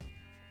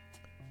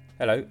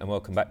Hello and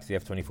welcome back to the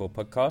F24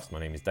 podcast. My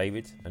name is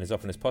David, and as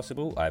often as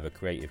possible I have a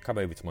creative come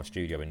over to my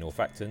studio in North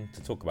Acton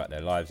to talk about their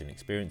lives and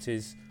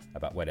experiences,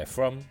 about where they're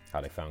from,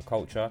 how they found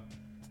culture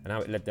and how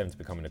it led them to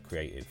becoming a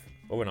creative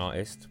or an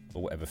artist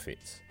or whatever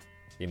fits.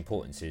 The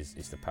importance is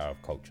the power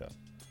of culture.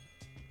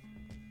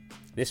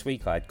 This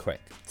week I had Crek,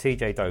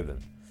 TJ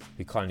Dolan,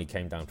 who kindly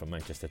came down from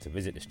Manchester to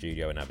visit the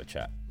studio and have a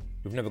chat.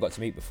 We've never got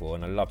to meet before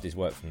and I loved his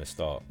work from the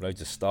start.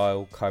 Loads of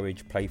style,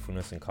 courage,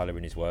 playfulness and colour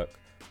in his work,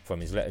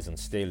 from his letters on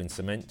steel and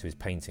cement to his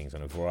paintings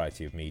on a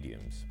variety of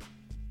mediums.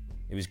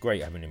 It was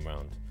great having him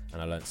round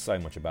and I learnt so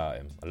much about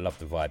him. I love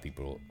the vibe he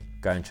brought.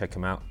 Go and check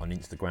him out on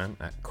Instagram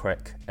at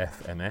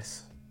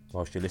CrekFMS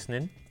whilst you're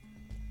listening.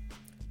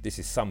 This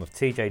is some of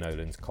TJ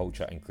Nolan's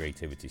culture and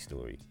creativity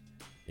story.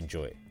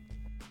 Enjoy.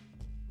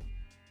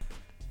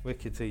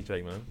 Wicked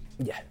TJ, man.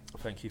 Yeah.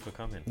 Thank you for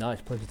coming.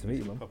 Nice, pleasure to meet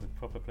you, man.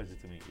 Proper pleasure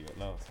to meet you at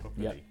last,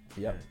 properly. Yep.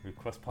 Yeah, we've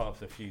crossed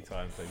paths a few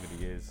times over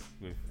the years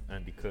with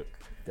Andy Cook.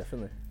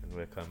 Definitely. And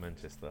we're kind of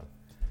Manchester.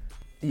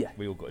 Yeah.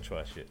 We all got to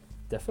try shit.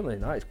 Definitely,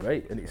 no, it's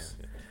great. And it's,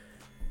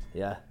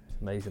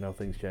 amazing how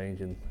things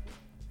change and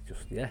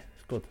just, it's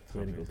good. It's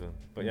really good.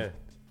 But yeah,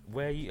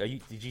 where are you,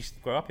 did you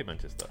grow up in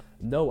Manchester?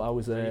 No, I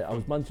was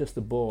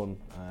Manchester born.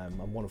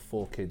 I'm one of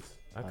 4 kids.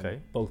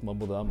 Okay. Both my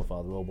mother and my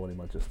father were all born in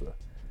Manchester.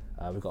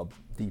 We've got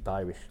a deep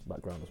Irish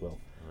background as well.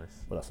 Nice.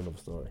 But that's another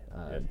story.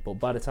 But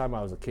by the time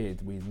I was a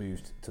kid, we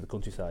moved to the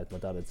countryside. My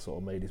dad had sort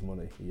of made his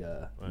money. He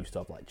used to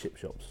have like chip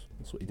shops.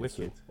 That's what he did.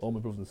 Wicked. So all my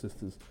brothers and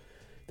sisters,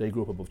 they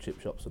grew up above chip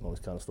shops and all this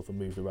kind of stuff and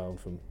moved around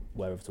from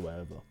wherever to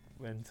wherever.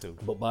 Mental.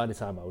 But by the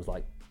time I was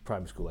like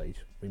primary school age,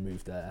 we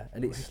moved there.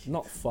 And it's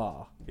not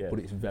far, but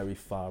it's very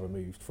far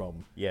removed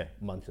from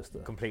Manchester.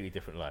 Completely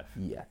different life.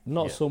 Yeah.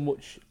 Not so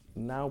much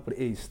now, but it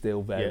is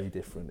still very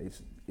different.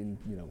 It's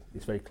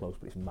it's very close,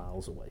 but it's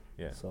miles away.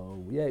 Yeah.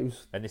 So it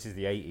was. And this is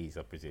the 80s,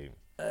 I presume.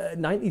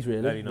 90s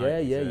really. Early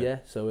 90s, yeah.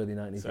 So early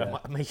 90s. So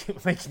I'm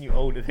making you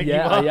older than you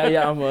are.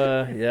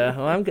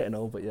 I'm getting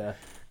old, but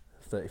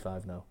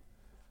 35 now.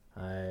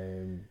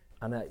 And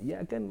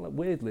again, like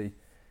weirdly,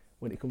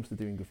 when it comes to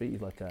doing graffiti,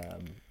 like I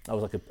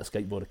was like a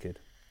skateboarder kid,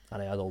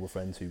 and I had all the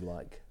friends who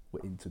like were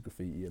into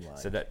graffiti and like.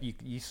 So that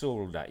you saw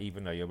all that,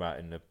 even though you're out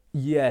in the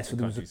so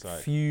there was a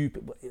few.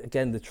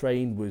 Again, the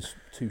train was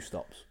 2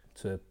 stops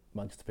to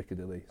Manchester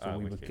Piccadilly, so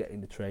we would get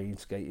in the train,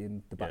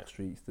 skating the back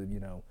streets,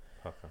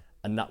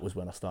 and that was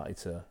when I started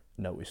to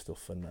notice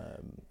stuff. And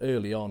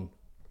early on,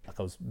 like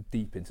I was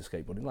deep into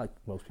skateboarding, like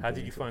most people. How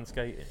did you find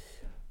skating?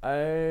 Do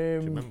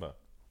you remember?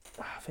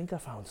 I think I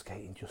found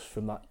skating just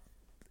from that.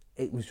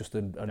 It was just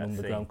an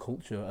underground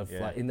culture of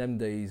like in them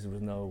days there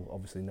was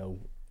obviously no.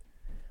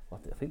 I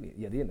think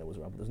the internet was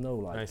around, but there's no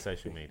like no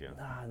social media.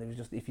 Nah, there was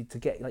just you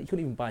couldn't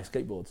even buy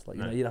skateboards. Like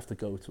you'd have to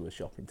go to a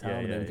shop in town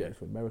and then get it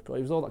from America.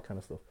 It was all that kind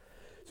of stuff.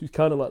 So it's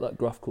kind of like that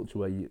graph culture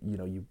where you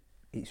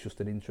it's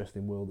just an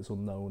interesting world that's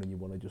unknown and you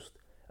want to just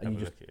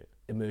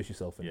immerse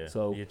yourself in it.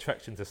 So the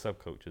attraction to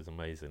subculture is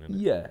amazing, isn't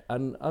it? Yeah,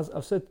 and as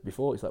I've said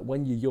before, it's like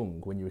when you're young,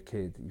 when you're a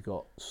kid, you've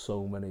got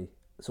so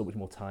much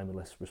more time and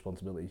less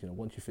responsibilities.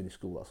 Once you finish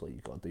school, that's all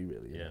you've got to do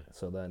really. Yeah.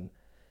 So then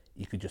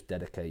you could just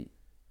dedicate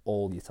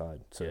all your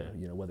time to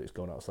whether it's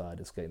going outside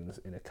and skating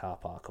in a car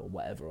park or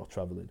whatever, or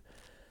travelling.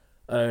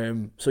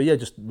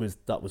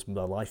 That was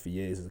my life for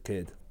years as a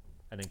kid.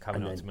 And then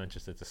coming out to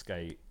Manchester to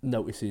skate.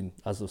 Noticing,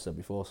 as I've said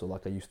before, so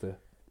like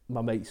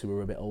my mates who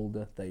were a bit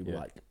older, they were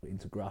like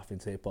into graph,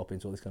 into hip hop,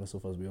 into all this kind of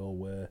stuff as we all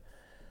were.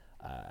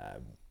 I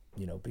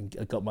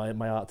got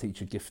my art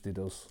teacher gifted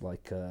us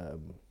like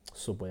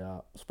Subway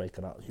art, spray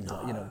can art. She was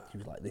like, she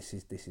was like, this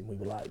is, and we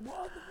were like,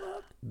 what the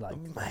fuck? Like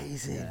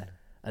amazing. Yeah.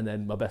 And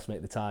then my best mate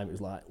at the time, it was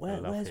like,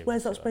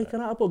 where's that spray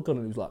can art book gone?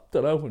 And he was like,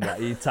 don't know. And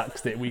like, he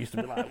taxed it. We used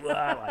to be like,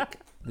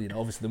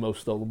 obviously the most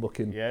stolen book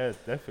in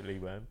definitely,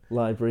 man.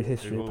 Library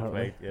history,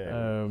 apparently.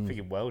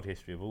 Thinking world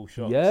history of all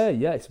shops. Yeah,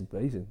 it's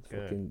amazing. It's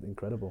fucking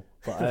incredible.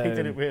 But they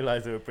didn't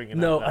realise they were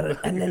bringing and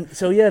then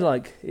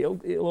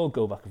it'll all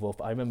go back and forth.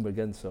 But I remember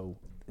again, so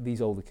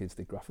these older kids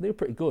did graph, and they were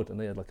pretty good, and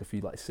they had like a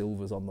few like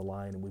silvers on the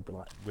line, and we'd be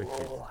like,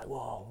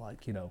 whoa,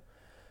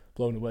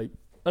 blown away.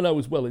 And I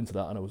was well into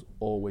that, and I was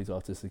always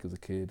artistic as a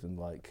kid, and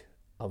like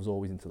I was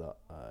always into that.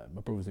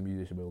 My brother's a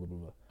musician, my older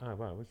brother. Oh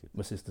wow, wicked.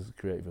 My sister's a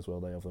creative as well.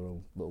 They have their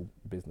own little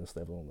business. They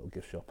have their own little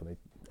gift shop, and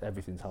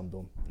everything's hand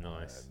done.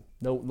 Nice.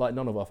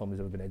 None of our families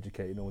have ever been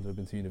educated. No one's ever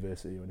been to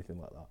university or anything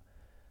like that.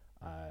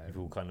 You've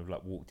all kind of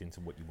like walked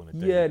into what you want to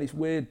do. Yeah, and it's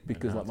weird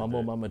because like my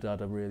mum and my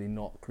dad are really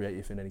not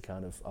creative in any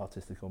kind of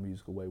artistic or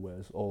musical way,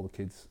 whereas all the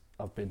kids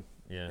have been.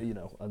 Yeah.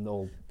 And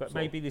all. But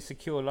maybe the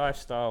secure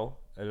lifestyle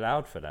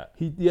allowed for that.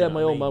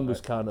 My old man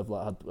was kind of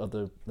like had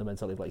the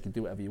mentality of like you can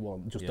do whatever you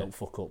want, just don't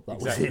fuck up. That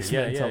was his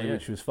mentality,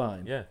 which was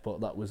fine. Yeah.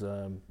 But that was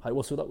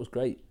so that was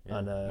great. Yeah.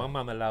 And my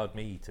mum allowed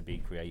me to be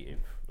creative.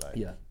 Like,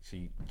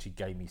 she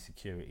gave me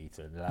security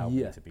to allow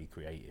me to be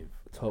creative.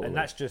 Totally. And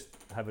that's just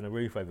having a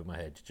roof over my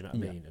head. Do you know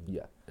what I mean?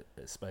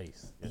 And a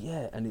space.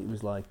 Yeah, and it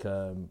was like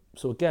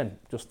so again,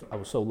 I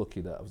was so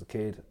lucky that I was a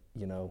kid.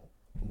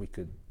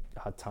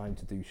 Had time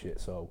to do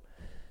shit. So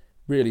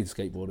really into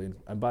skateboarding,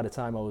 and by the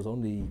time I was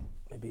only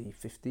maybe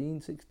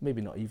 15, 16,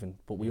 maybe not even,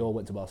 but we all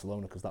went to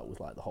Barcelona because that was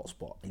like the hot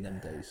spot in them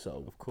days.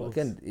 So, of course.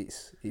 But again,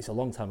 it's a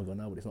long time ago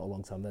now, but it's not a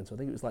long time then. So I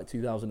think it was like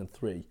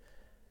 2003,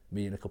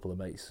 me and a couple of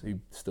mates who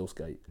still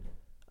skate,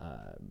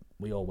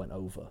 we all went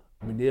over.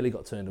 And we nearly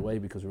got turned away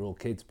because we were all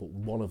kids, but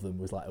one of them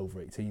was like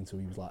over 18, so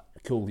he was like,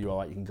 cool, you're all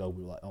right, you can go.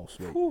 We were like, oh,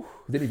 sweet. Whew.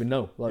 We didn't even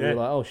know. Like, we were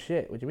like, oh,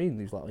 shit, what do you mean?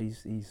 He was like,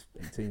 he's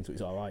 18, so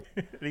he's all right.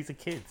 These are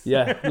kids.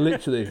 Yeah,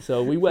 literally.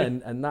 So we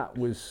went, and that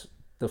was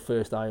the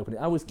first eye opening.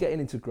 I was getting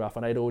into graph,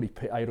 and I had already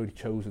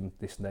chosen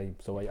this name.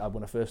 So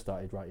when I first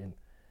started writing,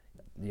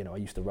 you know, I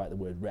used to write the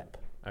word rep.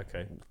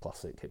 Okay.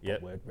 Classic hip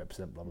hop word,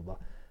 represent, blah blah blah.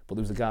 But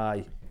there was a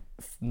guy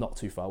not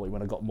too far away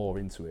when I got more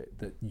into it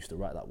that used to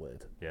write that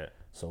word. Yeah.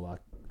 So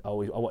I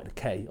wanted a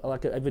K.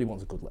 Everybody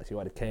wants a good letter. You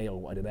wanted a K or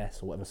wanted an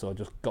S or whatever. So I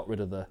just got rid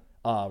of the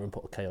R and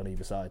put a K on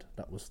either side.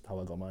 That was how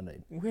I got my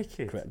name.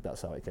 Wicked. Correct.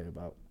 That's how it came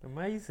about.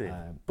 Amazing.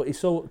 But it's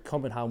so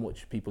common how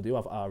much people do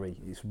have RE.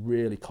 It's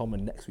really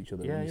common next to each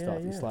other when you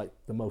start. It's like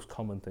the most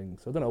common thing.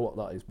 So I don't know what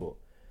that is, but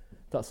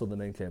that's how the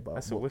name came about.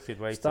 That's a wicked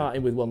way.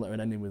 Starting with one letter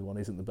and ending with one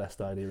isn't the best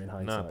idea in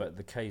hindsight. No, but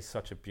the K is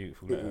such a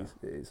beautiful letter.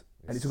 It is.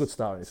 And it's a good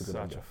start. It's a good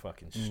such a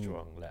fucking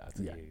strong letter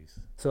to use.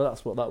 So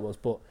that's what that was.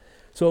 But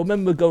so I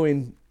remember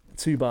going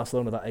to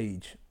Barcelona at that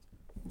age.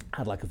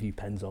 Had like a few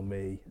pens on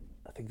me.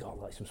 I think got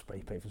like some spray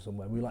paint from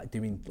somewhere. We were like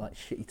doing like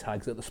shitty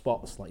tags at the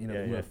spots, like, you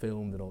know, we were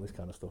filmed and all this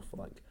kind of stuff,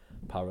 like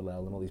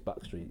Parallel and all these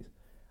back streets.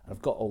 And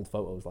I've got old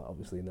photos, like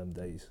obviously in them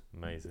days.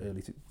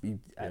 Amazing.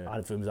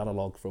 Films,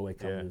 analog, throwaway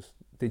cameras.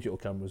 Digital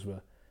cameras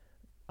were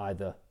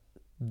either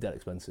dead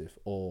expensive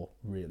or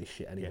really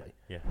shit anyway.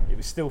 Yeah. It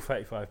was still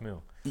 35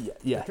 mil.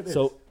 Yeah. Look at this.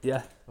 So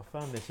yeah. I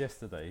found this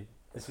yesterday.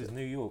 This is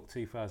New York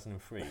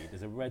 2003.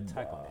 There's a red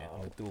tag on it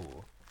on the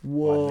door.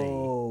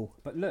 Whoa.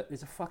 But look,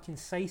 there's a fucking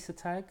Sacer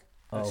tag.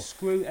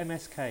 Screw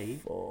MSK.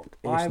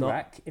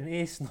 Iraq in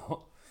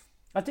Earsnot.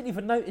 I didn't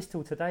even notice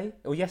till today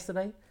or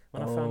yesterday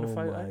when I found the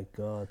photo. Oh my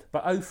god.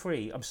 But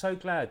 03, I'm so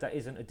glad that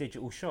isn't a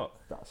digital shot.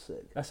 That's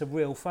sick. That's a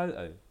real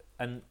photo.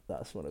 And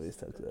that's one of his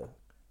tags there.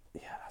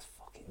 Yeah, that's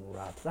fucking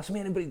rad. That's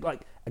me. Anybody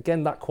like,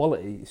 again, that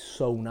quality is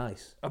so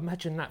nice.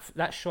 Imagine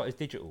that shot as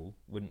digital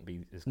wouldn't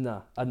be as...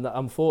 Nah, and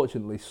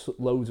unfortunately,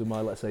 loads of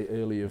my, let's say,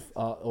 earlier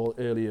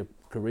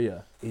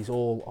career is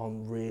all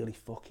on really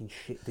fucking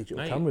shit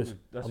digital cameras.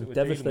 I'm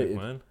devastated,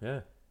 man. Yeah.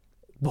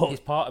 But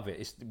it's part of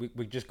it.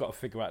 We just got to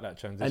figure out that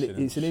transition. And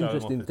it's an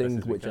interesting thing,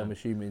 which I'm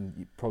assuming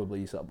you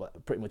probably,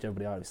 but pretty much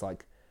everybody out. It's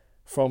like,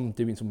 from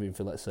doing something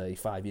for, let's say,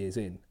 5 years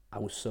in, I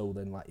was so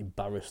then like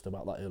embarrassed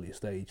about that earlier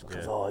stage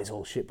because it's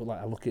all shit. But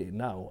like I look at it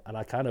now and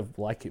I kind of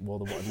like it more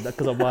than what I did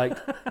because I'm like,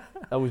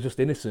 I was just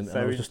innocent and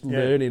I was just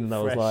learning and fresh.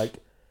 I was like,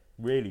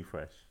 really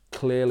fresh.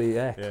 Clearly,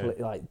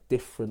 like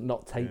different,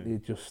 not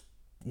tainted, just,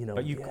 you know.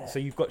 But so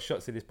you've got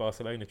shots of this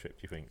Barcelona trip,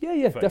 do you think?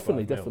 Yeah,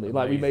 definitely.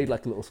 Like we made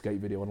like a little skate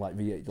video on like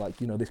V8, like,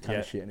 you know, this kind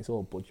of shit, and it's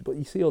all budget. But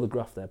you see all the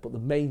graph there. But the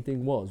main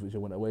thing was, which I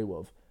went away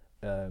with,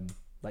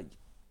 like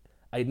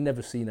I had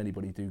never seen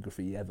anybody do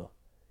graffiti ever.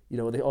 You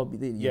know, you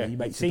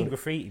you've seen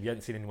graffiti, you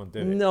haven't seen anyone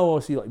do it. No,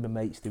 I see like my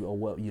mates do it, or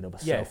well, you know,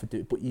 myself do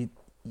it. But you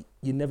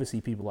never see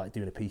people like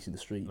doing a piece in the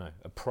street. No,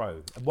 a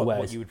pro.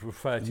 What you would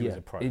refer to as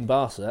a pro. In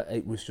Barca,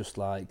 it was just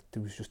like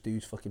there was just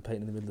dudes fucking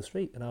painting in the middle of the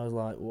street, and I was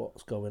like,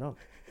 what's going on?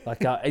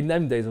 Like in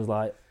them days, I was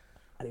like,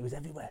 and it was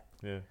everywhere.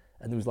 Yeah.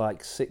 And there was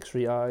like 6th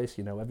Street Eyes,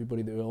 you know,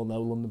 everybody that we all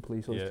know, London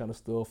Police, all this kind of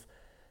stuff.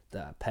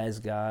 That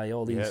Pez guy,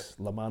 all these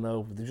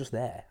Lamano, they're just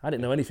there. I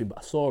didn't know anything, but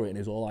I saw it and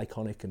it was all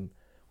iconic. And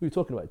we were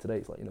talking about it today.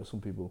 It's like, you know, some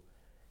people,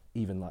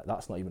 even like,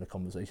 that's not even a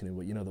conversation.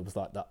 But, you know, there was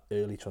like that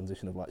early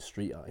transition of like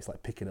street art. It's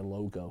like picking a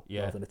logo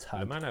rather than a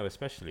tag. Lamano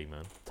especially,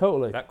 man.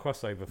 Totally. That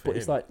crossover for him. But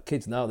it's like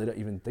kids now, they don't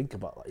even think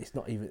about, like, it's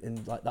not even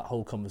in like that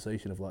whole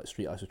conversation of like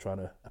street artists are trying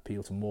to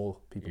appeal to more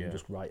people than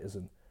just writers,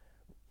 and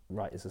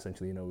writers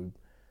essentially, you know, who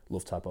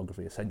love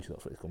typography. Essentially,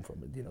 that's where it's come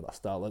from. And, you know, that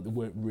style. Like, they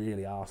weren't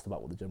really asked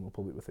about what the general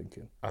public were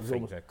thinking. I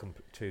think they're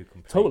two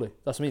complete. Totally.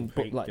 That's what I mean.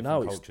 But like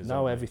now,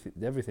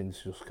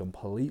 everything's just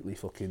completely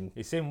fucking.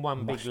 It's in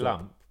one big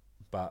lump,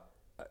 but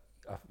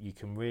you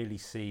can really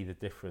see the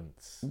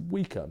difference.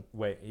 We can.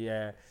 Wait,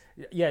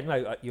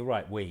 no, you're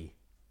right.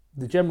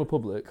 The general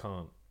public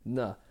can't.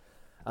 Nah.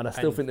 And I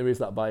still think there is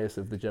that bias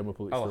of the general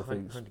public. Oh,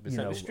 100%. You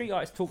know, the street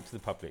artists talk to the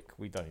public.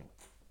 We don't.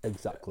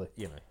 Exactly.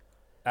 You know.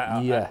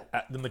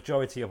 At the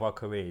majority of our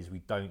careers, we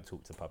don't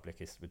talk to the public.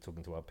 We're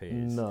talking to our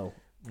peers. No.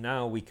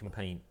 Now we can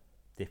paint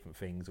different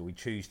things, or we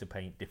choose to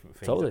paint different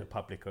things. Totally. That the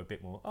public are a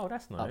bit more, oh,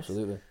 that's nice.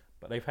 Absolutely.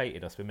 But they've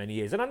hated us for many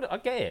years, and I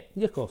get it.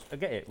 Yeah, of course. I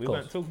get it. We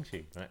weren't talking to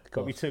you, right?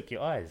 But we took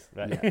your eyes.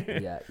 Right?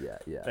 Yeah.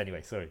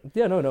 Anyway, sorry.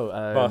 Yeah, no.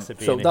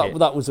 So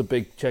that was a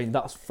big change.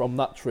 That's from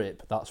that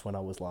trip. That's when I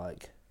was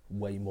like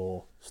way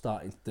more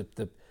starting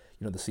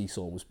the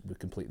seesaw was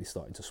completely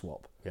starting to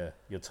swap. Yeah,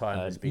 your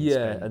time was being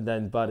spent. And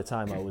then by the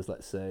time I was,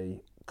 let's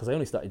say, because I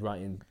only started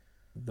writing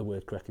the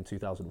word correct in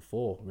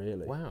 2004,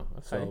 really. Wow.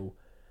 Okay. So,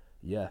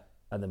 yeah,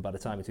 and then by the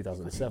time in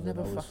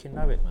 2007, fucking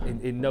know it,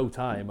 man. In no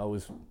time, I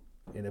was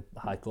in a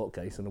high court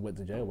case and I went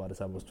to jail by the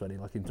time I was 20.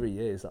 Like in 3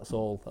 years, that's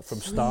all. From 3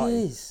 starting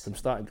years? from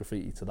starting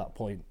graffiti to that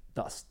point,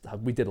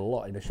 we did a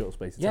lot in a short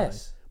space of time.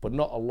 Yes. But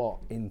not a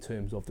lot in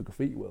terms of the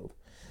graffiti world.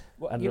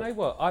 Well, And you know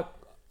what?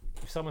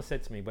 If someone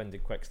said to me, when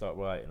did Quek start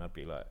writing? I'd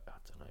be like, I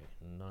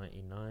don't know,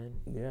 99?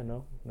 Yeah,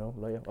 no,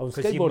 later. I was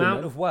Because the skateboarding amount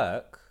then. of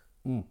work...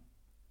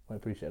 I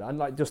appreciate that. And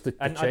like just the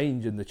And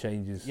change and the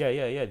changes. Yeah.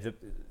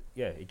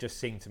 It just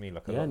seemed to me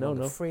like a lot.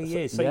 No. 3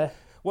 years. So yeah.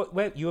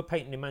 Where you were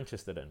painting in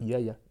Manchester then?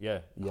 Yeah. Yeah.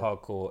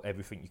 Hardcore,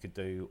 everything you could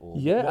do. Or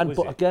Yeah, what was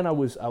but it? again,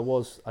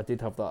 I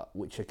did have that,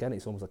 which again,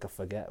 it's almost like I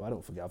forget. I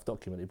don't forget. I've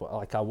documented, but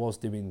like I was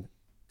doing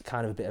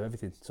kind of a bit of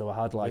everything. So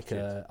I had like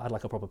Wicked. I had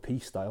like a proper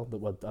piece style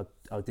that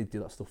I did do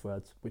that stuff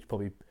where which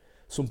probably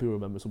some people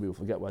remember, some people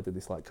forget. Where I did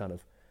this like kind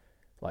of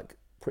like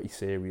pretty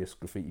serious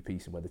graffiti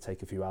piece where they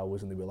take a few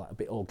hours and they were like a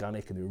bit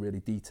organic and they were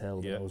really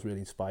detailed. Yeah. And I was really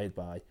inspired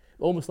by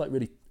almost like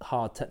really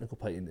hard technical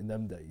painting in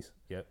them days.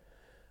 Yeah.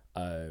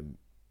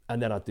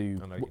 And then I do,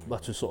 I know what you mean.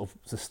 that's just sort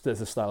of,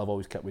 there's a style I've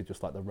always kept with,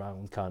 just like the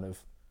round kind of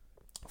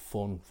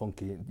fun,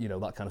 funky, you know,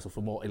 that kind of stuff.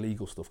 For more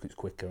illegal stuff, 'cause it's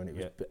quicker and it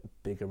was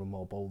bigger and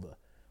more bolder,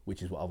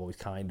 which is what I've always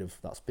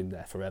that's been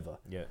there forever.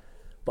 Yeah.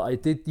 But I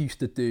did used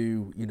to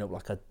do, you know,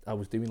 like I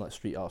was doing like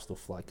street art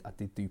stuff, like I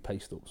did do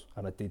paste-ups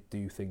and I did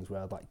do things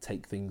where I'd like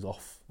take things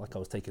off, like I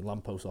was taking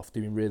lampposts off,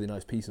 doing really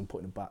nice pieces and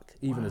putting them back,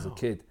 even as a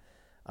kid.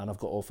 And I've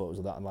got all photos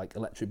of that, and like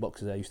electric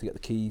boxes, I used to get the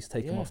keys,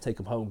 take them off, take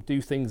them home,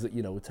 do things that,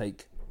 you know, would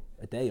take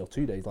a day or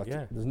 2 days. Like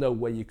there's no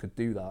way you could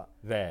do that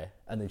there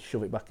and then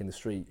shove it back in the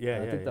street. Yeah,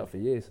 and I did that for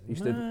years. I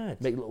used Mad.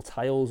 to make little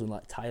tiles and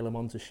like tile them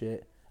onto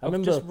shit. I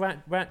remember just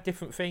rat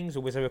different things, or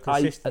was there a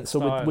consistent so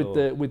style?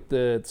 with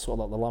the sort of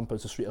like the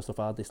lampposts, the street art stuff,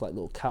 I had this like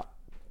little cat,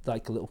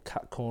 like a little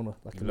cat corner.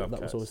 Like You love that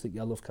was cats. always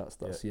thinking, I love cats.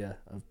 That's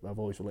I've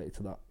always related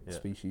to that Yeah.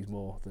 species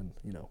more than,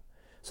 you know.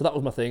 So that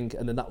was my thing,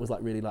 and then that was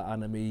like really like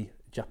anime,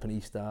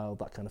 Japanese style,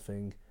 that kind of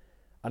thing.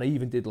 And I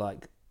even did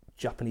like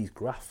Japanese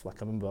graph.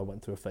 Like I remember I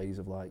went through a phase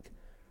of like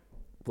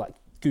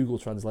Google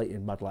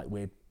translating mad like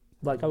weird,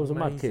 like I was a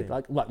mad kid,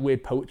 like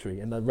weird poetry,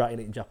 and then writing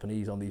it in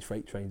Japanese on these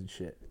freight trains and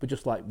shit, but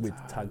just like with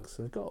tags.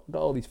 So I've got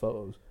all these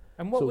photos.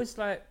 And what was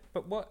like?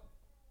 But what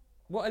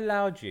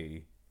allowed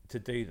you to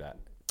do that?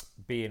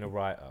 Being a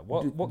writer,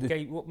 what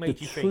made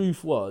you think? The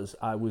truth was,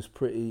 I was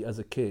pretty as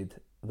a kid.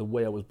 The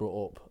way I was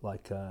brought up,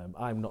 like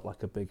I'm not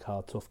like a big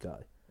hard tough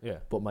guy. Yeah.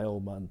 But my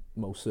old man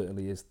most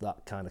certainly is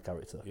that kind of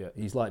character. Yeah.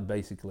 He's like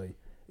basically,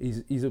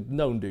 he's a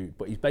known dude,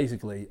 but he's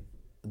basically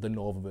the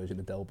northern version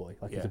of Del Boy.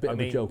 Like he's a bit of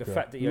a joker. The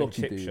fact that he owned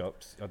lucky chip dude.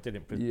 shops, I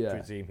didn't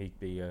presume he'd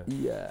be.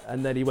 Yeah,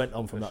 and then he went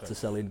on from that to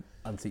selling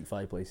antique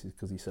fireplaces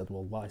because he said,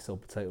 "Well, why sell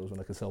potatoes when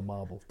I can sell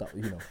marble?" That,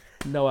 you know,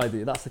 no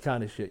idea. That's the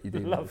kind of shit you do.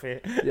 Love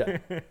it. Yeah,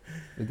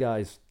 the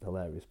guy's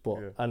hilarious.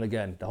 But and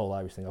again, the whole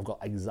Irish thing. I've got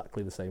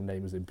exactly the same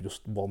name as him,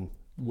 just one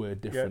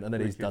word different, and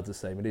then his dad's the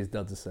same, and his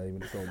dad's the same,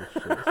 and it's all this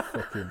shit. It's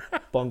fucking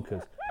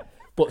bonkers.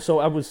 But so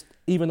I was,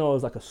 even though I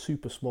was like a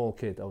super small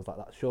kid, I was like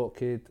that short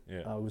kid.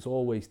 Yeah. I was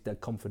always dead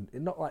confident,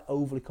 not like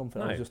overly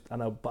confident. No. I was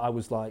just, but I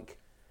was like,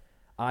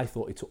 I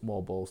thought it took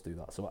more balls to do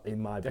that. So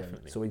in my brain,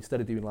 Definitely. so instead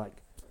of doing like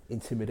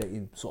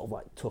intimidating sort of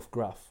like tough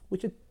graph,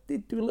 which I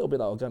did do a little bit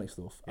of that organic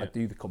stuff, I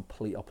do the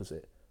complete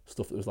opposite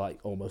stuff that was like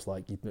almost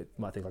like you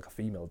might think like a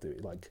female do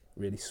it, like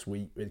really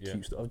sweet, really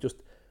cute stuff. I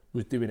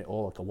was doing it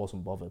all like I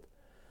wasn't bothered.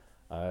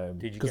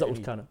 Because that was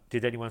kind of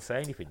Did anyone say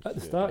anything at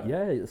the start?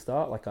 Yeah, at the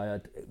start, like I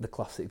had the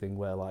classic thing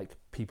where like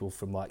people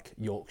from like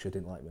Yorkshire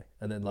didn't like me,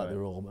 and then like they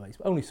were all mates.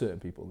 But only certain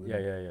people.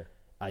 Yeah.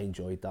 I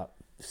enjoyed that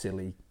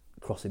silly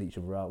crossing each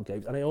other out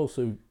games, and I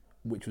also,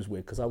 which was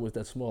weird because I was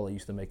dead small, I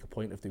used to make a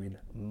point of doing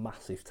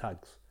massive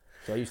tags.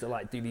 So I used to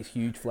like do these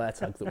huge flare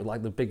tags that were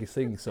like the biggest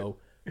thing. So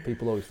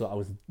people always thought I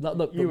was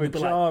you were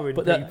jarring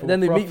but people then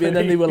they meet me and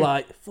then they were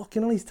properly. like,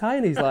 "Fucking hell, he's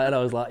tiny." He's like, and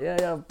I was like,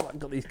 "Yeah, I've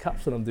got these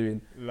caps and I'm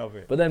doing." Love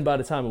it. But then by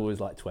the time I was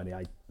like 20,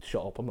 I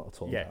shut up. I'm not a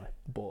tall guy.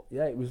 But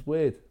yeah, it was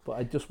weird. But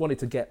I just wanted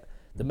to get,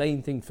 the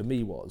main thing for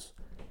me was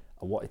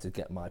I wanted to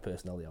get my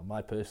personality on.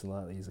 My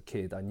personality as a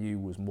kid, I knew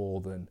was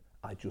more than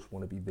I just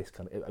want to be this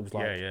kind of, it was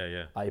like,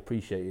 I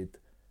appreciated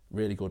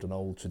really good and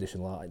old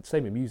traditional art.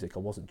 Same in music, I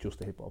wasn't just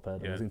a hip hop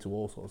head. I was into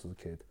all sorts as a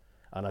kid.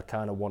 And I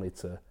kind of wanted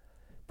to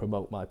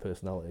promote my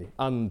personality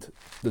and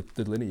the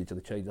lineage of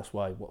the change. That's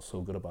why what's so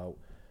good about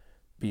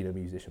being a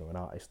musician or an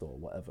artist or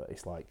whatever,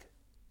 it's like,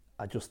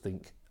 I just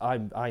think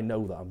I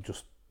know that I'm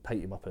just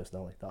painting my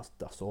personality.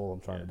 That's all I'm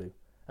trying to do.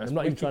 And I'm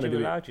not even trying to do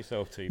it. Allowed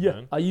yourself to, Yeah,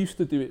 man. I used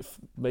to do it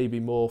maybe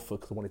more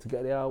because I wanted to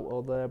get it out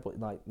or there, but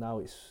like now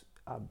it's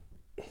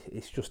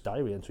just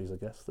diary entries, I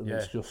guess. And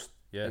it's just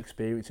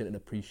experiencing it and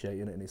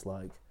appreciating it, and it's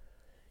like,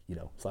 you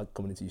know, it's like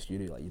coming into your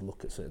studio, like you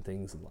look at certain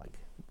things and like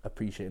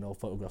appreciating old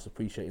photographs,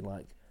 appreciating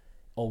like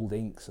old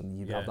inks, and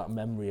you have that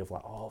memory of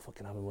like, oh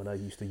fucking hell, when I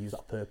used to use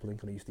that purple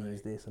ink and I used to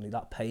use this and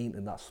that paint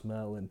and that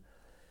smell, and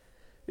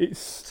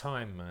it's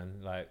time, man.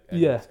 Like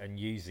and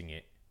using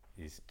it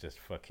is just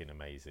fucking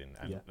amazing.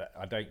 And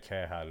I don't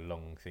care how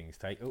long things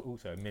take.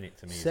 Also, a minute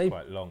to me is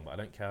quite long, but I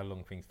don't care how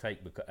long things take.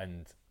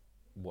 And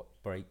what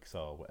breaks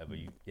are, whatever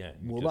you. Yeah.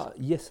 Well,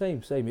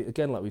 same.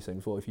 Again, like we were saying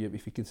before, if you're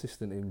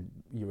consistent in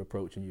your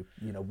approach and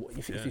you know,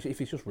 if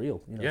it's just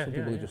real, you know, some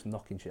people are just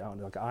knocking shit out.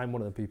 And like I'm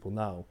one of the people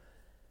now,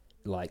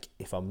 like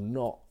if I'm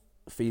not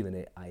feeling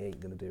it, I ain't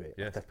gonna do it.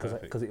 Yeah,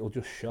 because it'll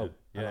just show,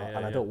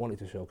 and I don't want it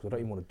to show because I don't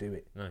even want to do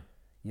it. No.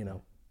 You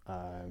know.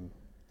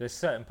 There's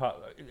certain part.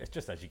 It's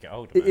just as you get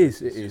older. It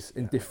is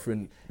in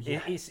different.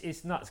 Yeah.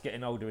 It's nuts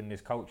getting older in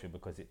this culture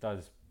because it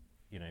does,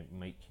 you know,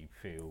 make you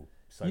feel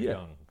so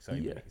young, so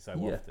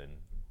often.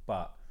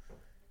 But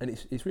and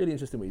it's really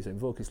interesting what you're saying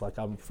before, because like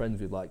I'm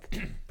friends with like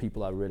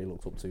people I really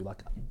looked up to.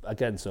 Like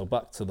again, so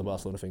back to the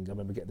Barcelona thing. I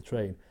remember getting the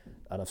train,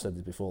 and I've said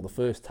this before. The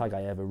first tag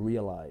I ever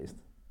realised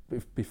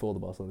before the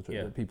Barcelona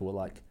trip, that people were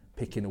like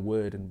picking a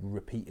word and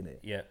repeating it.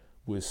 Yeah.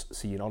 Was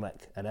seeing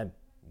Onek and M,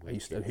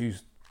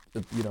 who's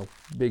you know,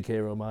 big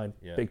hero of mine,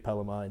 big pal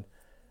of mine.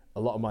 A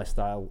lot of my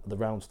style, the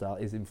round style,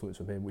 is influenced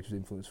from him, which is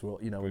influenced from,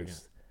 you know,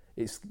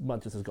 it's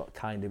Manchester's got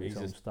kind of its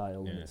own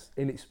style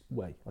in its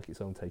way, like its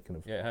own taken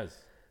of. Yeah, it has.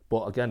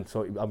 But again,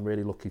 so I'm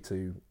really lucky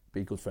to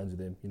be good friends with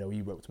him. You know,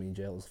 he wrote to me in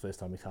jail. It was the first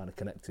time we kind of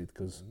connected,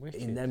 because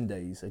in them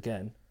days,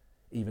 again,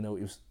 even though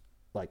it was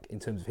like in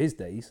terms of his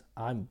days,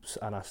 I'm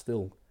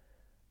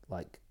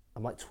like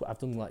I've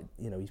done like,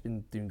 you know, he's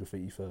been doing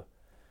graffiti for,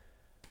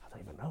 I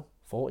don't even know,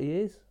 40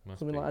 years,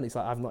 something like that. And it's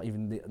like I'm not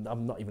even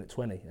at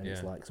 20, and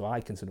it's like, so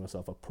I consider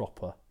myself a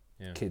proper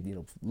kid, you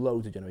know,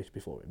 loads of generations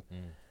before him.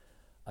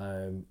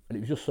 And it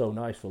was just so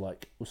nice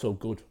so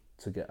good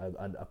to get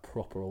a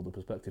proper older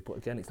perspective. But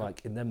again, it's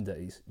like in them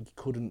days you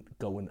couldn't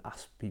go and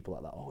ask people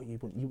like that. Oh,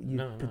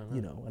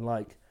 you know, and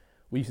like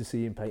we used to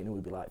see him painting, and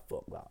we'd be like,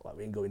 fuck that, like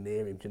we ain't going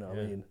near him. Do you know what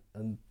I mean?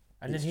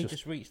 And then he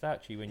just reached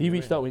out to you when he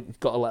reached out. He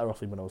got a letter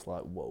off him, and I was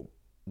like, whoa,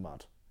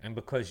 mad. And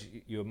because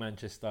you're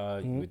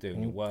Manchester, you were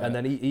doing your work, and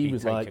then he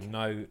was like,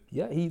 note.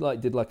 Yeah, he like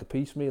did like a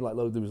piece for me. Like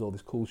there was all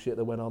this cool shit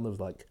that went on. There was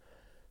like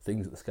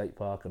things at the skate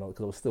park and all,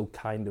 because I was still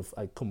kind of,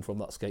 I come from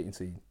that skating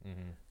scene,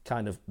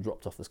 kind of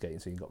dropped off the skating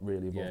scene, got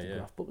really involved in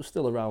craft, but was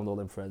still around all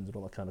them friends and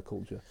all that kind of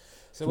culture.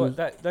 So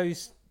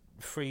those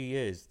 3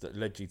 years that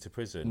led you to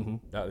prison,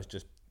 that was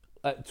just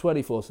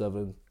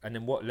 24/7. And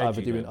then what led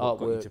you? What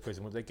got you to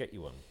prison? What did they get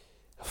you on?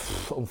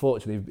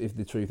 Unfortunately, if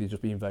the truth is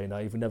just being very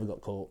naive, we never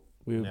got caught.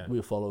 We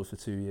were followed for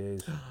 2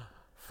 years.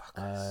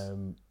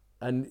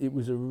 And it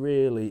was a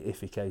really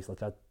iffy case.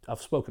 Like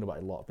I've spoken about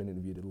it a lot. I've been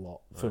interviewed a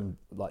lot, from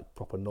like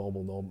proper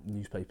normal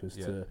newspapers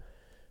to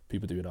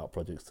people doing art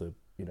projects to,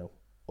 you know,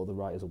 other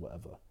writers or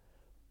whatever.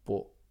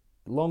 But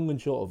long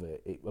and short of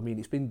it, I mean,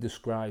 it's been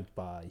described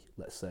by,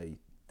 let's say,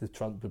 the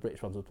British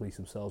Transport Police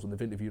themselves, and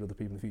they've interviewed other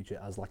people in the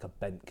future, as like a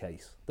bent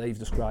case. They've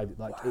described it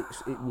like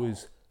it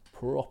was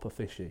proper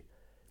fishy.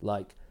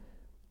 Like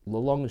the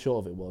long and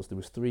short of it was, there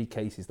was 3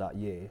 cases that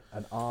year,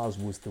 and ours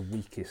was the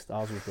weakest.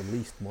 Ours was the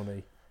least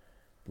money.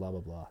 Blah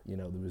blah blah. You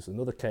know, there was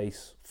another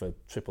case for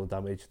triple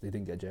damage. They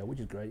didn't get jail, which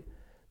is great.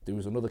 There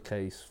was another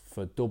case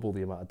for double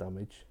the amount of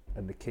damage,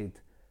 and the kid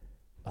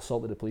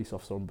assaulted a police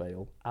officer on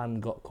bail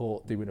and got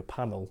caught doing a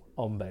panel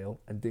on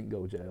bail and didn't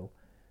go to jail.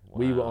 Wow.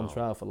 We were on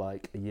trial for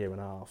like a year and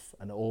a half,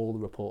 and all the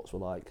reports were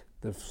like,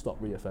 they've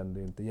stopped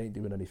reoffending, they ain't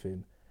doing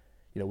anything.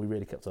 You know, we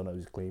really kept our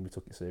noses clean. We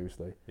took it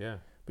seriously. Yeah,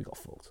 we got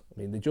fucked. I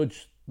mean, the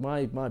judge,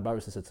 my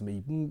barrister said to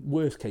me,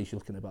 worst case, you're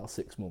looking at about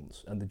 6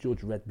 months, and the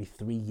judge read me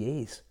 3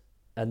 years.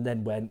 And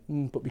then went,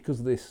 but because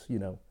of this, you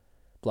know,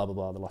 blah, blah,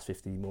 blah, the last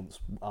 15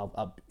 months,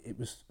 it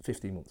was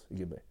 15 months he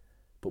gave me.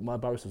 But my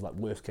barrister was like,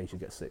 worst case, you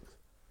get 6.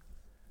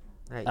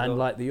 Hey, and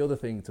like the other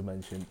thing to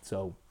mention,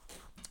 so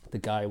the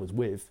guy I was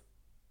with,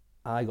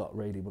 I got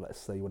raided, let's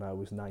say, when I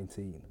was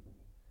 19.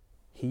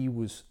 He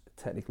was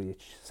technically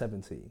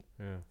 17.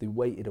 Yeah. They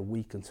waited a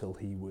week until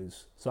he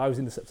was... So I was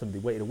in the September.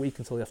 They waited a week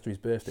until after his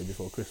birthday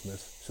before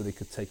Christmas so they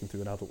could take him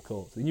through an adult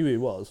court. So they knew who he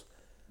was,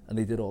 and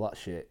they did all that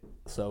shit.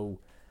 So...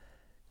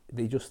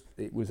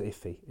 it was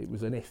iffy. It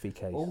was an iffy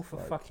case. All for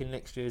fucking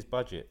next year's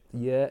budget.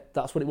 Yeah,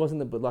 that's what it was.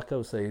 But like I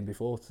was saying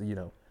before, you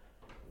know,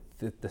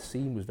 the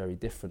scene was very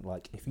different.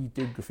 Like, if you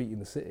did graffiti in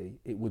the city,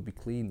 it would be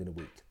cleaned in a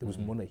week. There was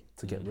money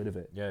to get rid of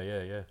it.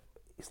 Yeah.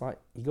 It's like,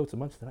 you go to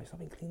Manchester, it's not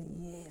been cleaned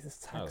in years. There's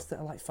tags that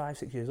are like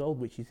 5-6 years old,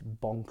 which is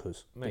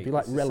bonkers. Mate, be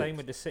like it's the same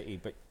with the city,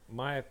 but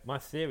my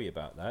theory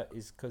about that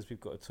is because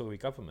we've got a Tory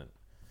government.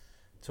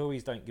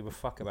 Tories don't give a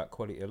fuck about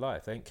quality of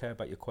life. They don't care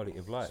about your quality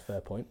of life. That's a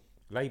fair point.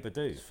 Labour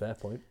do. Fair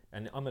point.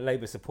 And I'm a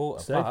Labour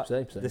supporter,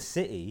 same. The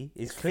city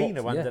is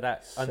cleaner under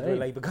a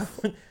Labour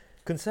government.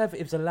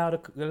 Conservatives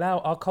allow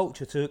our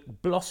culture to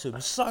blossom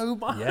so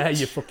much. Yeah,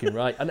 you're fucking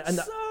right. And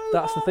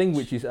that's the thing,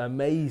 which is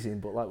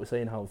amazing. But like we're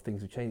saying, how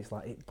things have changed. It's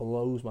like, it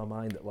blows my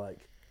mind that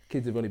like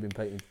kids have only been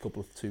painting a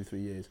couple of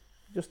 2-3 years,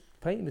 just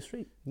painting the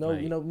street. No,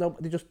 mate. You know,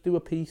 they just do a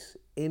piece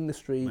in the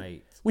street,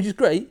 mate. Which is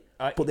great,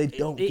 but they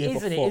don't give a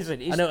fuck. It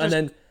isn't. I know, and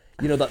then.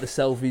 You know, like the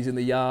selfies in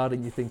the yard,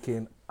 and you're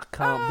thinking, I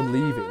can't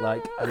believe it.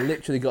 Like, I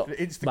literally got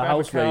my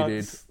house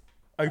raided.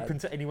 Open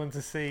to anyone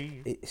to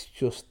see. It's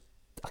just,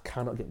 I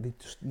cannot get.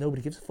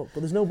 Nobody gives a fuck.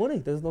 But there's no money.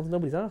 There's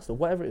nobody's asked or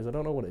whatever it is. I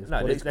don't know what it is.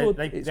 No, but it's good.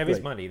 It's there is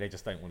great. money. They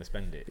just don't want to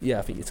spend it. Yeah,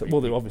 I think it's well.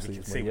 There obviously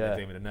you is can see money. what Yeah, they're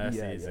doing with the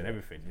nurses and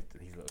everything.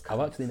 These little I've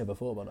cunts. actually never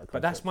thought about that.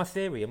 But that's my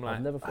theory. I'm like,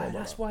 I've never thought about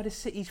that's that. why the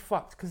city's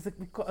fucked because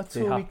we've got a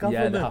They Tory government.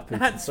 Yeah, they're happy.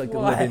 That's it's like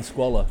why. a living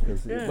squalor.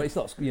 Cause Yeah. but it's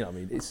not. You know what I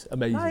mean? It's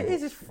amazing. No, it but-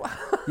 is. It's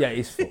Yeah,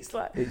 it's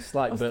fucked. it's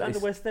like I was but down it's,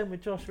 the West End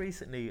with Josh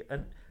recently,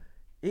 and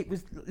it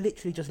was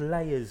literally just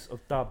layers of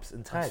dubs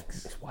and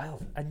tags, it's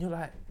wild. and you're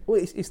like,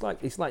 Well, it's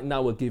like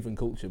now a given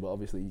culture, but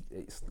obviously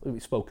it's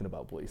spoken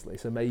about. But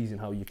it's amazing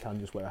how you can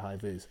just wear a high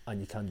vis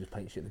and you can just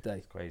paint shit in the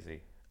day.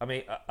 crazy. I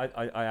mean,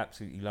 I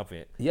absolutely love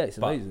it. Yeah, it's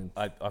But amazing.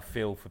 I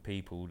feel for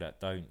people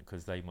that don't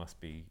because they must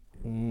be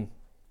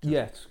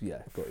Yes, yeah,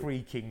 got it.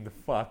 freaking the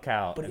fuck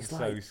out But and it's so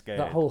like scared.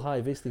 that whole high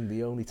vis thing.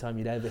 The only time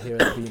you'd ever hear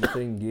it being a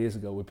thing years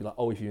ago would be like,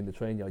 oh, if you're in the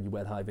train yard, you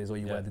wear the high vis, or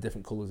you wear the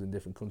different colours in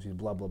different countries,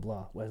 blah blah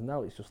blah. Whereas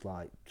now it's just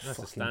like That's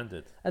a fucking,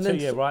 standard. And And then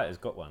 2 year so- writer's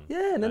got one.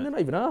 Yeah, and then No. they're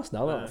not even asked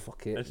now. They're No, like,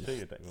 fuck it. That's true.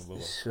 You don't even bother.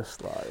 It's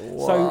just like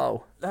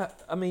wow. So,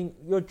 I mean,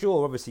 your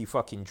jaw obviously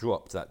fucking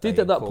dropped that day. Did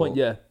at in that court. point,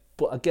 yeah.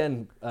 But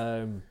again,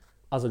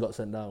 as I got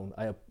sent down,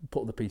 I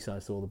put the peace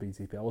signs to all the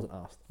BTP. I wasn't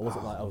asked. I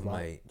wasn't I was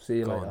like, see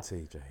you Go later. on,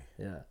 TJ.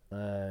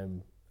 Yeah.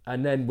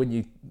 And then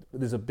when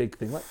there's a big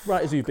thing like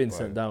writers who've been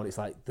sent down, it's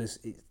like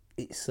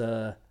it's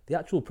the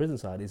actual prison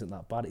side isn't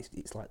that bad.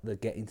 It's like the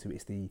getting to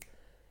it's the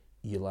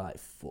you're like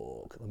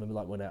fuck. I remember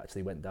like when I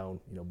actually went down,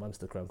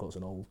 Manchester Crown Court's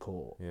an old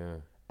court. Yeah.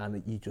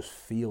 And you just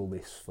feel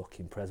this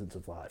fucking presence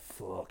of like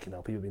fuck,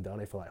 people have been down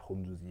here for like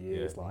hundreds of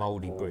years. Yeah. Like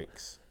Mouldy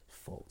bricks.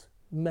 fucked.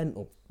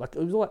 Mental. Like it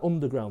was like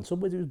underground.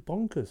 Some ways it was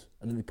bonkers.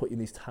 And then they put you in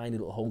these tiny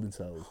little holding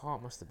cells.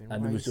 Heart must have been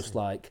And it was just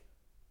racing. like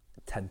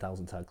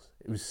 10,000 tags.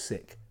 It was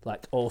sick.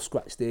 Like all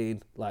scratched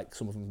in, like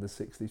some of them in the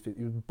 60s, 50s.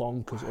 It was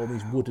bonkers. All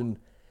these wooden,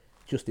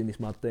 just in this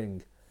mad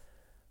thing.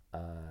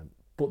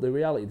 But the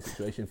reality of the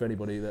situation for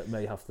anybody that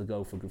may have to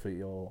go for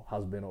graffiti or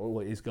has been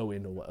or is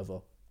going or whatever,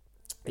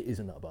 it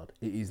isn't that bad.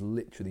 It is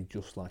literally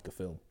just like a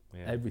film.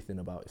 Yeah. Everything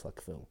about it's like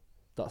a film.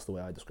 That's the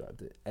way I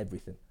described it.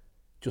 Everything.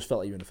 Just felt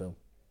like you're in a film.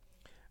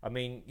 I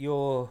mean,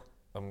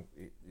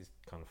 it's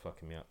kind of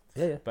fucking me up.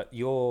 Yeah. But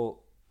your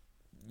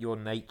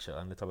nature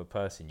and the type of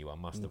person you are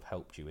must have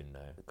helped you in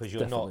there because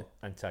you're Definitely.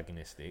 not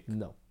antagonistic.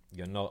 No.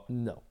 You're not.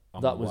 No.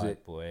 I'm that a was white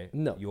it. boy.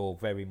 No. You're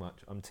very much.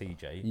 I'm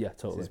TJ. Yeah,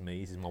 totally. This is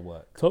me. This is my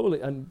work. Totally,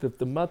 and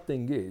the mad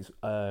thing is,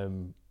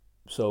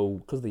 so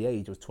because of the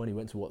age, I was 20,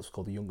 went to what's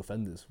called the young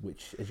offenders,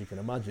 which, as you can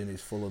imagine,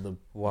 is full of the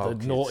Wild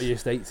kids.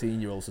 naughtiest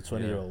 18-year-olds to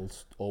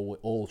 20-year-olds,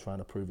 all trying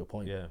to prove a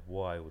point. Yeah,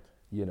 wild.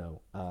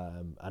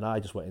 And I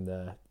just went in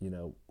there,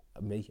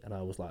 and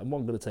I was like, I'm not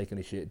going to take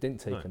any shit. Didn't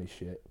take any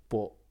shit,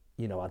 but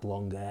I had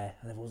long hair,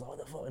 and everyone was like, what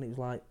the fuck? And it was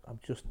like, I'm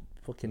just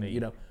fucking, Me.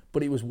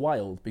 But it was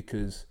wild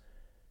because.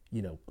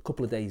 A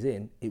couple of days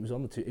in, it was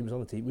on the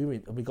TV.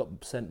 We got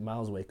sent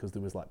miles away because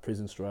there was like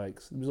prison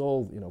strikes. It was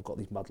all, got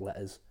these mad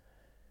letters.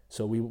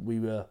 So we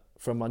were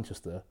from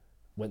Manchester,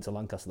 went to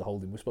Lancaster, the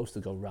holding. We're supposed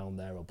to go round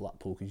there or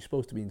Blackpool because you're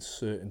supposed to be in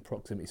certain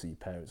proximity to your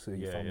parents so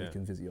your family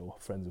can visit your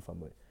friends and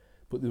family.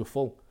 But they were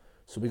full.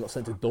 So we got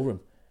sent to Durham,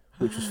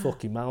 which was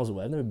fucking miles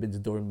away. I've never been to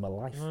Durham in my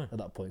life at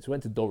that point. So we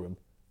went to Durham.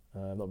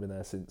 I've not been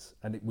there since.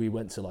 And we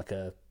went to like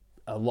a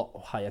lot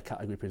higher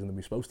category prison than we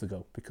were supposed to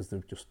go because they're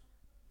just...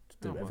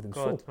 everything's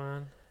full.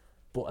 Man.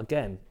 But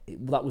again,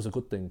 that was a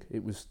good thing.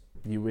 It was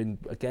you were in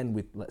again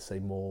with let's say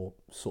more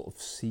sort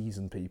of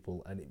seasoned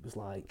people, and it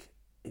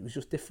was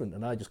just different.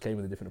 And I just came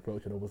with a different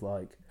approach, and I was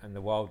like, And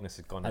the wildness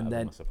had gone out And of them,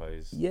 then- I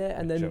suppose. yeah,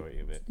 and then Majority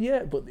of it.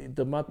 yeah. But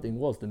the mad thing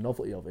was the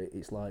novelty of it.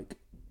 It's like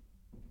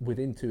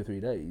within 2 or 3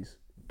 days,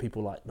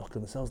 people like knocking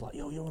on the cells like,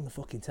 yo, you're on the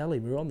fucking telly.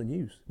 We were on the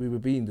news. We were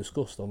being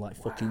discussed on like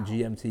fucking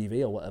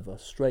GMTV or whatever.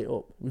 Straight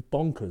up, it was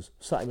bonkers.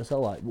 Sat in the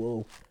cell like,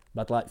 whoa.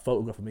 I'd like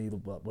photograph of me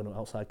when I'm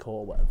outside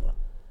court or whatever,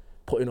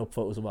 putting up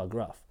photos of our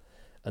graph.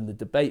 And the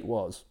debate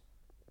was,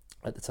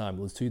 at the time,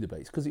 there was 2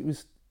 debates, because it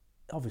was,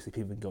 obviously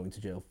people had been going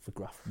to jail for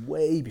graph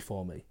way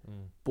before me,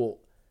 but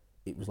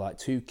it was like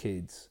 2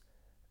 kids,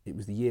 it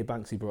was the year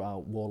Banksy brought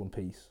out Wall and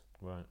Peace,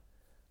 Right.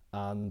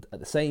 and at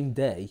the same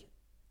day,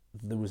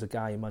 there was a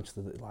guy in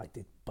Manchester that like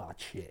did bad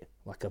shit,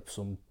 like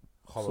some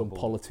Horrible.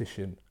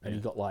 politician, and he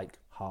Yeah. got like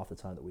half the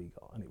time that we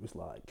got, and it was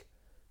like,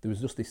 there was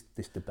just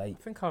this debate.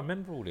 I think I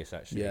remember all this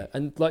actually. Yeah,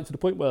 and like to the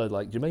point where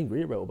like Jermaine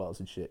Greer wrote about us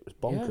and shit. It was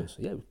bonkers.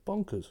 Yeah, it was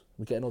bonkers.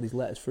 We're getting all these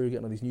letters through,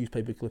 getting all these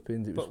newspaper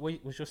clippings. It was,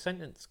 But was your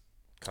sentence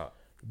cut?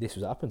 this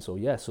was happened. So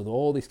yeah, so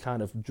all this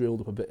kind of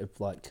drilled up a bit of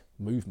like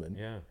movement.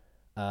 Yeah.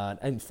 And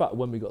in fact,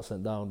 when we got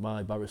sent down,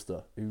 my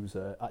barrister, who's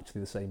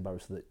actually the same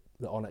barrister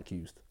that Onek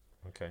used,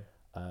 Okay.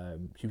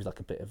 she was like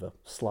a bit of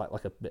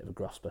a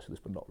graph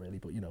specialist, but not really.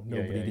 But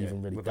nobody had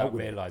even really Without dealt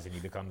with it. realising he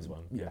becomes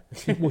one. Yeah.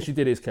 Well, she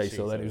did his case,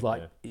 so She then it was said,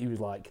 like he was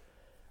like,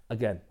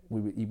 again,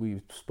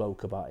 we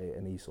spoke about it,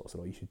 and he sort of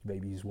said, "Oh, you should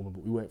maybe use a woman,"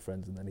 but we weren't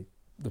friends. And then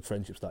the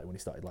friendship started when he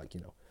started like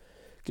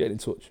getting in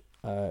touch.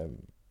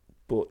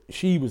 But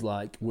she was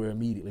like, "We're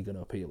immediately going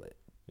to appeal it."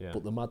 Yeah.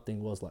 But the mad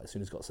thing was, like, as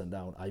soon as it got sent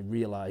down, I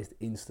realised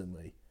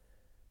instantly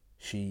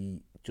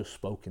she just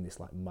spoke in this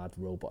like mad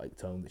robotic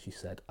tone that she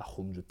said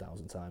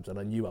 100,000 times, and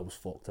I knew I was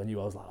fucked. I knew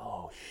I was like,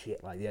 "Oh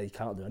shit, like, yeah, you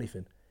can't do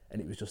anything.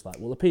 And it was just like,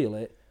 we'll appeal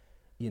it,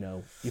 you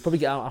know, you probably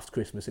get out after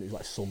Christmas, and it was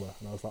like summer,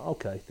 and I was like,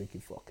 okay,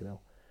 thinking, fucking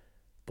hell.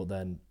 But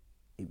then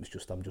it was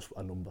just, I'm just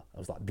a number. I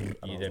was like,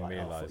 and you didn't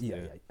realise,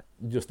 yeah,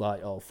 just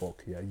like, oh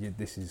fuck, yeah,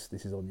 this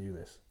is on you,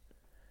 this.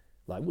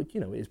 Like, you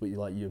know, it is, but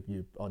you're on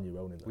your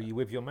own in there. Were you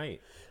with your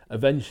mate?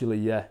 Eventually,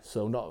 yeah.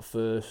 So not at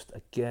first.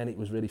 Again, it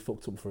was really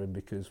fucked up for him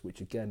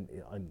which again,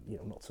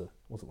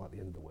 wasn't like the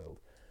end of the world,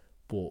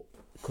 but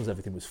because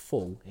everything was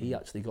full, he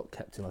actually got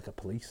kept in like a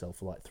police cell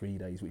for like 3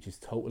 days, which is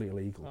totally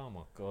illegal. Oh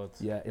my god.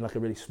 Yeah, in like a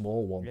really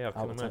small one. Yeah, I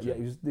can imagine.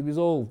 Yeah, it was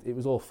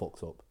all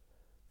fucked up.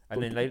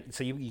 And then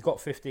so you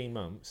got 15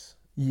 months.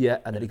 Yeah,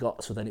 and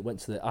then it went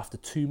to after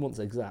 2 months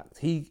exact.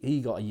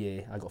 He got a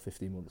year, I got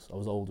 15 months. I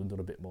was older and done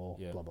a bit more.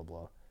 Yeah. Blah blah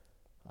blah.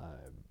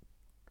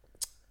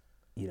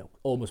 You know,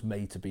 almost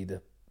made to be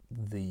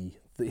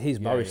his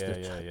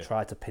barrister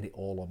tried to pin it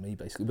all on me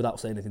basically without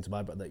saying anything to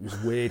my brother. It was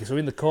weird. So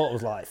in the court I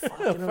was like, fuck,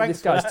 you know,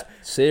 this guy's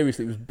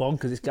seriously, it was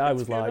bonkers. This guy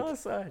was like,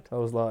 I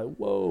was like,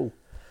 whoa.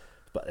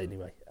 But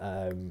anyway,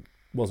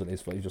 wasn't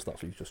his fault. He was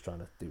just trying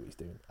to do what he's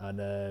doing.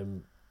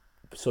 And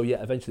so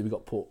yeah, eventually we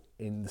got put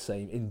in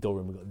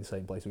Durham. We got in the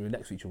same place. We were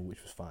next to each other,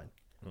 which was fine,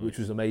 which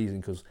was amazing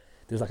because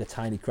there was like a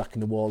tiny crack in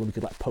the wall, and we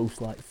could like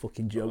post like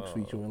fucking jokes for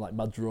each other, and like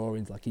mad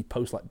drawings. Like he'd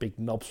post like big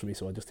knobs for me,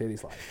 so I'd just hear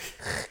this like,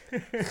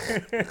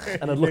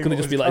 and I'd look and there'd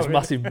just be like this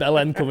massive bell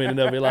end coming,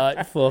 and I'd be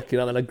like, fucking,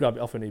 and then I'd grab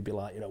it off, and he'd be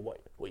like, you know,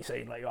 what are you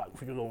saying? Like,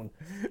 do you want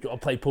to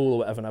play pool or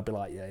whatever? And I'd be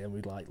like, yeah, and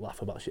we'd like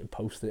laugh about shit and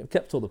post it. I've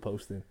kept all the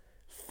posting,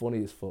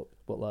 funny as fuck,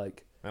 but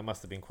like. That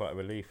must have been quite a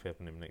relief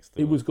having him next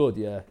door. It was good,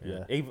 yeah.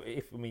 Even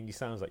if, I mean, you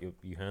sounds like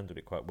you handled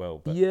it quite well.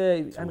 But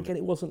yeah, and again,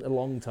 it wasn't a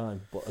long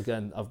time, but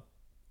again,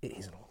 it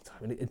is a long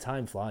time, and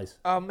time flies.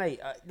 Oh, mate,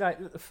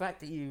 like the fact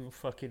that you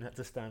fucking had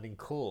to stand in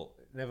court,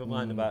 never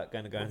mind about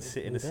going to go and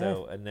sit in a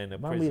cell and then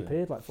prison. We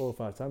appeared like 4 or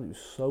 5 times. It was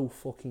so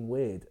fucking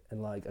weird,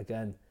 and like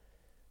again,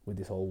 with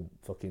this whole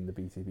fucking the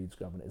BTV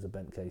describing it as a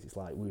bent case, it's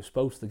like we were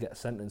supposed to get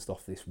sentenced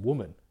off this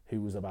woman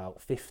who was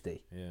about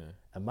 50. Yeah.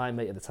 And my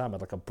mate at the time had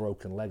like a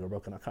broken leg or I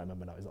can't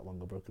remember now, he's not long,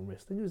 a broken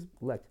wrist. I think it was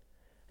leg.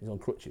 He's on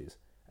crutches.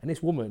 And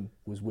this woman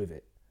was with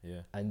it.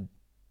 Yeah. And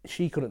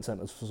she couldn't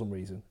sentence for some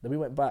reason. Then we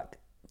went back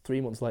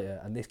 3 months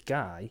later, and this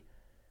guy,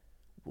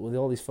 with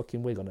all this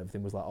fucking wig on and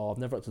everything, was like, oh, I've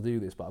never had to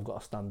do this, but I've got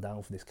to stand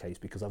down for this case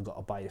because I've got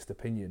a biased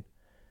opinion.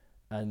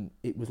 And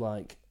it was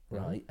like,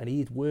 right. And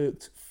he'd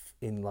worked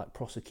in like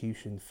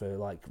prosecution for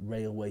like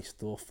railway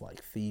stuff,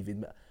 like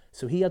thieving.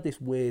 So he had this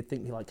weird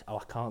thing, like, oh,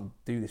 I can't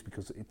do this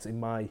because it's in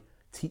my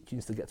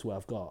teachings to get to where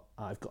I've got,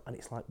 and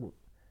it's like, well,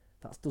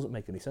 that doesn't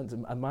make any sense.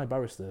 And my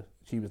barrister,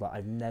 she was like,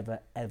 I've never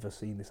ever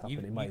seen this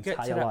happen in my entire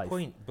life. You get to that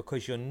point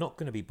because you're not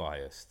going to be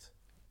biased.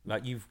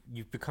 Like you've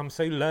become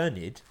so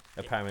learned,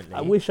 apparently.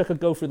 I wish I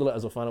could go through the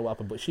letters or find out what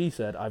happened, but she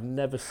said, I've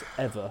never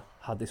ever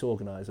had this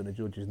organised, and the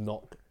judge is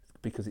not,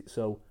 because it's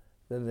so.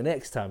 Then the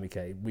next time we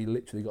came, we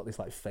literally got this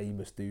like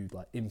famous dude,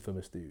 like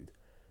infamous dude,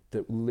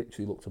 that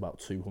literally looked about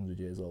 200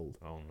 years old.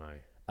 Oh no.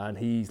 And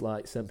he's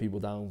like sent people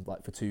down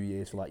like for 2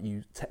 years for like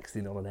you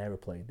texting on an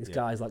aeroplane. This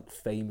guy's like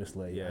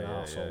famously an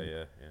arsehole.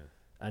 Yeah.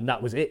 And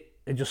that was it.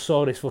 I just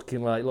saw this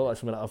fucking like, looked like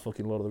something out of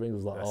fucking Lord of the Rings. I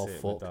was like, That's oh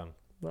it, fuck. we're done.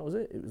 That was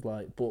it. It was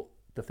like, but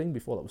the thing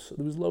before that was,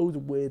 there was loads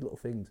of weird little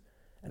things.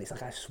 And it's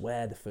like, I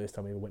swear the first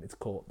time I ever went into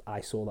court, I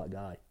saw that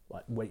guy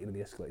like waiting in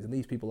the escalators. And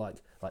these people like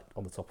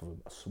on the top of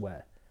him, I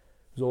swear.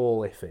 It was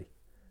all iffy.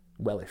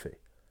 Well iffy.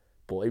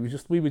 But it was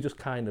just, we were just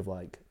kind of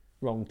like,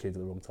 wrong kids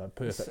at the wrong time.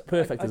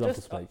 Perfect example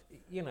to speak.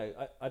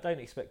 I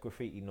don't expect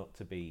graffiti not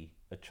to be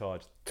a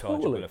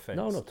chargeable offence.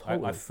 No,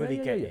 totally. I fully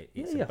get it.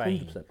 It's a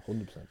bane.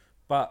 100%.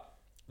 But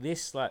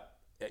this, like,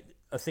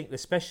 I think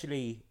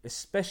especially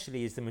as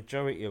the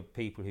majority of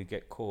people who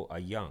get caught are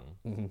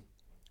young,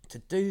 to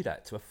do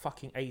that to a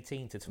fucking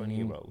 18 to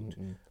 20-year-old,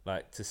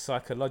 like to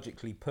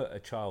psychologically put a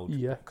child,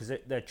 because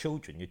they're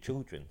children, you're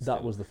children. Still.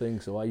 That was the thing.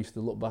 So I used to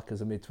look back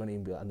as a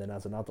mid-20 and then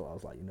as an adult, I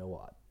was like, you know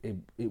what?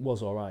 It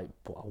was all right,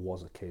 but I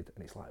was a kid,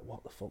 and it's like,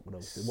 what the fuck were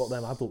those? What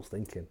them adults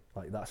thinking?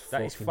 Like that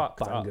is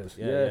fucked bangers. Up.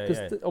 Yeah,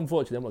 because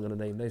unfortunately, I'm not going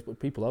to name names, but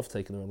people have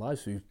taken their own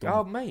lives who've done.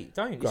 Oh mate,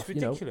 don't! It's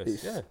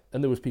ridiculous.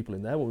 And there was people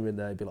in there when we were in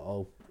there. You'd be like,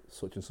 oh,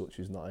 such and such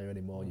is not here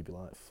anymore. You'd be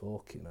like,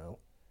 fuck, you know.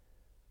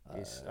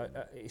 It's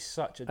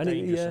such a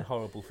dangerous and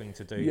horrible thing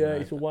to do. Yeah,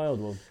 it's a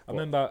wild one. I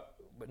remember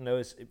there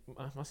was, it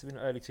must have been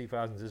the early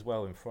 2000s as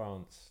well in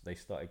France. They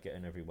started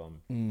getting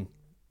everyone.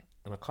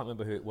 And I can't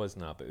remember who it was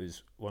now, but it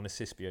was one of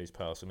Cispio's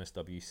pals from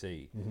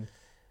SWC.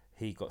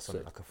 He got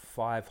something like a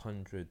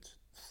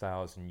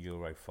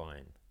 €500,000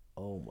 fine.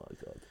 Oh my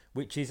God.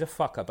 Which is a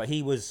fucker, but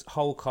he was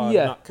whole card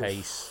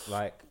nutcase.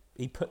 Like,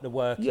 he put the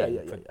work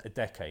in for a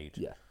decade.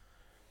 Yeah.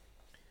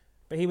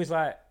 But he was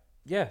like,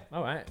 yeah,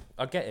 all right,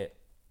 I get it.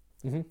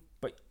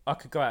 But I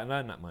could go out and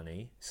earn that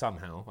money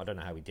somehow. I don't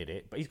know how he did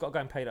it, but he's got to go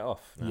and pay that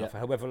off now for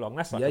however long.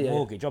 That's like a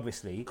mortgage,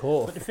 obviously.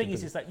 But the thing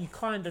is that you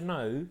kind of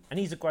know, and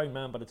he's a grown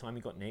man by the time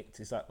he got nicked.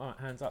 It's like, right,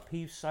 hands up.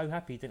 He was so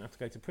happy he didn't have to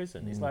go to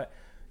prison. It's like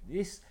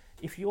this.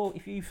 If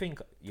you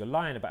think you're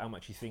lying about how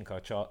much you think I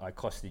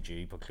costed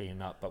you for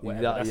cleaning up, but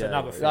whatever, that's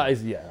another thing. That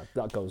is,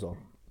 that goes on.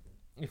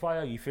 if I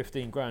owe you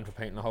 15 grand for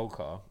painting the whole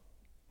car,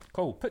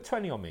 cool, put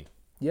 20 on me.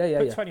 Yeah.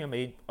 Put 20 on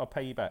me, I'll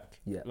pay you back.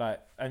 Yeah.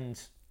 Like, and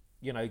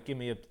you know, give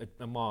me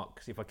a mark.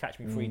 'Cause if I catch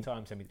me 3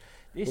 times, I mean,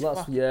 this. Well,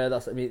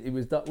 that's. I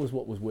mean, that was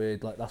what was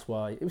weird. Like, that's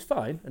why it was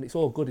fine, and it's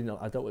all good. You know,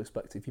 I don't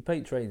expect if you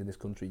paint trains in this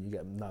country, and you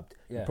get nabbed.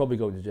 Yeah. You're probably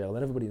going to jail,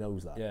 and everybody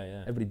knows that.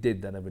 Yeah. Everybody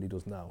did then, everybody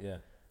does now. Yeah.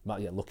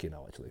 Might get lucky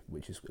now actually,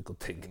 which is a good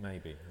thing.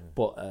 Maybe. Yeah.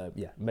 But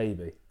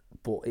maybe.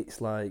 But it's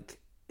like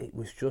it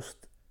was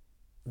just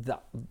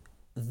that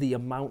the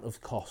amount of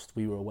cost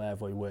we were aware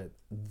of, we weren't.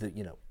 That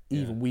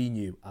even we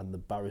knew, and the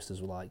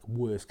barristers were like,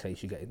 worst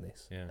case, you're getting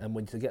this. Yeah. And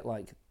when to get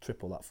like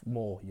triple that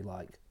more, you're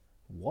like,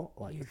 what?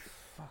 Like, you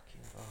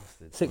fucking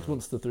bastard. 6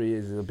 months to 3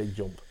 years is a big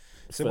jump.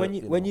 So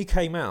when you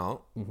came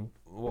out,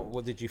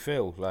 what did you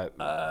feel like?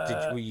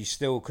 Were you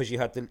still, because you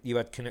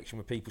had connection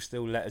with people,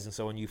 still letters and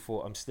so on? You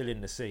thought, I'm still in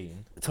the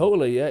scene.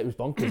 Totally, yeah. It was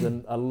bonkers,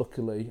 and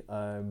luckily,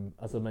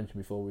 as I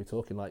mentioned before, we were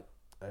talking like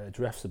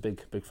Dreff's a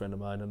big friend of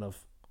mine, and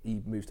he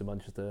moved to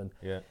Manchester,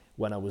 and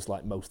when I was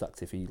like most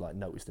active, he like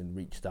noticed and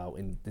reached out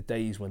in the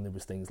days when there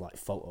was things like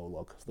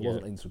Photolog. There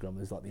wasn't Instagram.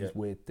 There's like these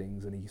weird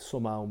things, and he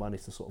somehow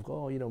managed to sort of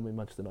go, I'm in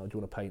Manchester now. Do you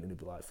want to paint? And he'd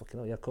be like, fucking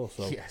hell, yeah, of course.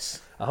 So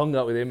I hung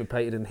out with him and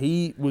painted, and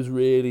he was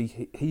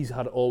really he's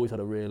always had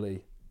a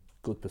really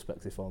good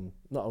perspective on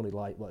not only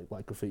like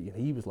graffiti. And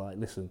he was like,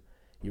 listen,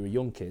 you're a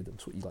young kid,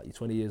 you're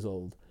 20 years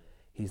old.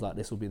 He's like,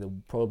 this will be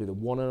probably the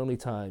one and only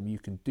time you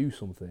can do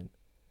something,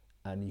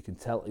 and you can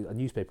tell a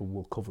newspaper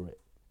will cover it.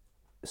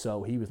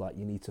 So he was like,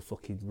 you need to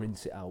fucking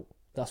rinse it out.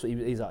 That's what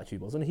his attitude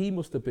was. And he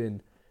must have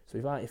been, so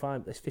if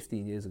I'm, it's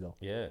 15 years ago.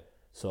 Yeah.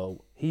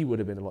 So he would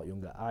have been a lot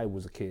younger. I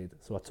was a kid.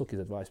 So I took his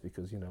advice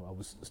because, I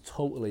was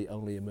totally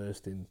only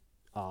immersed in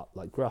art,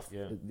 like graph.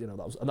 Yeah.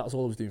 That's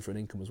all I was doing for an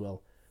income as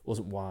well.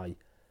 Wasn't why.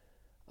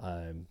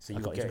 So you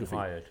were getting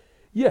hired?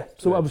 Yeah.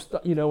 So I was,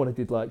 when I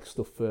did like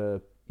stuff for,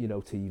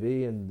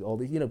 TV and all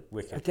these,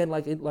 Wicked. again,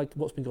 like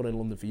what's been going on in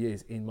London for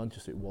years, in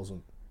Manchester it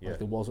wasn't. Yeah. Like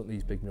there wasn't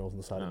these big murals on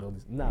the side of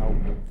buildings. Now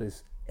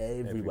there's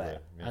everywhere.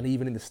 Yeah. And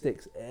even in the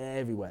sticks,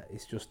 everywhere.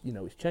 It's just,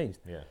 it's changed.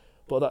 Yeah.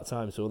 But at that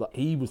time, so that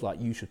he was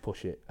like, you should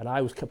push it. And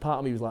I was, part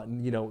of me was like,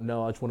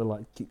 no, I just want to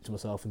like keep to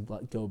myself and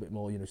like go a bit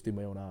more, just do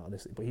my own art and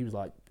this. But he was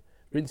like,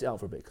 rinse it out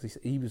for a bit, because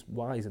he was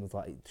wise and was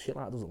like, shit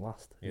like that doesn't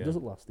last. Yeah. It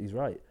doesn't last. He's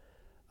right.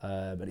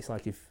 But it's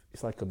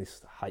like on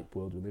this hype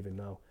world we live in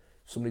now.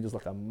 Somebody does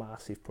like a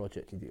massive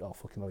project, and you think, oh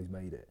fucking hell, he's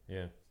made it.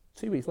 Yeah.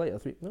 2 weeks later,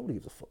 nobody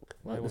gives a fuck.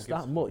 Like, there's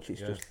that much.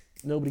 It's just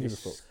nobody gives a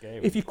fuck.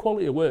 Scary. If your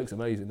quality of work's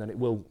amazing, then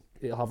it'll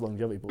have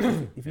longevity. But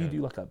if you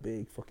do like a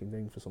big fucking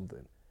thing for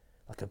something,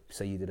 like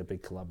say you did a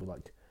big collab with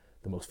like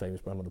the most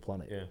famous brand on the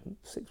planet,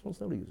 6 months,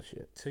 nobody gives a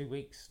shit. 2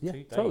 weeks, yeah, 2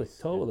 days.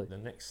 Totally. The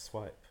next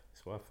swipe.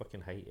 That's why I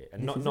fucking hate it.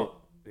 And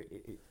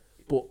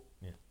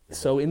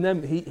so in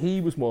them, he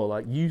was more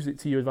like, use it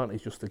to your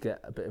advantage just to get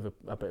a bit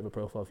of a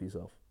profile for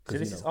yourself. So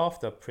this is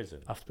after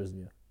prison. After prison,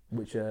 yeah.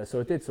 Which so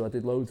I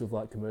did loads of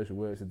like commercial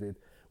works.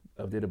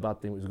 I did a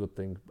bad thing, which was a good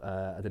thing.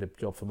 I did a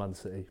job for Man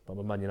City. I'm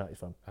a Man United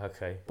fan.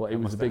 Okay. But it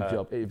was a big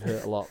job. It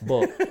hurt a lot.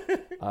 But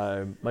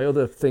my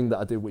other thing that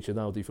I do, which I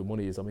now do for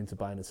money, is I'm into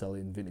buying and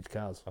selling vintage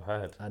cars. I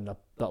heard. And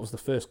that was the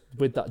first,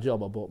 with that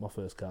job, I bought my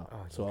first car.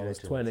 Oh, so I was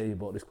 20,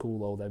 bought this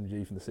cool old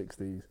MG from the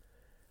 60s.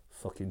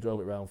 Fucking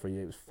drove it around for a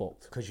year. It was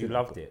fucked. Because you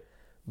loved it.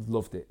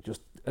 Loved it.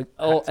 Just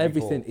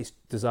everything is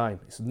design.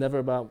 It's never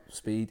about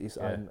speed.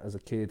 As a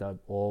kid, I've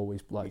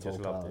always liked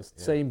old cars.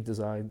 Same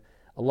design.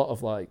 A lot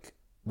of like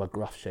my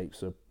graph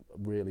shapes are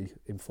really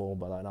informed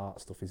by that, and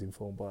art stuff is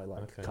informed by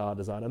like car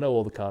design. I know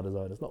all the car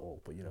designers, not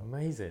all, but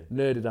amazing.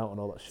 Nerded out on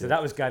all that shit. So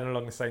that was going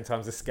along the same time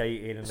as the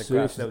skating and the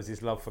graph. There was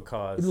his love for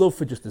cars. Love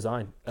for just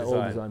design.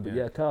 All design,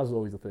 but cars are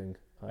always a thing.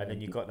 And then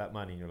you got that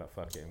money, and you're like,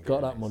 fuck it.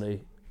 Got that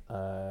money.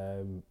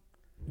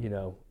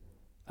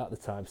 At the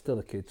time, still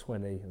a kid,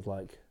 20, was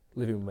like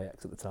living with my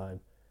ex at the time,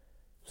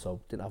 so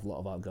didn't have a lot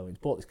of outgoings.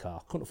 Bought this car,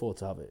 couldn't afford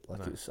to have it.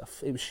 Like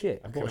it was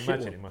shit. I can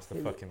imagine it must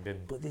have fucking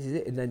been. But this is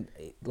it, and then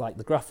like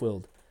the graph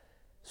world.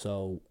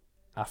 So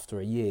after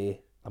a year,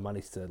 I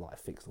managed to like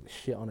fix all this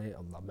shit on it,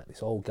 and I met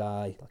this old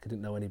guy. Like I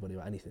didn't know anybody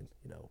about anything.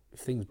 If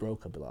things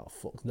broke, I'd be like, oh,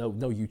 fuck, no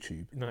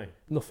YouTube,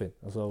 nothing.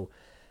 And so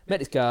met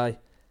this guy.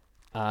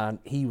 And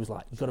he was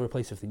like, you got to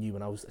replace everything new.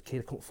 When I was a kid,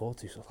 I couldn't afford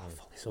to. So I was like,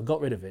 fuck this. So I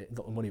got rid of it and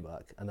got my money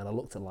back. And then I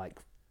looked at like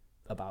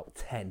about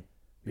 10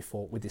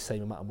 before, with the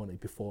same amount of money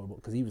before.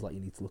 Because he was like,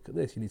 you need to look at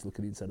this. You need to look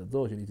at the inside of the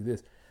doors. You need to do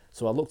this.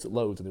 So I looked at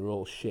loads and they were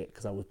all shit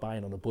because I was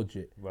buying on a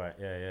budget. Right,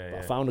 yeah. But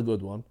I found a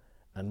good one.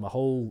 And my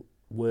whole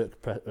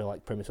work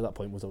premise at that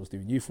point was I was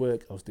doing youth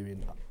work. I was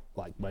doing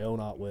like my own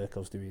artwork. I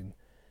was doing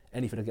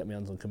anything to get my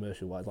hands on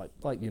commercial wise, like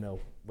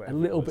a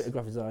little bit of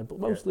graphic design, but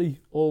mostly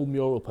all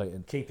mural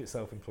painting. Keep it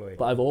self-employed.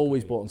 But I've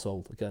always bought and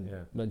sold.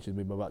 Again, mentioned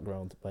with my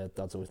background, my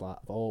dad's always like,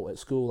 at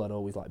school I'd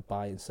always like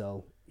buy and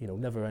sell.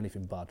 Never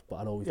anything bad, but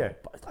I'd always I'd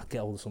get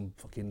hold of some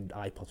fucking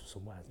iPods or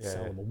somewhere and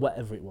sell them or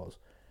whatever it was.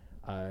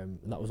 And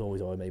that was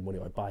always how I made money.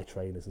 I'd buy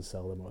trainers and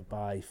sell them, or I'd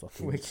buy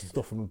fucking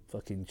stuff from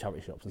fucking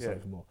charity shops and sell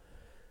it for more.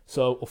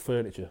 So, or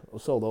furniture. I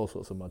sold all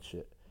sorts of mad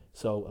shit.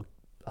 So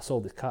I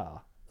sold this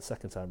car the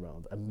second time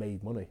round and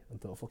made money and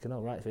thought, fucking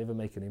hell, right, if I ever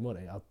make any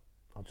money, I'll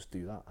I'll just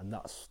do that, and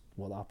that's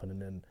what happened.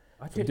 And then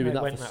I from didn't doing know it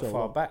that went for that so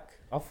far long- back.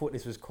 I thought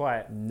this was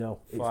quite No,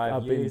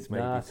 5 years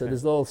maybe. Nah, so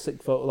there's all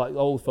sick photos, like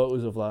old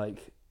photos of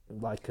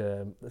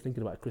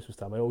thinking about Christmas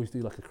time. I always do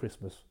like a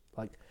Christmas,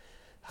 like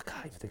I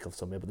can't even think of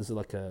some here, but there's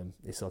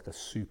it's like a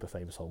super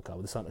famous hole car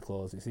with the Santa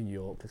Claus. It's in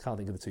York. I can't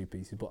think of the two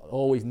pieces, but I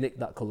always nick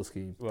that colour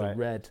scheme. Right. The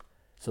red,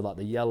 so like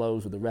the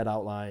yellows with the red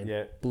outline,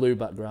 Yeah. blue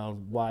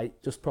background,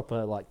 white, just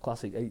proper like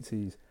classic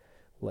 80s,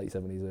 late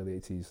 70s, early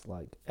 80s.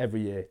 Like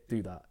every year,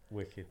 do that.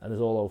 Wicked. And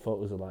there's all old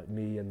photos of like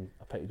me and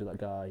I painted that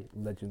guy,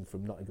 legend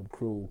from Nottingham,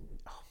 Cruel.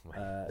 Oh,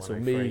 So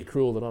 103. me,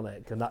 Cruel and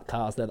Onik, and that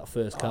car's there, that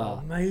first car.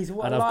 Oh, amazing.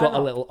 What And a I've got a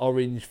lineup. little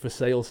orange for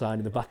sale sign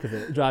in the back of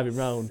it, driving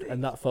round,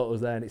 and that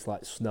photo's there, and it's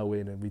like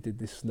snowing, and we did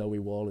this snowy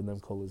wall in them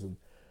colours, and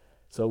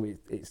so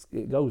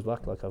it goes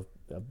back like I've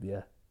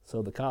yeah.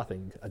 So the car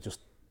thing,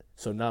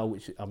 so now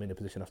which I'm in a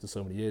position after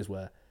so many years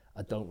where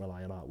I don't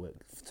rely on artwork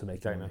to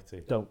make Don't it. have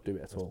to. Don't do it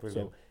at That's all.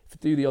 brilliant. So if I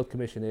do the odd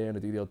commission here and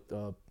I do the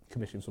odd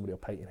commission somebody or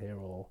painting here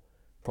or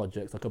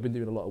projects, like I've been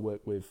doing a lot of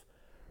work with.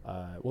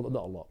 Well,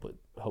 not a lot, but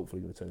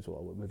hopefully going to turn into a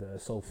lot of work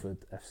with Salford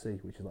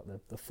FC, which is like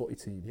the footy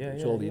team,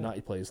 which all the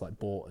United players like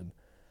bought and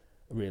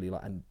really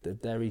like, and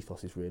their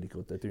ethos is really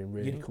good. They're doing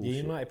really cool The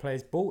shit. United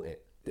players bought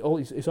it.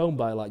 It's owned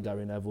by like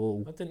Gary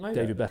Neville, I didn't know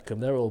David Beckham.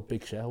 They're all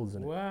big shareholders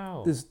in that. it.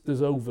 Wow.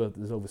 There's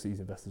overseas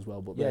investors as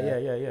well, but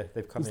Yeah.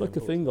 They've come there's in. like a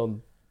and thing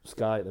on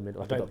Sky at the minute.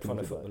 I Like a don't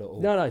follow documentary. football at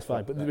all. No, it's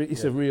fine, but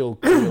it's yeah. a real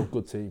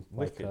good team.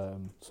 Like,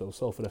 Wicked. so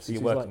Salford FC. So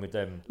you're it's working like, with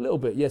them. a little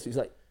bit, yes. It's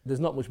like there's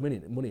not much money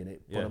in it,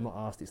 but Yeah. I'm not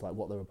asked. It's like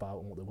what they're about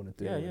and what they want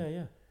to do.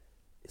 Yeah.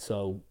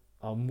 So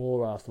I'm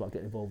more asked about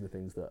getting involved in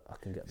things that I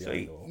can get So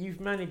behind. or, you've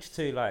managed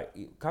to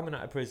coming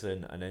out of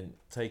prison and then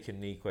taking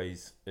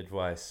Nikwe's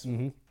advice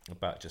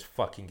about just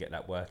fucking get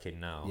that work in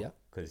now. Yeah.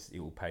 Because it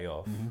will pay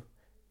off.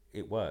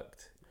 It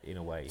worked in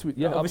a way.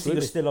 Yeah, obviously absolutely.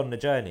 you're still on the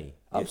journey.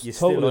 You're totally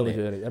still on the it.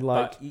 journey, and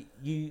like But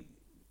you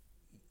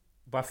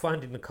by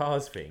finding the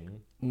cars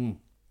thing,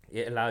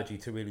 it allowed you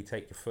to really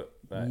take your foot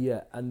back.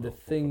 yeah, and the Well,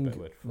 for a thing better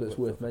word, that's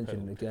for worth the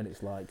mentioning pedal. again,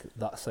 it's like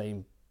that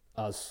same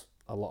as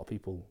a lot of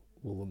people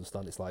will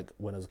understand. It's like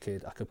when I was a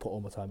kid, I could put all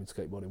my time into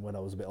skateboarding. When I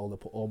was a bit older,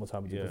 put all my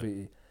time into Yeah.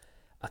 graffiti.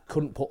 I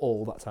couldn't put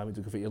all that time into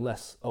graffiti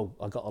unless,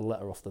 I got a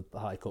letter off the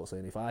High Court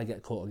saying if I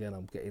get caught again,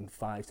 I'm getting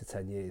 5 to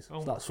 10 years.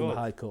 Oh So my that's from the God.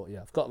 High Court,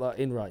 yeah. I've got that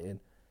in writing.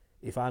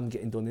 If I'm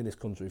getting done in this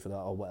country for that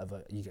or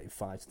whatever, you're getting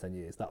 5 to 10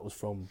 years. That was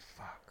from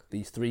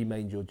these 3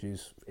 main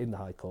judges in the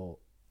High Court.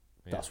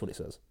 Yeah. That's what it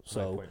says. No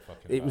So point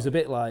fucking it was a about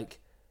bit like,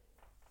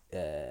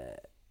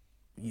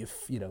 you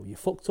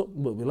fucked up.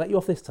 We'll let you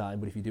off this time,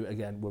 but if you do it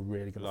again, we're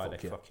really gonna like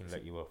fuck they you. fucking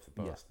let you off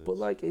the Yeah. bastards. But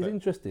like, it's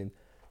interesting.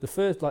 The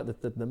first, like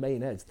the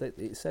main heads,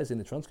 it says in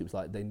the transcripts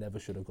like they never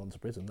should have gone to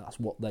prison. That's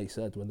what they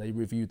said when they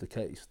reviewed the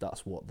case.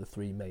 That's what the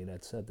 3 main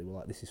heads said. They were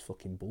like, "This is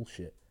fucking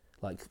bullshit."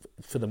 Like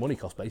for the money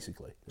cost,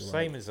 basically. They were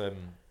Same as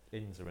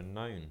Inza and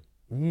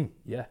Known.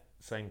 yeah,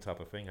 Same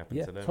type of thing happened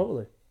yeah, to them.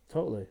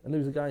 totally. And there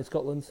was a guy in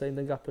Scotland. Same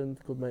thing happened.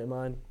 Good mate of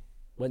mine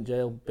went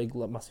jail. Big,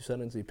 massive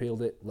sentence. He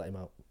appealed it. Let him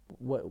out.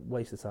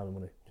 Waste of time and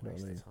money. Do you know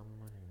Waste what I mean? of time and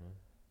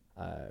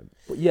money, man.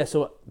 But yeah,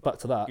 so back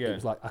to that, Yeah. it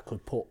was like I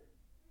could put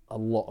a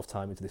lot of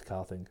time into this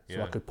car thing. So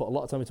Yeah. I could put a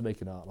lot of time into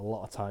making art and a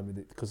lot of time in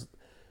it because,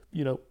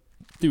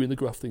 doing the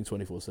graph thing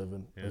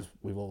 24/7, Yeah. as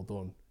we've all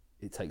done,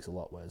 it takes a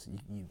lot. Whereas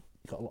you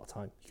got a lot of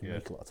time. You can Yeah.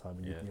 make a lot of time,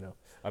 and Yeah. you know.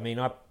 I mean,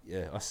 I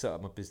set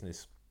up my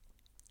business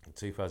in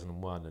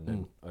 2001 and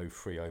then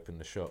 03 opened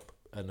the shop.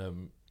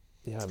 And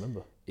Yeah, I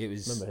remember. it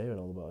was Remember hearing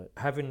all about it.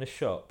 having the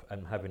shop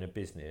and having a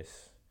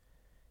business.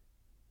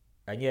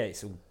 And yeah,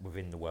 it's all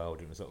within the world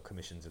and there's a lot of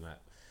commissions and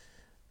that.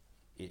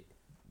 It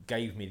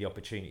gave me the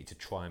opportunity to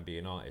try and be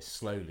an artist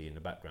slowly in the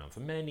background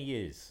for many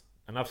years.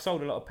 And I've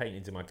sold a lot of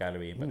paintings in my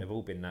gallery, but they've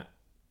all been that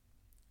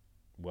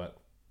work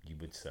you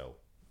would sell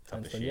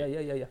type of shit.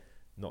 Yeah.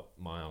 Not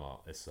my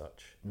art as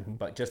such, Mm-hmm.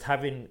 but just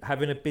having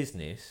a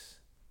business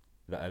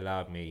that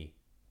allowed me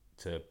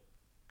to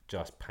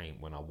just paint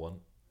when I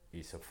want.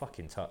 It's a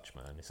fucking touch,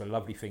 man. It's a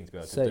lovely thing to be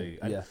able to do.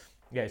 And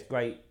yeah, it's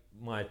great.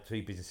 My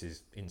 2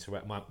 businesses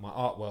interact. My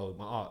art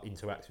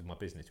interacts with my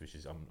business, which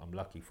is I'm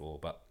lucky for.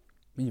 But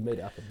You made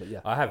it happen, but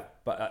yeah. I have.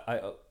 But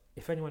I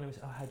if anyone ever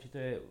says, "Oh, how'd you do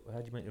it?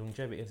 How'd you make your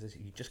longevity?"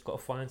 You just got to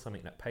find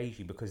something that pays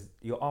you because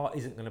your art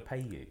isn't going to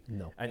pay you.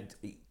 No. And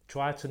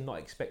try to not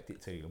expect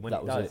it to. And when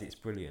That it was does, it. it's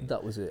brilliant.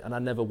 That was it. And I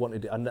never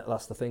wanted it. And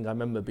that's the thing. I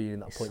remember being at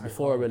that It's point so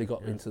before I hard, really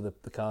got yeah. into the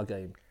car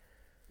game,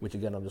 which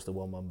again, I'm just a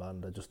one-man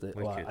band.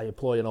 Wicked. I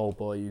employ an old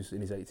boy who's in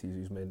his 80s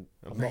who's mint.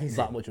 I'm not Amazing.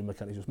 that much of a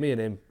mechanic. It's just me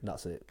and him. And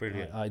that's it.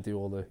 Brilliant. I do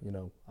all the,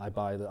 I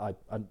buy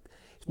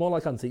it's more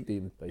like antique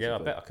dealing, basically. Yeah, I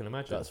bet I can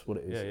imagine. That's what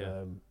it is.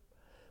 Yeah.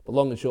 But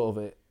long and short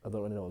of it, I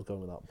don't really know what's going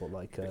with that. But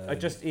like,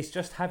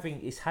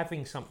 it's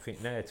having something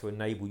there to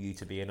enable you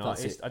to be an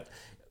That's artist.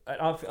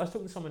 I was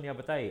talking to someone the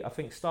other day. I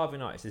think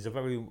starving artist is a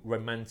very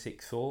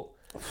romantic thought.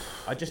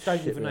 I just don't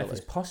Shit even know if it's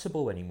reality.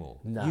 possible anymore.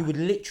 Nah. You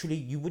wouldn't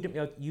be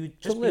able. You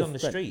would just To be live, on the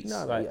rent. streets.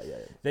 No, like, yeah.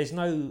 There's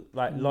no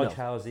like No. lodge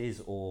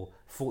houses or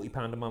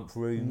 £40 a month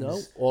rooms. No,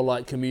 or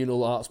like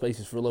communal art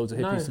spaces for loads of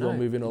hippies to go and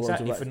move in all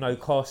exactly loads for of no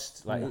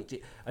cost. No.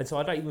 And so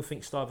I don't even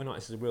think starving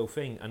artist is a real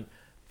thing. And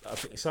I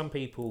think some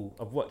people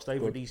I've watched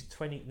over Good. these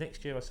 20.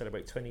 Next year I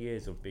celebrate 20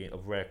 years of being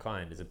of Rare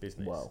Kind as a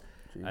business. Wow.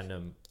 Jeez.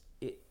 And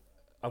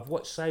I've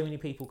watched so many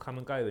people come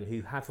and go and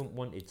who haven't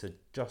wanted to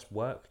just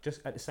work,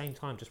 just at the same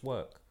time, just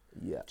work.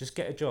 Yeah. Just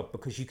get a job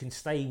because you can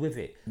stay with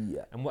it.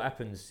 Yeah. And what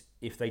happens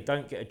if they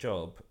don't get a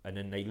job and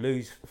then they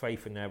lose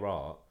faith in their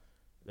art?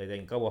 They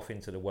then go off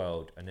into the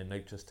world and then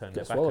they just turn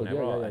their back on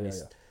their art. And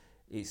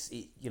it's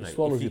you know, it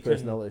swallows if you your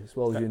personality,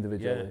 swallows your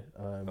individuality.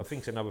 Yeah. I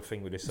think it's another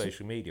thing with this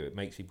social media. It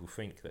makes people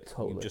think that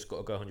you've just got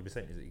to go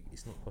 100%.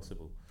 It's not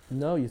possible.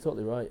 No, you're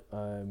totally right.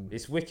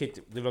 It's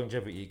wicked the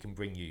longevity it can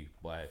bring you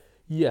by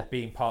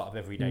being part of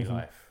everyday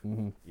life.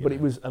 Mm-hmm. But it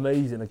was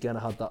amazing. Again,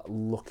 I had that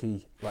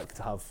lucky, like,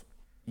 to have,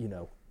 you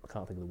know, I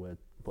can't think of the word,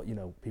 but, you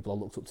know, people I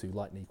looked up to,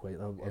 like Nequay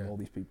and all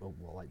these people,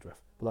 well, like Dref.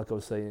 But like I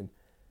was saying,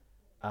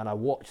 and I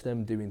watched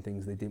them doing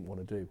things they didn't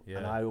want to do. Yeah.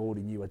 And I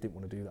already knew I didn't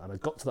want to do that. And I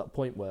got to that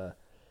point where,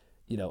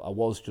 you know, I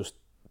was just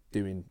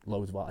doing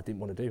loads of art I didn't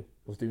want to do. I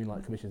was doing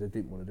like commissions I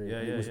didn't want to do.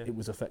 It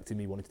was affecting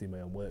me wanting to do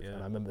my own work. Yeah.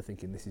 And I remember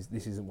thinking, this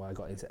isn't why I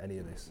got into any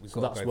of this. So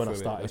that's when I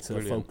started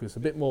to focus a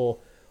bit more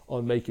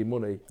on making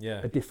money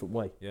a different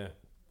way. Yeah.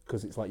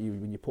 Because it's like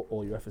when you put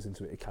all your efforts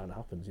into it, it kind of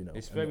happens, you know.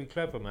 It's very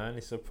clever, man.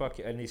 It's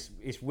and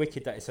it's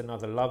wicked that it's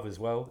another love as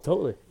well.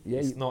 Totally. Yeah.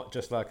 It's not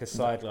just like a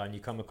sideline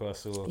you come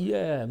across or.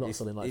 Yeah, I'm not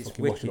selling like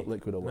fucking washing up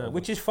liquid or whatever. No,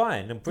 which is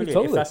fine and brilliant.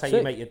 Totally. If that's how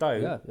you make your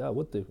dough. Yeah, I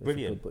would do.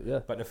 Brilliant.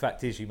 But the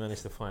fact is, you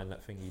managed to find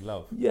that thing you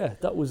love. Yeah,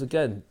 that was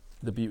again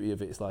the beauty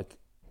of it. It's like,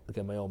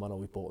 again, my old man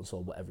always bought and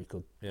sold whatever he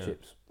could,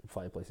 chips,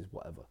 fireplaces,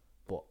 whatever.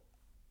 But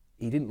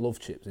he didn't love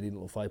chips. He didn't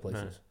love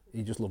fireplaces. No.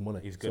 He just loved money.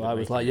 So I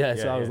was like,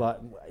 I was like,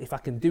 if I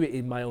can do it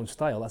in my own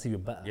style, that's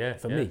even better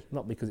for me.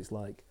 Not because it's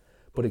like,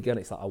 but again,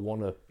 it's like I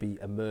want to be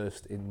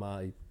immersed in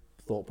my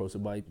thought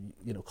process,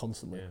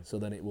 constantly. Yeah. So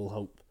then it will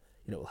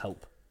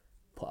help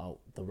put out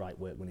the right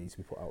work when it needs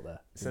to be put out there.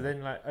 So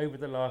then, like over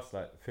the last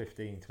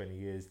 15, 20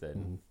 years,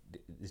 then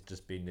it's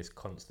just been this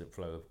constant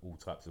flow of all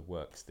types of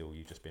work. Still,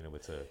 you've just been able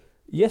to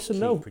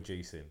keep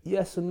producing.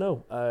 Yes and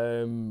no.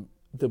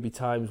 There'll be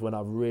times when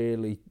I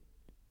really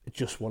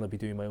just want to be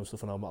doing my own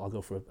stuff, and I'll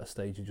go for a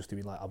stage of just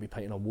doing I'll be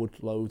painting on wood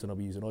loads, and I'll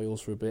be using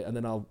oils for a bit, and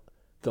then I'll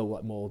go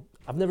more.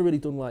 I've never really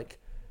done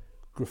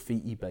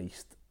graffiti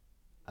based.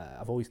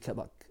 I've always kept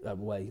that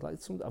away.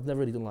 I've never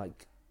really done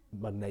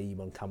my name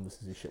on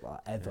canvases and shit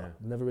like that ever. Yeah.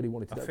 I've never really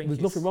wanted to. There's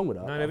nothing wrong with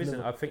that. No, there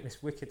isn't. I think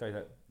it's wicked though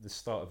that the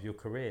start of your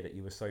career that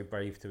you were so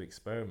brave to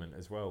experiment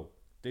as well.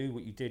 Do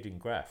what you did in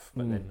graph,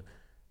 but then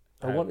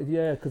I wanted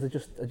because I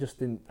just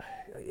didn't.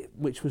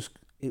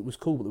 It was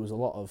cool, but there was a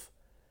lot of.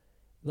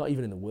 Not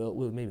even in the world,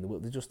 well, maybe in the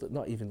world, they're just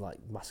not even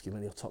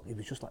masculinity or top. It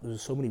was just there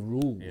was so many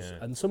rules,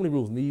 and so many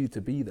rules needed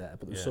to be there,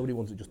 but there were so many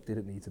ones that just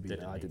didn't need to be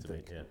there. I didn't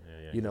think.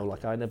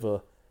 I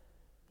never.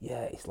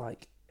 Yeah, it's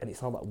and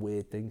it's not that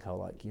weird thing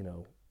how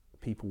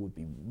people would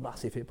be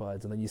massive hip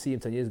heads, and then you see them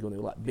 10 years ago and they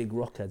were big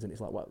rock heads, and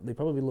it's like, well, they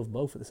probably love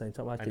both at the same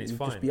time. And it's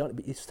fine. Just be honest,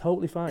 but it's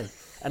totally fine.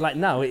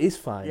 And now it is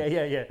fine.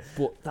 Yeah.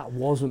 But that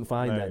wasn't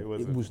fine then.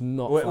 It was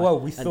not fine.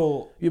 Well, we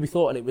thought,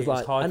 and it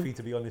was hard for you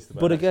to be honest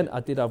about. But again, I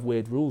did have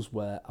weird rules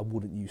where I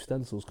wouldn't use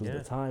stencils because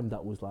at the time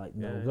that was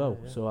no go.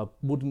 Yeah. So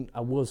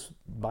I was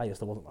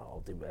biased. I wasn't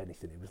I'll do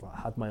anything. It was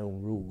I had my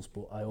own rules,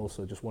 but I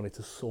also just wanted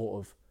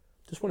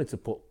to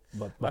put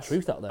my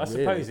truth out there. I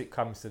suppose it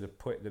comes to the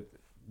point that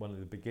one of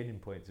the beginning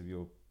points of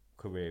your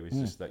career is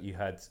just that you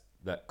had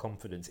that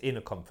confidence,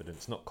 inner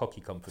confidence, not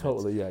cocky confidence.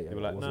 Totally, yeah. You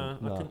were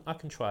like, I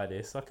can try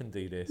this, I can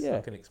do this,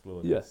 I can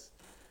explore this.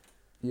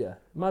 Yeah,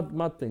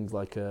 mad things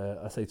I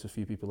say to a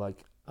few people I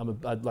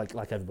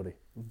like everybody.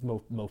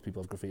 Most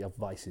people have graffiti have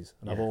vices,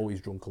 and I've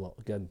always drunk a lot.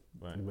 Again,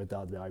 my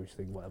dad, the Irish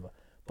thing, whatever.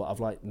 But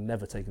I've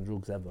never taken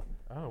drugs ever.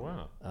 Oh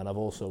wow! And I've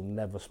also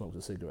never smoked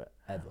a cigarette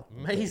ever.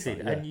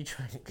 Amazing. And you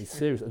drank? It's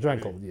serious. I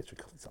drank all the year.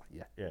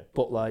 Yeah.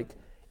 But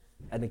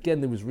and again,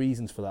 there was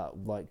reasons for that.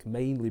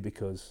 Mainly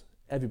because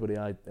everybody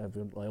all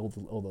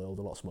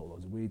the lot smoked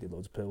loads of weed, did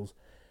loads of pills,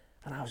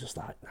 and I was just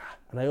nah.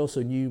 And I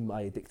also knew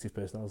my addictive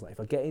person. I was like, if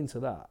I get into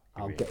that,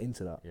 I'll get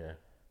into that.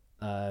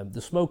 Yeah.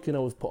 The smoking I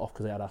was put off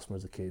because I had asthma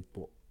as a kid.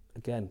 But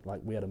again,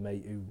 we had a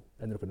mate who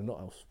ended up in a nut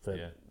house for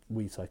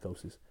weed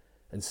psychosis.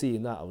 And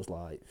seeing that, I was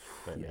like,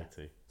 yeah.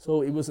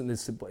 So it wasn't this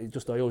simple. It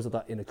just I always had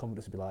that inner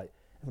confidence to be like,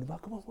 everybody be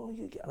like, come on, what are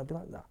you get? And I'd be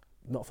like, nah,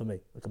 not for me.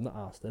 I'm not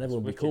asked, and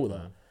everyone would be cool with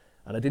that.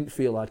 And I didn't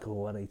feel like,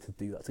 I need to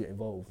do that to get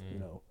involved.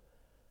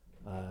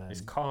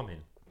 It's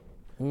calming.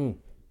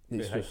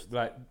 It's just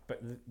but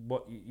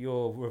what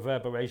your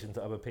reverberation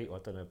to other people. I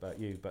don't know about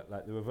you, but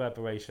the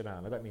reverberation out.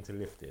 And I don't mean to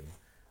lift him,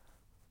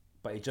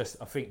 but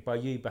I think by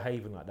you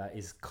behaving like that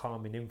is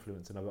calming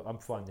influence, and I'm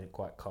finding it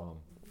quite calm.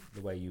 The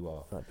way you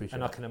are,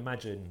 I can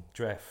imagine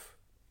Dref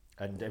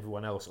and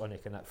everyone else on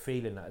it and that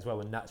feeling that as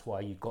well, and that's why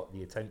you got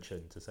the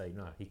attention to say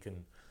no, he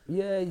can.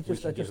 Yeah, I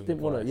just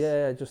didn't want to.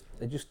 Yeah,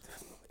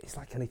 it's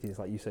like anything. It's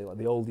like you say,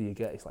 the older you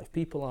get, it's like if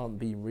people aren't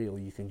being real,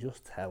 you can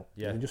just tell.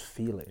 Yeah. You can just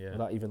feel it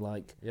without even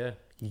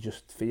you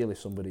just feel if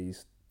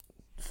somebody's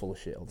full of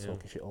shit or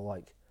talking shit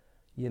or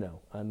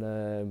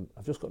And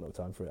I've just got no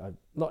time for it. I'm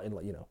not in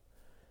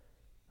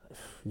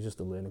it's just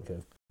a learning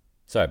curve.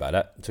 Sorry about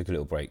that. Took a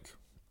little break.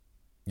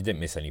 You didn't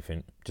miss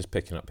anything. Just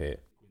picking up here.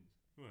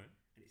 Right.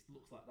 And it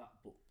looks like that,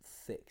 but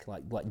thick,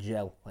 like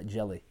gel, like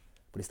jelly.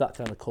 But it's that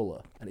kind of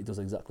colour, and it does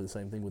exactly the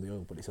same thing with the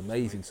oil. But it's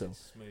amazing. So,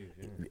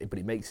 smooth, but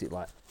it makes it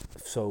like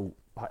so.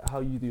 Like how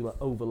you do like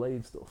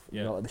overlaid stuff,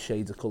 yeah. You know, like the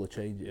shades of colour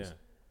changes,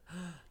 yeah.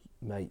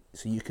 Mate.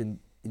 So you can,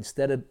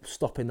 instead of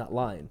stopping that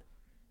line,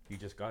 you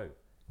just go.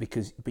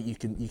 But you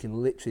can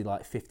literally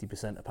like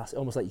 50% pass it,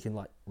 almost like you can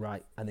like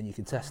right, and then you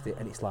can test it,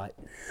 and it's like,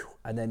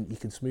 and then you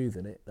can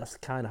smoothen it. That's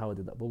kind of how I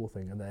did that bubble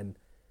thing, and then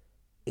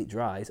it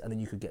dries, and then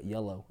you could get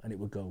yellow, and it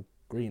would go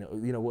green.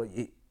 You know what?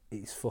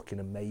 It's fucking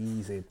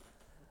amazing.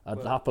 I'd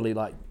happily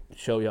like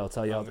show you. I'll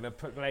tell you.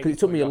 Because it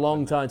took me a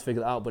long time to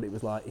figure that out, but it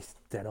was like it's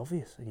dead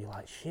obvious, and you're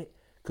like shit.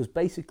 Because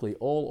basically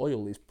all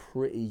oil is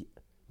pretty.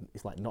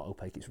 It's like not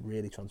opaque. It's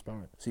really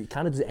transparent. So you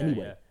kind of do it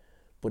anyway, yeah.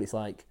 But it's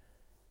like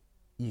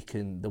you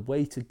can. The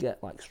way to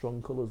get like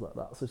strong colours like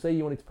that. So say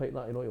you wanted to paint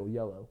that in oil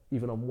yellow,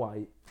 even on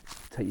white,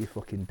 take you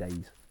fucking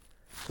days.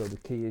 So the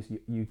key is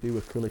you do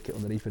acrylic it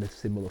underneath in a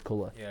similar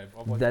colour. Yeah.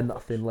 Then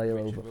that thin layer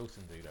Richard over.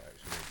 Wilson do that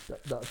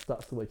actually.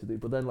 That's the way to do it.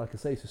 But then, like I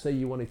say, so say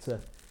you wanted to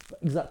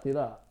exactly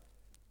that,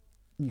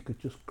 you could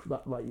just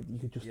you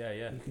could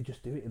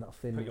just do it in that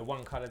thin. Put your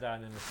one colour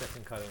down and the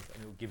second colour,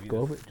 and it will give you. Go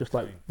over it, just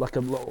like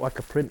a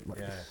print. Like,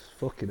 it's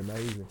fucking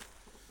amazing.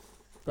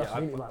 That's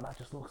really like that.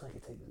 Just looks like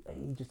it takes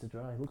ages to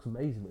dry. It looks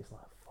amazing, but it's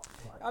like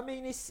fuck. Like, I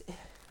mean,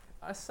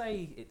 I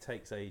say it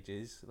takes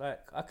ages. Like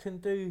I can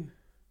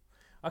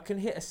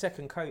hit a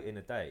second coat in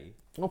a day.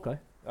 Okay.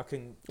 I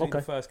can do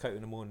the first coat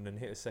in the morning and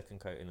hit a second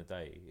coat in a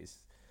day.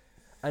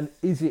 And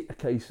is it a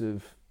case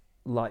of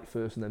light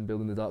first and then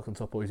building the dark on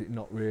top, or is it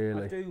not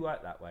really? I do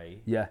like that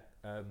way. Yeah.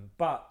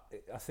 But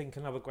I think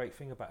another great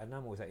thing about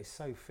enamel is that it's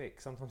so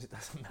thick. Sometimes it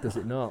doesn't matter. Does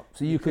it not?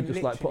 So you could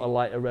just like put a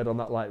lighter red on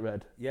that light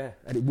red. Yeah.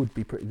 And it would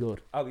be pretty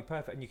good. Oh, it'd be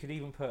perfect. And you could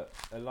even put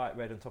a light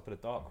red on top of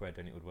the dark red,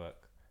 and it would work.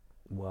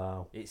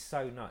 Wow. It's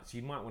so nuts.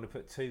 You might want to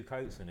put 2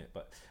 coats on it,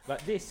 but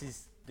like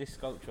this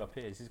sculpture up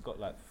here. This has got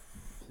like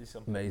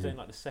I'm doing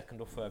like the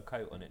second or third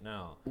coat on it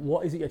now.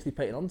 What is it you actually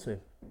painted onto?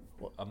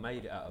 What? I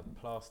made it out of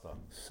plaster.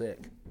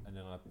 Sick. And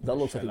then that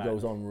looks like it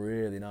goes on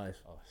really nice.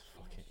 Oh,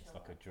 it's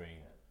like a dream.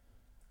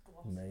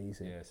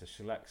 Amazing. Yeah, so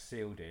shellac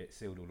sealed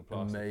all the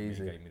plaster.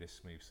 Amazing. And gave me this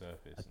smooth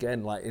surface.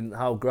 Again, like in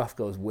how graph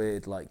goes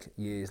weird, like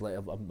years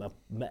later, I've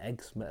met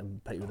him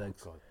painted with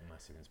eggs. God,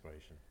 massive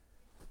inspiration.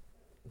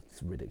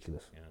 It's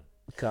ridiculous. Yeah.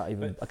 I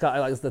can't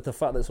like the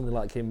fact that somebody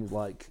like him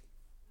like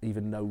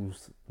even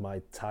knows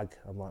my tag.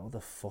 I'm like, what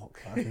the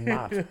fuck? That's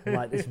mad. I'm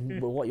like,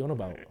 what are you on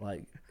about?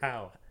 Like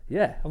how?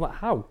 Yeah, I'm like,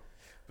 how?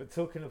 But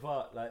talking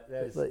about like,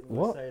 there's like, I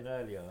was saying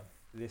earlier.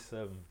 This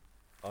I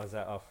was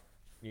at our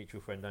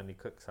mutual friend Andy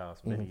Cook's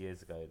house many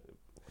years ago,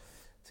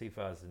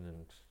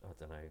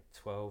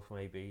 2012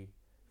 maybe,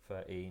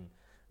 13. And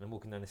I'm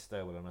walking down the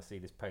stairwell and I see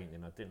this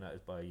painting. I didn't know it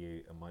was by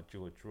you, and my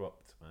jaw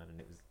dropped, man. And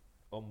it was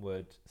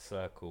onward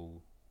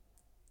circle.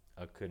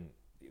 It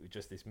was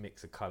just this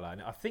mix of colour,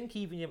 and I think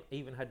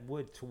even had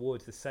wood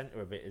towards the centre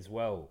of it as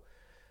well.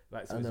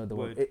 Like, so I know the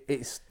wood.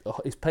 It's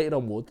painted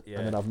on wood,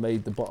 and then I've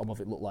made the bottom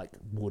of it look like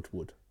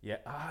wood. Yeah.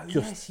 Oh,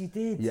 yes, you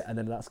did. Yeah, and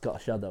then that's got a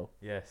shadow.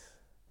 Yes.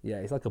 Yeah,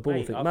 it's like a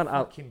bubble thing. Man, I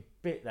fucking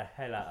bit the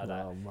hell out of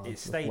that. Man. It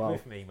stayed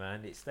with me,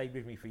 man. It stayed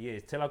with me for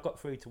years till I got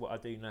through to what I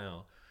do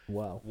now.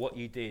 Wow. What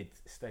you did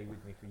stayed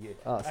with me for years.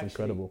 Oh, that's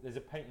incredible. There's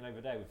a painting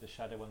over there with the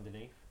shadow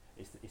underneath.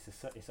 It's a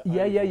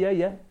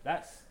yeah.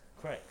 That's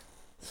correct.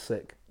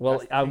 Sick.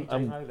 Well,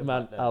 and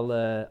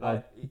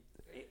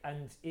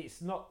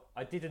it's not.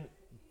 I didn't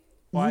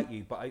bite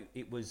you, but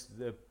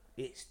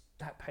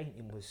that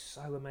painting was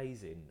so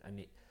amazing,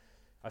 and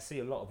I see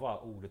a lot of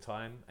art all the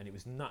time, and it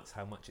was nuts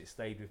how much it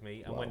stayed with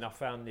me. And when I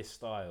found this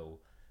style,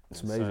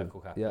 it's amazing.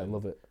 Circle happened, yeah, I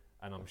love it.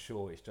 And I'm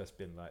sure it's just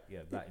been like,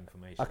 that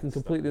information. I can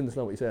completely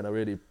understand what you're saying. I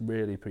really,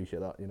 really appreciate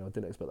that. You know, I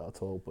didn't expect that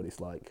at all. But it's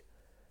like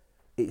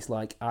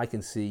I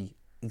can see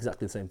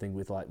exactly the same thing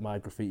with like my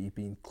graffiti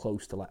being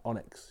close to like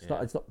Onyx.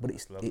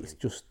 It's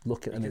just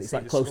looking, and it's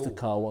like close to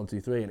Carl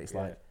 123, and it's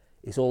like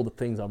it's all the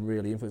things I'm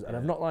really influenced. And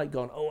I've not like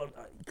gone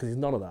because it's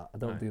none of that. I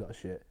don't do that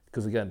shit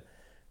because again,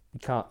 you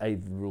can't A,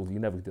 the rules. You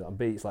never do that. And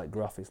B, it's like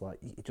graph. It's like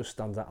it just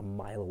stands out a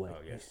mile away.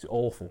 It's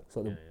awful. It's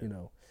like you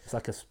know, it's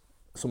like a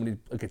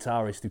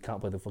guitarist who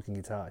can't play the fucking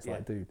guitar. It's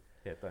like, dude.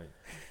 Yeah, don't.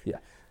 Yeah.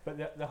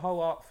 But the whole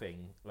art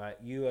thing, like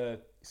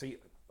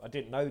I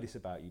didn't know this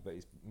about you, but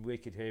it's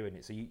wicked hearing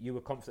it. So you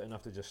were confident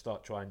enough to just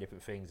start trying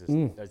different things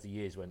as the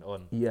years went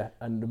on. Yeah,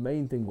 and the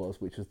main thing was,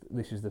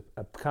 this is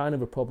a kind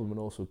of a problem and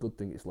also a good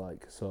thing. It's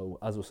like, so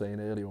as I was saying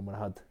earlier, when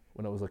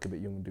I was like a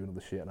bit young and doing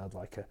other shit, and I had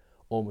like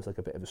almost like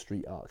a bit of a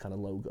street art kind of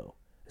logo.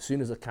 As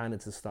soon as I kind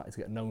of started to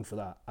get known for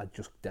that, I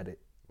just did it,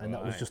 and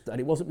that was just. And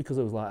it wasn't because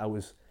I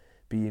was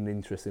being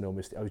interested or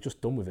mystic. I was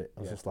just done with it. I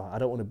was just like, I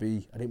didn't want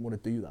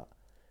to do that.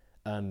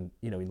 And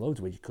you know, in loads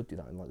of ways you could do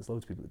that, and like there's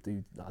loads of people that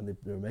do that, and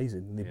they're amazing,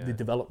 and they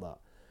develop that.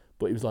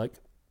 But it was like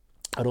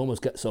I'd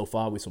almost get so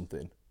far with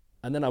something,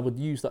 and then I would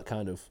use that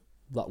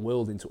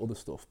world into other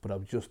stuff, but I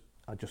would just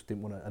I just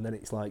didn't want to. And then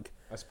it's like,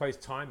 I suppose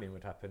timing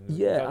would happen.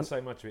 Yeah, You've done and-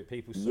 so much of it,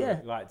 people Yeah.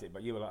 liked it,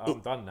 but you were like, oh,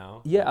 I'm done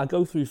now. yeah, I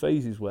go through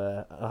phases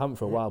where I haven't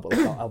for a while, but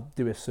like I'll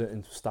do a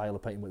certain style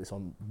of painting where it's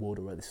on wood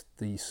or where it's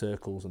these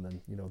circles, and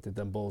then did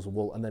them balls of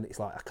wool, and then it's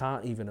like I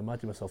can't even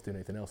imagine myself doing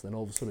anything else. And then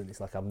all of a sudden it's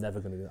like I'm never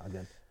going to do that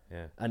again.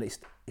 Yeah. And it's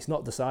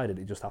not decided;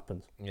 it just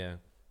happens. Yeah.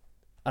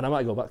 And I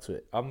might go back to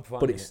it. I'm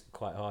finding it's- it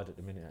quite hard at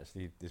the minute,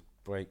 actually, this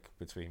break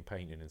between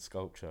painting and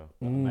sculpture.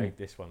 I Mm. made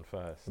this one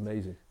first,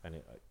 Amazing. and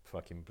it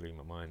fucking blew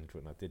my mind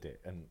when I did it.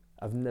 And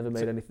I've never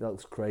made Took- anything that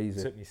looks it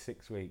crazy. took me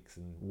 6 weeks,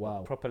 and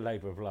Wow. proper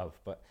labour of love.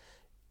 But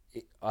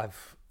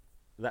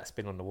that's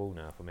been on the wall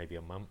now for maybe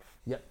a month.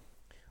 Yep.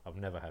 I've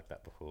never had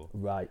that before.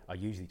 Right. I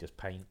usually just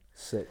paint.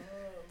 Sick.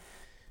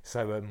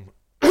 So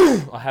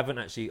I haven't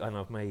actually, and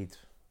I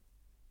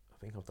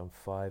think I've done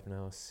 5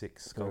 now,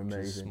 6 They're sculptures,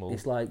 amazing. small.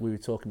 It's like we were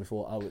talking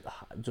before. I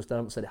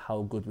haven't said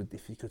how good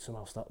if you could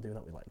somehow start doing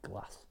that with like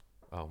glass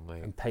Oh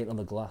mate. and paint on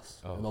the glass.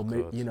 Oh, and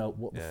God.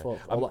 what Yeah. the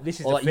fuck? Um, Or like, this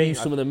is or the like thing,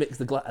 use some of the mix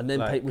the glass and then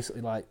like- paint with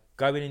something like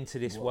Going into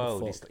this What the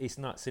world, fuck? it's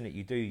nuts, innit?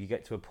 You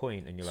get to a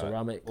point and you're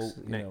ceramics. like,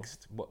 oh, you know.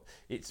 next.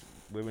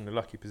 We're in a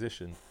lucky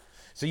position.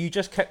 So you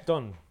just kept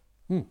on.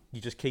 Hmm. You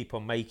just keep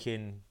on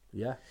making.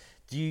 Yeah.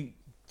 Do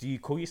you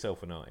call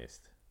yourself an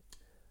artist?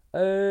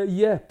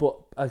 Yeah, but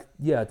I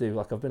do.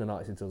 Like I've been an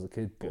artist since I was a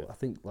kid, but Good. I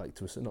think like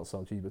not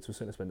sound cheesy, but to a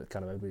certain extent,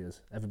 kind of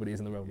everybody is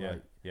in their own Yeah.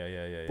 right.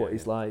 Yeah. But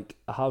it's like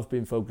I have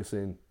been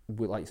focusing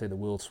with, like you say, the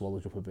world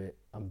swallows up a bit.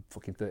 I'm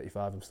fucking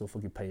 35. I'm still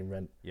fucking paying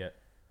rent. Yeah.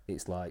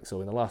 It's like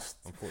so in the last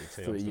I'm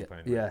 42. I'm 3 still years.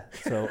 paying. Yeah.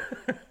 So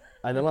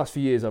in the last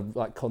few years, I've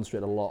like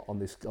concentrated a lot on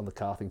the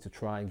car thing to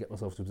try and get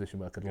myself to a position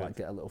where I could like Good.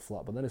 get a little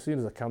flat. But then as soon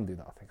as I can do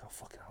that, I think, oh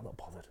fucking, I'm not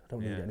bothered. I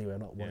don't need Yeah. it anyway. I'm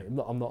not.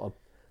 Yeah. I'm not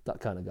that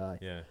kind of guy.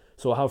 Yeah.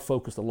 So I have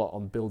focused a lot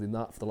on building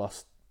that for the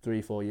last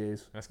 3-4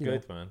 years. That's you know.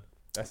 good, man.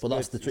 That's the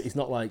good. trick. It's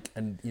not like,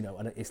 and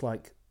it's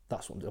like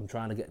that's what I'm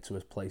trying to get to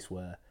a place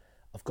where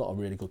I've got a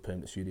really good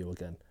permanent studio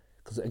again.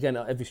 Because again,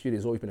 every studio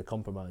has always been a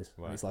compromise.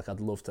 Right. And it's like I'd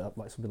love to have,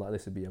 like something like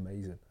this would be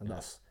amazing, and Yeah.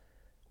 that's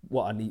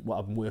what I need. What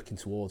I'm working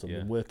towards. I've Yeah.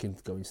 been working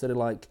to go instead of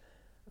like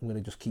I'm going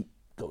to just keep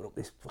going up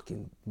this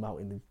fucking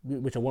mountain,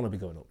 which I want to be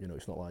going up.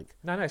 It's not like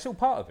No, it's all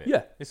part of it.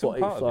 yeah, It's all but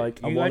part it's of like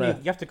it. I You wanna,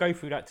 have to go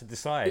through that to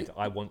decide.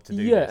 I want to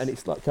do yeah, this. and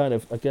it's like kind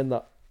of again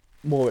that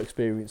more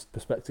experienced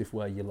perspective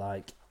where you're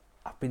like,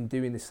 I've been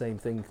doing the same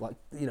thing, like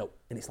and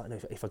it's like no,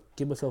 if I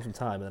give myself some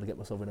time and then I get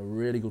myself in a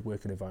really good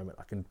working environment,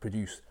 I can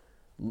produce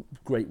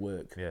great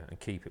work. Yeah, and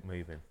keep it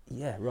moving.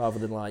 Yeah, rather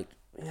than like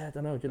I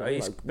don't know. But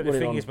the running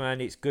thing on- is,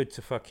 man, it's good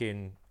to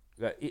fucking.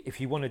 Like, if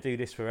you want to do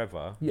this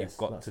forever, Yes, you've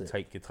got that's to it.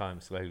 take your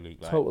time slowly.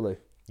 Like, totally.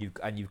 You've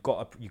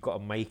got to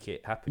make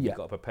it happen. Yeah. You've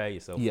got to prepare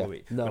yourself Yeah, for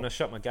it. no. When I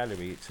shut my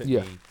gallery, it took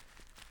Yeah.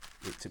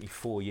 me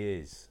 4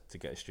 years to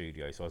get a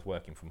studio. So I was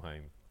working from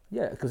home.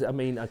 Yeah, because I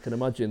mean, I can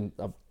imagine,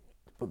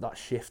 but that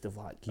shift of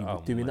like you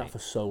Oh, doing mate. that for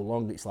so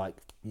long, it's like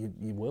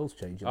your world's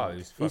changing. Oh, like, it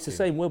was it's the fucking-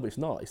 same world, but it's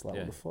not. It's like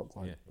Yeah, what the fuck,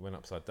 like Yeah, it went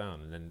upside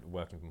down, and then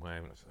working from home,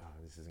 and I was like,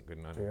 oh, this isn't good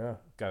enough. yeah.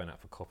 Going out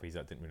for coffees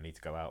that I didn't really need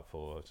to go out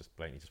for. I was just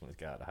blatantly just wanted to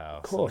get out of the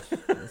house. Of course,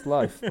 it's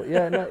life. But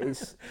yeah, no,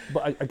 it's.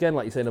 But again,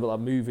 like you're saying about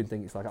that moving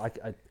thing, it's like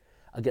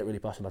I get really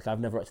passionate. Like I've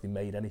never actually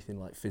made anything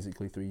like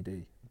physically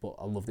 3D, but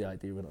I love the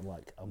idea, and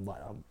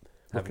I'm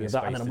Having looking a at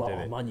that, and space then I'm to like, do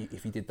oh it. man,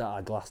 if you did that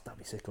at glass, that'd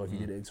be sick. Or if you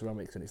did it in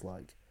ceramics, and it's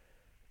like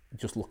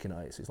just looking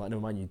at it, so it's like no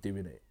man, you're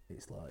doing it.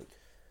 It's like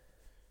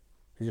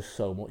there's just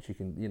so much you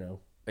can,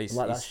 It's,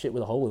 like that it's- shit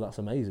with a hole in. That's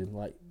amazing.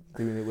 Like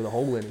doing it with a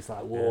hole in, it's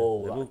like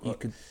whoa, they've all like, you got-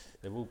 could.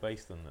 They're all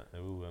based on that.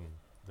 They're all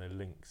they're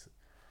links,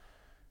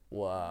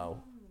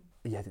 Wow.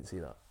 Yeah, I didn't see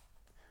that.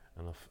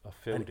 and I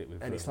filled it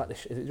with. And it's like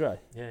this. Is it dry?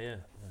 Yeah.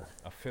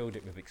 I filled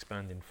it with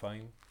expanding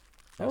foam.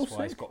 Oh, That's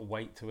why it's sick. got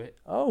weight to it.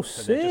 Oh,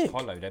 So they're sick! just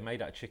hollow. They're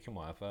made out of chicken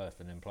wire first,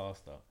 and then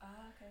plaster.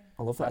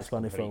 I love that That's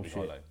expanding foam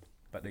completely shit. hollow.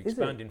 But the Is it?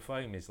 expanding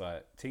foam is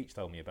like Teach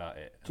told me about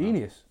it. and I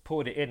Genius.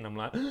 poured it in. And I'm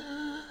like,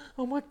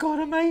 oh my god,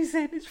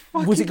 amazing! It's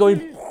fucking. Was it going?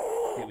 brilliant."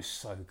 It was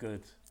so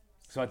good.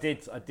 So I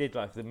did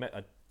like the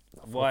It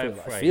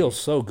wireframe, feels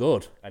so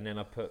good. and then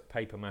I put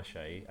paper mache,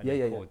 and Yeah, then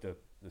yeah. poured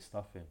the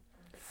stuff in.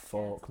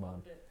 Fuck,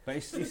 man. But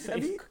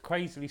it's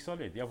crazily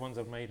solid. The other ones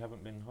I've made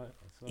haven't been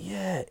solid.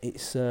 Yeah,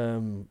 it's.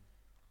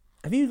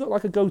 Have you got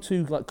like a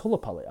go-to like color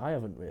palette? I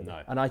haven't really.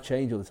 No. And I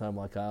change all the time.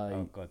 Like I.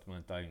 Oh god,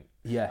 man, don't.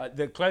 Yeah.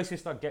 The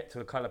closest I get to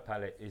a colour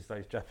palette is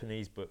those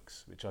Japanese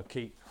books, which I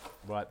keep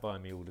right by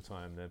me all the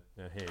time.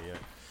 They're here, yeah.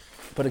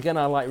 But again,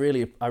 I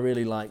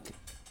really like,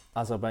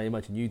 as I may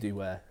imagine you do,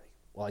 where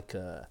like.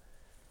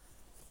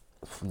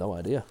 No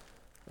idea.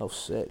 Oh,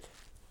 sick.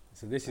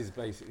 So this is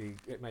basically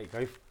it, mate.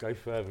 Go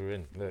further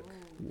in. Look.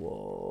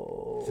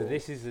 Whoa. So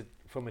this is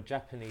from a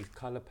Japanese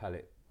colour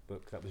palette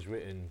book that was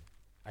written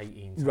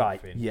 18 something.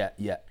 Right.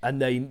 Yeah.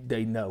 And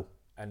they know.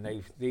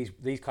 And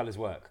these colours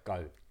work.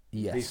 Go.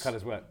 Yes. These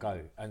colours work.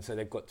 Go. And so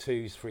they've got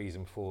 2s, 3s,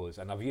 and 4s.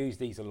 And I've used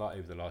these a lot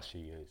over the last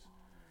few years.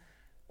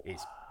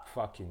 It's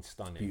fucking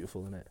stunning.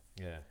 Beautiful, isn't it?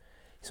 Yeah.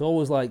 It's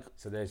always like.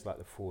 So there's like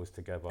the 4s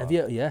together. Have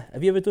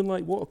you ever done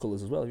like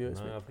watercolors as well? Have you?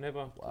 No, I've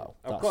never. Wow.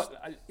 I've that's-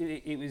 got.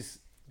 It was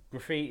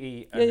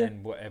graffiti and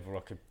then whatever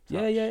I could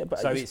touch. Yeah. But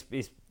so it's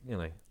you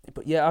know.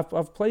 But yeah,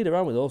 I've played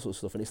around with all sorts of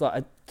stuff, and it's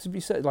like to be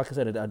said, like I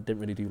said, I didn't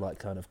really do like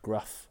kind of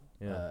graph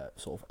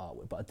sort of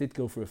artwork, but I did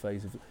go through a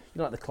phase of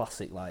like the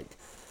classic like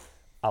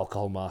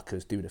alcohol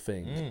markers doing a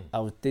thing.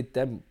 Did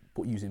them,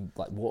 but using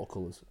like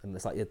watercolors, and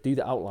it's like do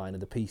the outline of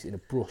the piece in a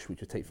brush,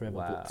 which would take forever.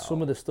 Wow. But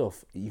some of the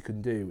stuff you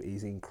can do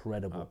is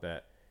incredible. I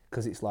bet.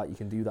 Because it's like you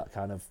can do that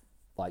kind of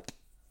like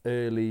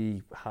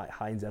early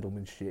Heinz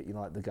Edelman shit,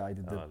 like the guy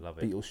did the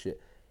Beatles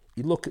shit.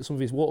 You look at some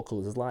of his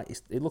watercolors, it's like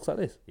it looks like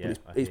this,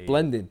 but it's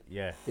blending.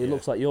 It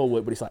looks like your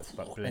work, but it's like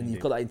and you've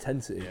got that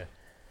intensity.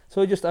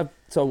 So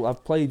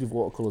I've played with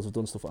watercolors, I've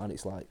done stuff, and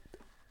it's like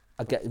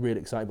I get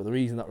really excited. But the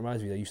reason that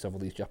reminds me, I used to have all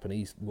these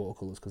Japanese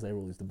watercolors because they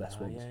were always the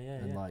best ones.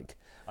 Like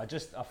I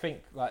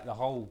think like the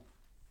whole.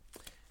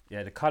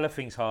 Yeah, the colour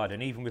thing's hard,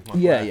 and even with my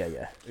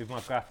with my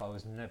graph,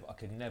 I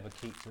could never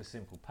keep to a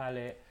simple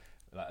palette.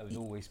 Like it would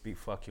always be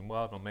fucking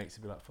wild. My mates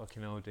would be like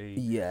fucking LD.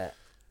 Yeah.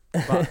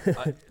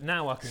 But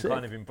now I can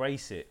kind of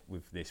embrace it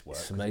with this work.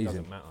 It's amazing. It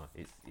doesn't matter.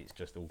 It's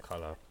just all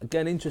colour.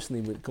 Again,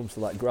 interestingly, when it comes to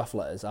like graph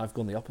letters, I've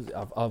gone the opposite.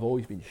 I've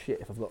always been shit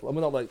if I've got. I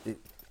mean, not like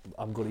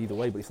I'm good either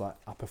way, but it's like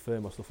I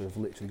prefer my stuff if I've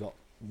literally got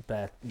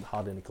bare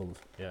hard any colours.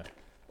 Yeah.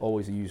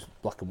 Always use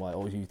black and white.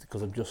 Always use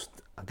because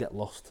I get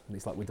lost, and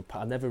it's like with the.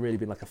 I've never really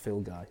been like a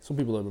fill guy. Some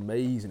people are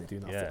amazing at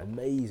doing that. Yeah.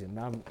 Amazing.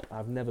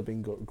 I've never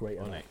been great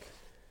at that.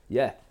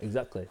 Yeah,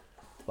 exactly.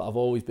 But I've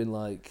always been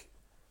like,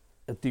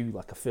 I do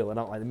like a fill, and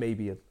I don't like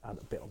maybe add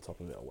a bit on top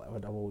of it or whatever.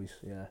 I've always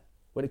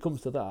When it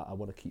comes to that, I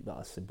want to keep that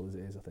as simple as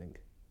it is. I think.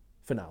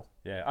 For now.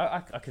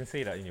 Yeah, I can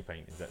see that in your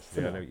paintings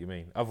actually. I know what you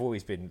mean. I've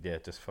always been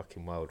just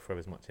fucking wild, throw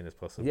as much in as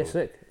possible. Yeah,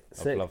 sick.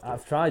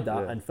 I've tried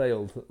that and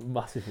failed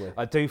massively.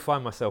 I do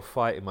find myself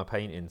fighting my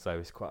paintings though.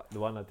 It's quite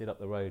the one I did up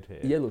the road here.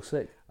 Yeah, it looks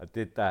sick. I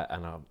did that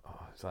and I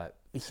was like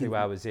 2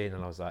 hours in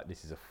and I was like,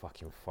 this is a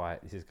fucking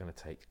fight. This is going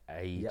to take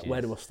ages. Yeah,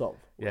 where do I stop?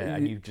 Yeah,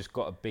 and you've just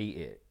got to beat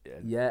it.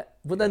 Yeah,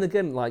 but then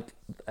again, like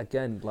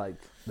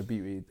the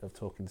beauty of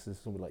talking to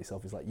somebody like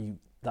yourself is like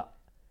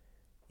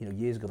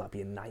years ago that'd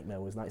be a nightmare,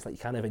 wasn't it? It's like you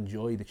kind of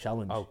enjoy the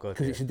challenge. Oh, good.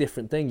 Because it's a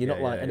different thing. You're not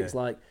like, and it's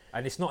like,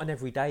 and it's not an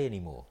everyday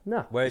anymore.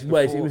 No. Whereas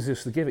before, it was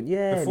just a given.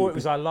 Yeah. Before it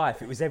was our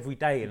life. It was every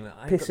day, and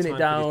I pissing it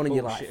down, and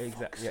you're like,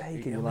 fuck's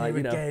sake, and you're like,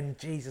 again,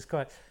 Jesus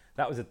Christ.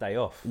 That was a day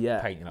off.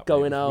 Yeah. Painting up.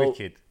 Going out.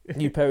 Wicked.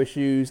 New pair of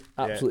shoes,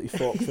 absolutely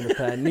fucked in a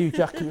pair. New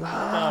jacket.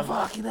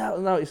 Fucking hell.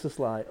 And now it's just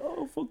like,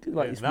 fucking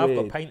like it's now weird.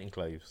 I've got painting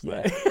clothes.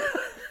 Yeah.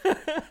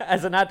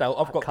 As an adult,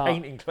 I've got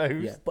painting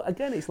clothes. Yeah. But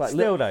again, it's like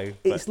still though.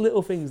 It's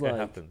little things like. It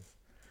happens.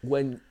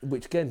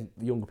 Which again,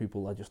 younger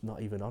people are just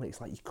not even on it.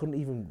 It's like you couldn't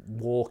even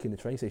walk in the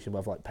train station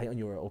with like paint on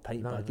your or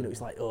paint bag.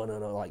 It's like no.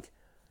 Like,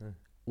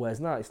 whereas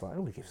now it's like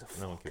nobody gives a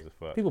fuck. No one gives a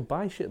fuck. People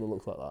buy shit that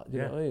looks like that. Do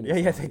you know what I mean?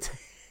 Yeah, they do.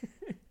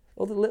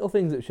 All the little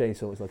things that have changed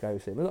so much, like I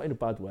was saying, they're not in a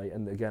bad way.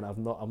 And again,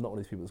 I'm not one of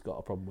these people that's got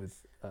a problem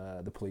with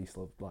the police.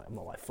 Like I'm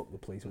not like fuck the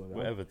police or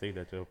whatever. Do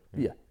their job.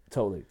 Yeah,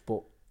 totally.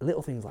 But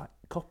little things like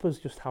coppers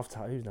just have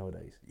tattoos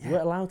nowadays. You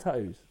weren't allowed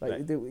tattoos.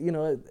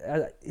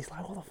 It's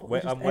like what the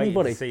fuck? I'm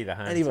waiting to see the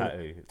hand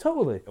tattoo.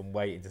 Totally. I'm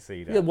waiting to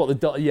see that. Yeah, what the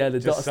dot? Yeah, the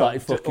dot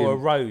started fucking. Or a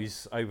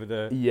rose over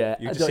the. Yeah,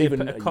 you just see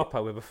a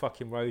copper with a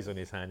fucking rose on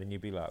his hand, and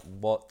you'd be like,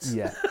 "What?"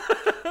 Yeah.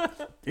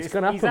 It's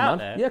gonna happen, man.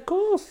 There. Yeah, of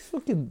course.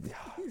 Fucking.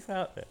 He's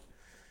out there.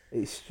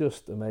 It's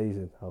just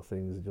amazing how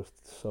things are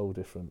just so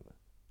different.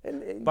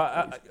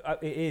 But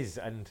it is,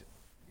 and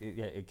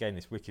again,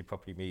 it's wicked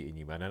properly meeting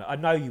you, man. And I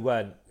know you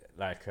weren't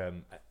like.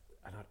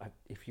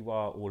 If you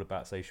are all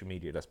about social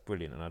media, that's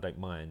brilliant, and I don't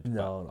mind.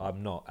 No,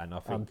 I'm not, and I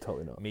think I'm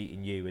totally not.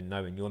 Meeting you and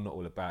knowing you're not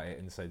all about it,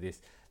 and so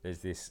there's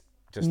this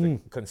just a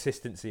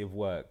consistency of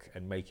work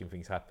and making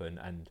things happen.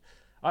 And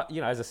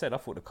as I said, I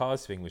thought the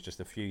cars thing was just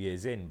a few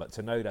years in, but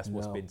to know that's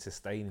what's been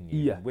sustaining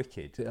you,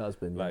 wicked. It has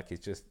been. Like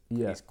it's just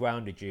it's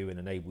grounded you and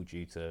enabled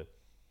you to.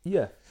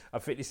 Yeah. I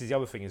think this is the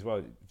other thing as well,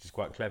 which is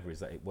quite clever, is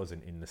that it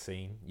wasn't in the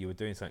scene. You were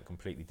doing something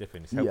completely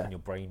different. It's helping your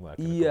brain work.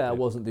 Yeah, I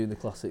wasn't doing the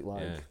classic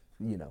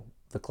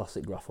the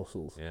classic graph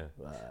hustles. Yeah,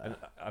 and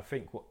I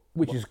think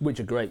which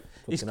are great.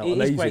 It is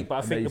great, but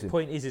I think the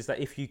point is that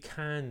if you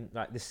can,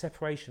 like, the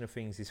separation of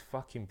things is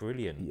fucking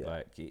brilliant. Yeah.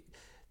 Like,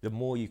 the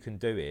more you can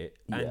do it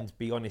and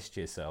be honest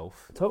to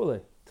yourself,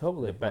 totally,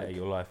 the better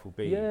your life will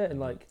be. Yeah,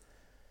 and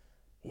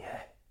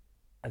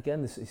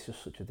again, it's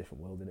just such a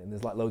different world, isn't it? And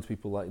there's like loads of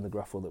people like in the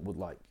graph world that would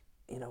like.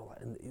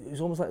 And it's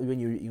almost like when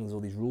you're eating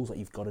all these rules, like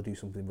you've got to do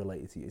something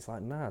related to you. It's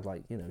like,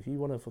 if you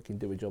want to fucking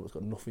do a job that's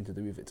got nothing to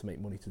do with it to make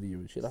money to do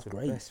your shit, that's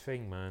great. It's the best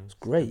thing, man. It's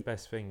great. It's the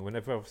best thing.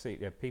 Whenever I see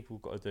it, people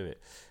got to do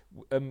it.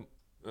 And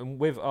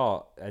with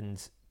art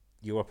and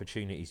your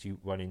opportunities you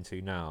run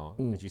into now,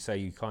 as you say,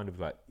 you kind of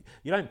like,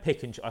 you don't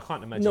pick and I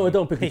can't imagine. No, I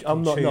don't pick.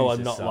 I'm not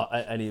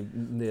like any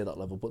near that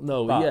level. But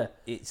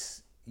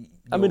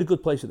I'm in a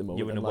good place at the moment.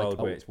 You're in a world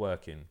where it's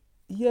working.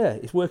 Yeah,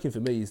 it's working for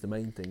me is the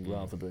main thing,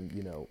 rather than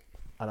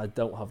and I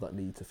don't have that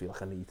need to feel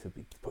like I need to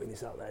be putting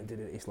this out there and doing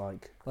it. It's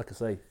like I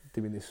say,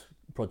 doing this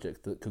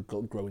project that could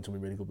grow into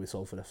something really good with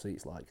Salford FC.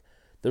 It's like,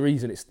 the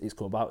reason it's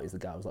come about is the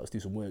guy was like, let's do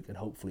some work and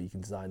hopefully you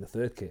can design the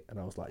third kit. And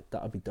I was like,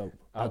 that'd be dope.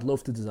 I'd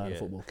love to design a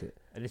football kit.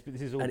 And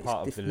this is all And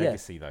part of the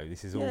legacy, though.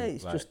 This is all. Yeah,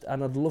 it's just,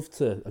 and I'd love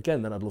to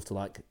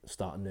like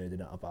start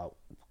nerding out about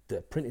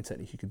the printing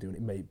techniques you could do in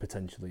it, maybe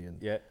potentially,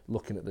 and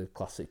looking at the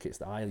classic kits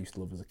that I used to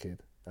love as a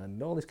kid,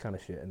 and all this kind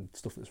of shit and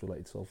stuff that's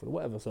related to Salford or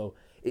whatever. So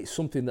it's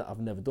something that I've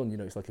never done. You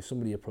know, it's like if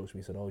somebody approached me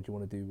and said, "Oh, do you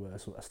want to do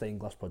a stained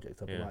glass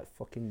project?" I'd be like,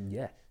 "Fucking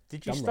yeah."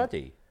 Did you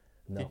study?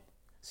 Right. No.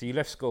 So you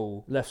left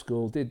school? Left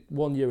school, did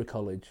 1 year of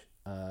college,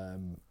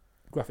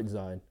 graphic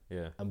design.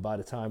 Yeah. And by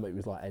the time it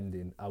was like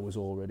ending, I was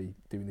already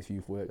doing this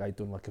youth work. I'd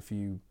done like a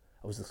few.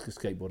 I was a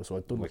skateboarder, so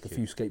I'd done like a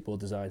few skateboard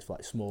designs for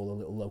like smaller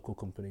little local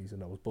companies,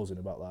 and I was buzzing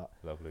about that.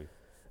 Lovely.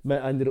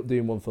 I ended up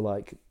doing one for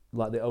like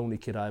the only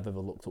kid I've ever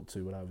looked up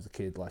to when I was a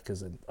kid, like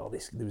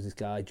there was this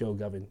guy, Joe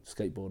Gavin,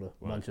 skateboarder,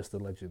 right. Manchester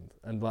legend,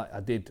 and like I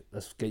did a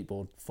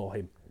skateboard for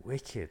him.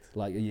 Wicked.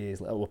 Like a year's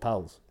later, we're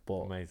pals,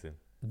 but amazing.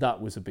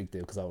 That was a big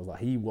deal because I was like,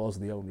 he was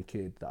the only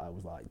kid that I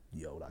was like,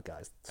 yo, that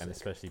guy's sick. And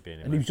especially being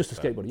in and he was just a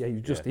skateboarder. Yeah,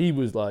 he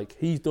was like,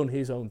 he's done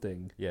his own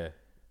thing. Yeah.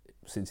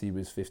 Since he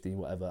was 15,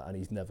 whatever, and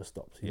he's never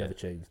stopped. He never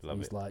changed.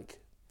 He's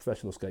like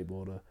professional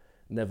skateboarder,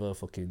 never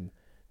fucking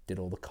did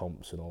all the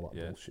comps and all that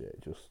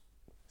bullshit.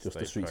 Just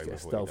a street skater,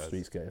 stealth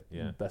street skater,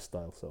 best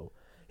style. So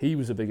he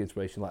was a big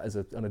inspiration, like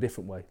in a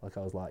different way. Like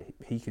I was like,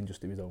 he can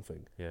just do his own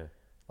thing. Yeah.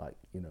 Like,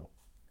 you know.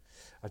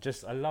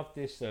 I love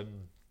this.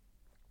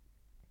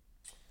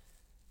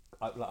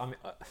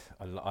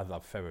 I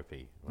love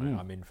therapy. Right?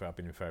 I've been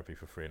in therapy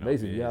for 3.5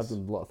 years. Yeah, I've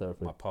done a lot of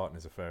therapy. My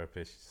partner's a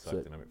therapist, she's a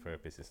psychodynamic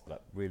therapist. It's like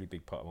a really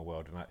big part of my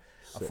world, and I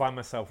find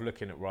myself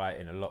looking at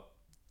writing a lot,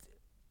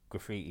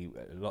 graffiti,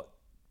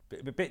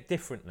 a bit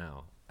different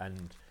now,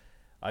 and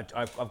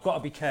I've got to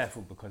be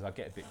careful because I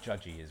get a bit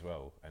judgy as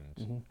well,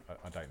 and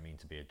I don't mean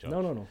to be a judge.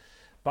 No.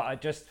 But I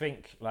just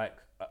think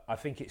I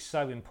think it's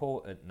so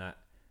important that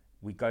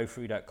we go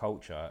through that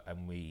culture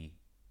and we,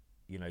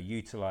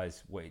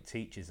 utilise what it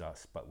teaches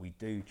us, but we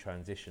do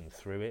transition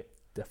through it.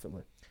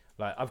 Definitely.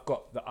 Like, I've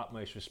got the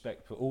utmost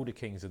respect for all the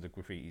kings of the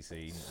graffiti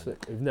scene.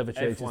 Sick. We've never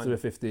changed since they were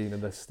 15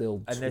 and they're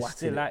still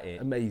at it.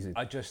 Amazing.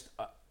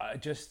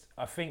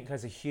 I think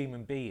as a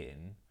human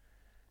being,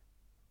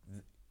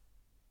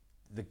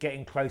 the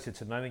getting closer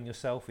to knowing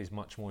yourself is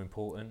much more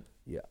important.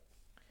 Yeah.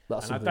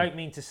 I don't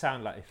mean to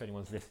sound like, if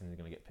anyone's listening, they're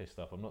going to get pissed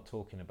off. I'm not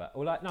talking about...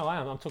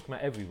 I'm talking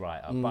about every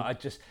writer,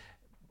 but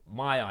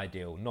my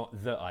ideal,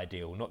 not the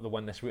ideal, not the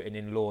one that's written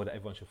in law that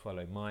everyone should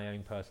follow. My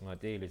own personal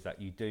ideal is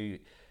that you do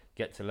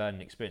get to learn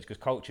and experience,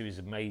 because culture is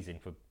amazing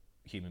for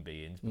human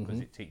beings because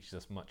it teaches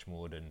us much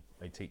more than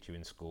they teach you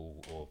in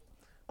school. Or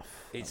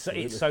it's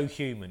so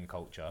human,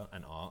 culture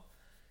and art.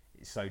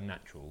 It's so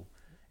natural.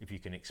 If you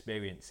can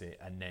experience it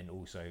and then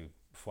also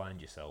find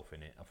yourself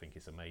in it, I think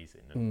it's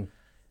amazing. And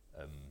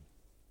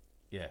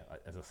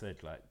as I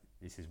said, like,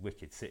 this is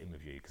wicked sitting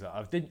with you because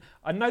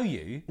I know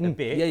you a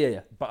bit.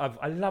 Yeah. But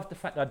I love the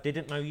fact that I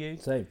didn't know you.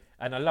 Same.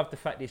 And I love the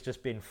fact it's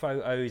just been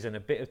photos and a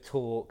bit of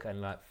talk and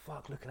like,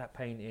 fuck, look at that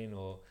painting,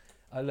 or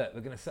oh look,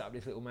 we're gonna set up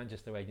this little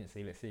Manchester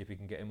agency. Let's see if we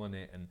can get him on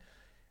it, and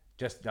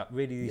just like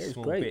really these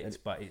small bits.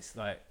 But it's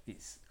like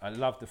I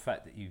love the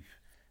fact that you've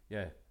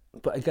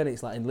But again,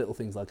 it's like in little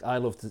things. Like I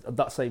love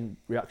that same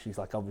reaction. It's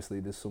like obviously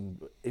there's some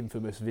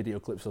infamous video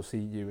clips I've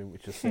seen you in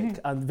which are sick,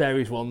 and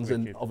various ones,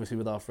 wicked. And obviously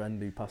with our friend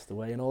who passed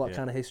away and all that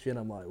kind of history. And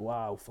I'm like,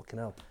 wow, fucking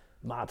hell,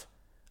 mad.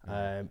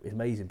 It's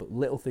amazing. But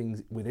little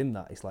things within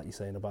that, it's like you're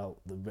saying about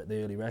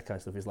the early rare kind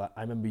of stuff. Is like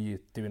I remember you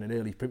doing an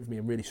early print for me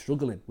and really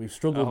struggling. We've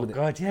struggled with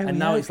it. Yeah, and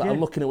now it's like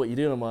I'm looking at what you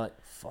do and I'm like,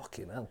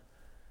 fucking hell.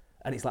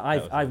 And it's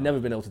like I've never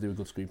been able to do a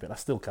good screen print. I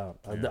still can't.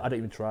 I don't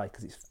even try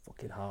because it's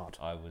fucking hard.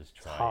 I was trying.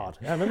 It's hard.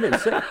 Yeah, I remember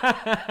it.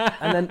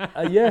 And then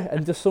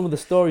and just some of the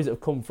stories that have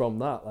come from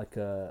that, like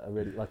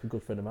a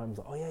good friend of mine was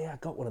like, oh yeah, I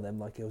got one of them.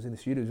 Like I was in the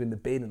studio, it was in the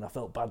bin, and I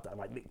felt bad that I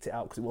like nicked it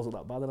out because it wasn't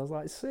that bad, and I was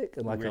like sick.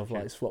 And like I've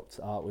like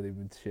swapped art with him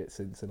and shit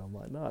since, and I'm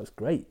like, no, it's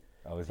great.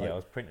 I was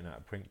printing at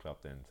a print club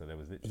then, so there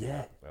was literally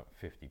about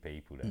 50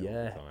 people there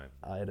all the time.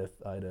 I had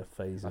a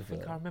phase. I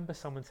think I remember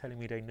someone telling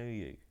me they knew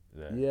you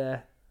there. Yeah.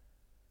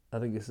 I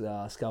think it's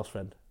Scout's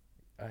friend.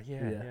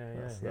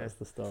 That's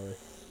the story.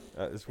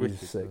 It's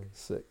wicked.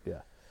 Sick,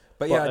 yeah.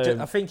 But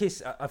I think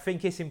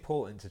it's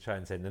important to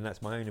transcend, and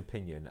that's my own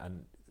opinion.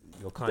 And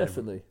you're kind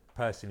of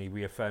personally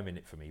reaffirming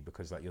it for me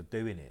because like you're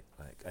doing it,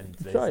 like, and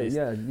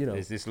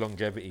there's this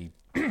longevity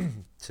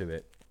to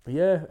it.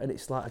 Yeah, and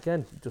it's like,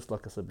 again, just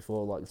like I said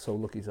before, like so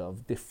lucky to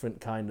have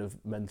different kind of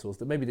mentors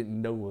that maybe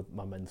didn't know were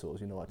my mentors.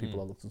 Like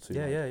people I looked up to.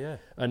 Yeah.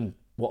 And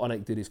what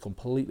Anik did is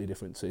completely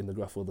different in the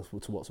graph world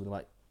to what something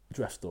like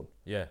Dress done.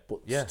 Yeah. But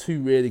it's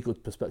two really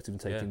good perspectives and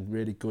taking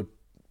really good,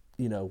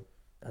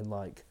 and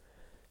like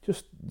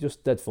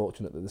just dead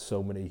fortunate that there's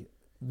so many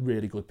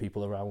really good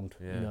people around,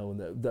 and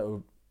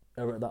that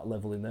are at that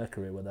level in their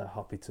career where they're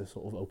happy to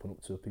sort of open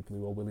up to people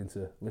who are willing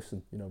to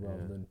listen,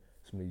 rather than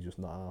somebody who's just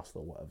not arsed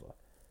or whatever.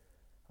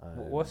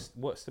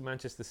 What's the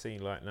Manchester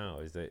scene like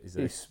now? Is there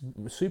it's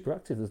super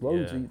active. There's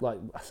loads of, like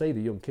I say,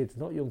 the young kids,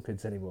 not young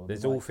kids anymore.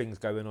 There's all things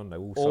going on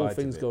though, all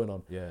things going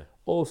on. Yeah.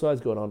 All sides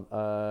going on.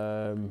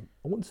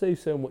 I wouldn't say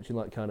so much in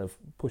like kind of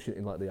pushing it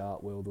in like the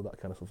art world or that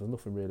kind of stuff. There's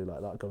nothing really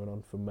like that going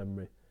on from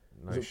memory.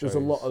 There's a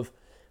lot of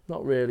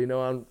Not really.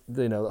 No,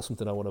 that's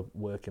something I want to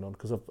working on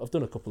because I've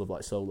done a couple of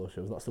like solo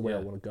shows. That's the way I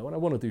want to go, and I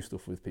want to do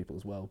stuff with people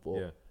as well.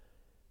 But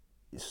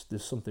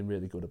there's something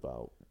really good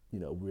about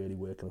really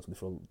working on something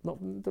for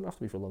don't have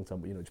to be for a long time,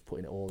 but just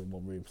putting it all in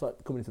one room. It's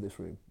like coming into this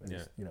room,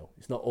 and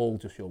it's not all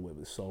just your work.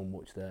 But there's so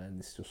much there, and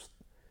it's just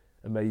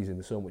amazing.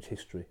 There's so much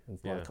history, and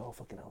it's like, oh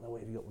fucking hell, no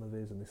way have you got one of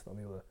these and this, that, and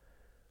the other.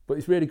 But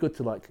it's really good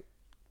to come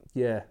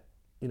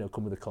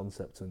with a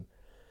concept, and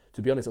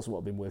to be honest, that's what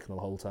I've been working on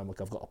the whole time.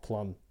 Like I've got a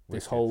plan.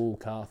 This whole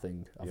car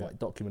thing, I've like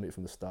documented it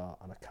from the start,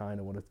 and I kind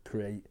of want to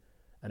create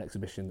an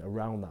exhibition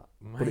around that.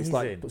 Amazing. But it's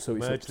like,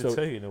 merge the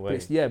two in a way.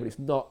 But it's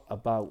not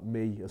about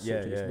me as such.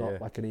 It's not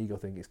like an ego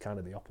thing. It's kind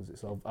of the opposite.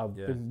 So I've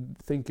been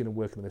thinking and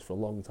working on this for a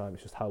long time.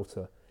 It's just how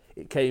to.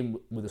 It came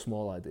with a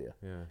small idea.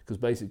 Yeah. Because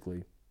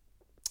basically,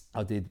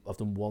 I've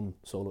done one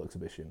solo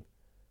exhibition,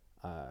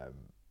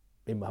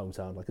 in my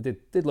hometown. Like I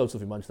did loads of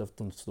stuff in Manchester. I've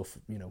done stuff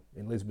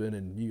in Lisbon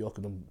and New York.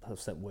 I've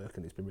sent work,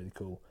 and it's been really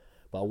cool.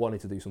 But I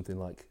wanted to do something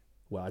like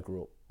where I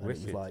grew up, and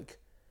it was like.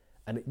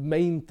 And the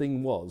main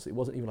thing was, it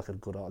wasn't even like a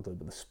good art gallery,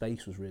 but the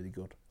space was really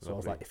good. So I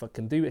was like, if I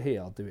can do it here,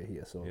 I'll do it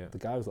here. So the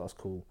guy was like,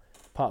 that's cool.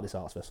 Part of this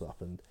arts festival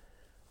happened,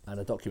 and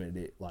I documented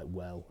it like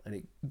well. And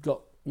it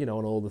got, on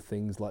all the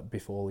things like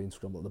before the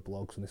Instagram, like the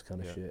blogs and this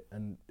kind of shit.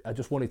 And I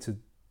just wanted to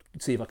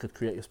see if I could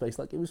create a space.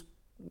 Like it was,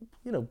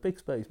 big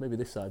space, maybe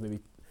this size, maybe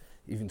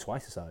even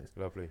twice the size.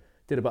 Lovely.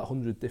 Did about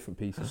 100 different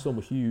pieces. Some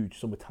were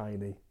huge, some were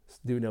tiny.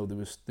 There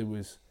was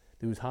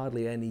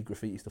hardly any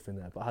graffiti stuff in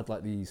there, but I had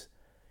like these,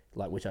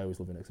 like which I always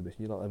love in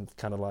exhibition,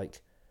 kind of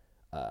like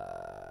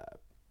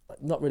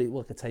not really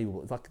like a table,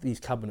 but it's like these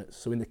cabinets.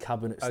 So in the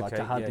cabinets, like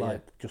I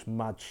had just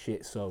mad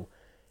shit. So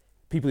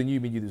people who knew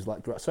me knew there was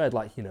like, so I had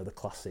like the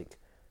classic,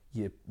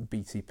 your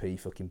BTP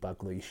fucking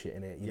Bagley shit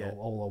in it,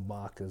 all old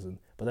markers,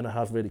 but then I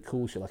had really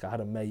cool shit. Like I had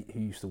a mate who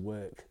used to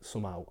work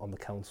somehow on the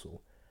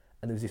council,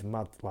 and there was this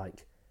mad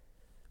like.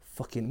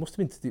 Fucking must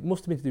have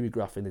been to do with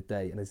graph in the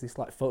day, and there's this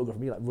like photograph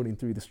of me like running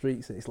through the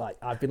streets, and it's like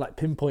I've been like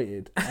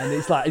pinpointed, and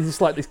it's just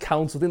like this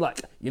council thing,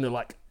 like and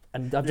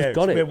I've just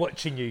got it. We're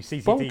watching you,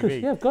 CCTV.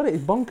 Bonkers, I've got it.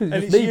 It's bonkers.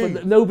 It's me,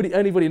 but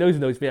anybody knows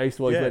me. I used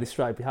to always wear this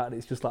stripy hat, and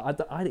it's just like I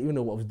didn't even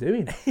know what I was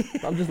doing.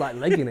 But I'm just like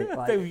legging it.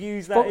 Like, they've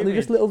used that image.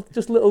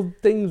 Just little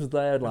things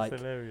there, like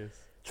that's hilarious.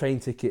 Train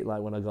ticket.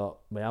 Like when I got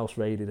my house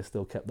raided, I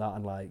still kept that,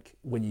 and like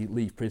when you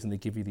leave prison, they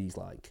give you these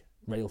like.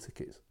 Rail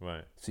tickets,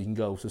 right? So you can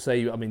go. So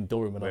say I'm in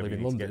Durham and I live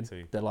in London.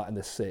 They're like, and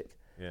they're sick.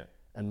 Yeah.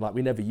 And like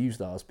we never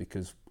used ours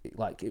because it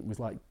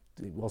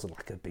wasn't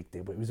like a big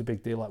deal, but it was a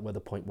big deal. Like where the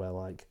point where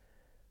like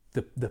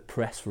the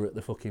press were at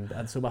the fucking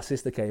bed. So my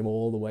sister came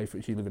all the way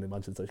she living in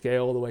Manchester. So she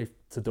came all the way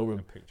to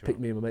Durham, picked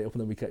me and my mate up,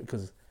 and then we kept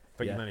because.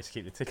 But you managed to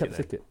keep the ticket. Kept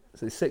the ticket.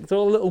 So it's sick. So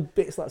all little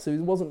bits like so.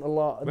 It wasn't a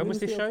lot. When was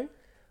this show?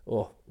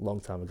 Oh,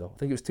 long time ago. I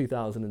think it was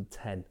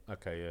 2010.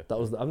 Okay, yeah. That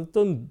was. I've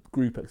done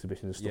group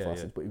exhibitions and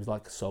stuff but it was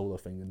like a solo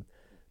thing. And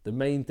the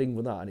main thing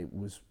with that, and it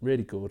was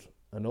really good.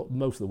 And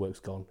most of the work's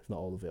gone, if not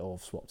all of it, or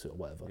I've swapped it or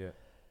whatever. Yeah.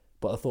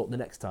 But I thought the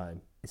next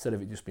time, instead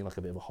of it just being like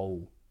a bit of a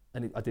hole,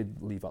 and I did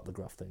leave out the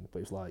graph thing, but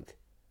it's like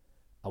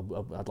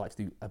I'd like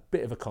to do a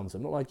bit of a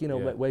concept, not like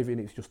waving.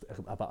 It's just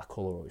about a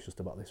colour, or it's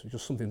just about this. It's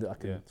just something that I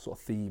can sort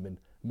of theme and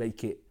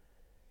make it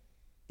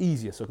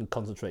easier so I can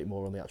concentrate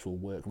more on the actual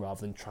work rather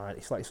than trying.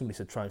 It's like somebody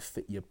said, try and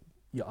fit your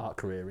art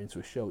career into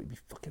a show. It'd be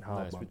fucking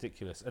hard. It's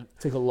ridiculous. And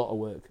take a lot of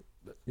work.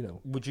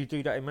 Would you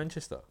do that in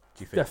Manchester?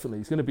 Do you think? Definitely,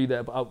 it's going to be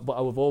there. But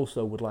I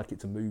would like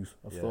it to move.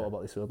 I've thought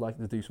about this. So I'd like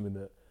to do something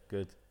that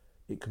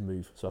it can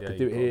move. So I could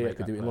do it here. I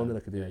could do it in London. I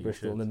could do it in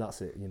Bristol, and then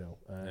that's it.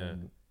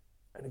 And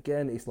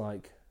again, it's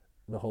like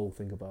the whole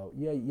thing about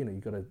you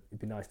got to. It'd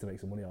be nice to make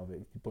some money out of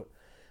it, but.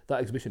 That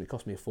exhibition, it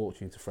cost me a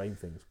fortune to frame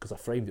things because I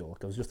framed it all.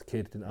 Like I was just a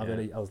kid, didn't have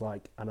any. I was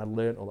like, and I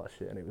learnt all that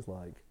shit, and it was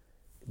like,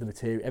 the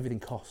material, everything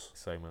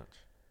costs so much.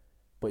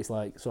 But it's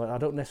like, so I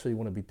don't necessarily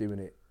want to be doing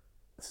it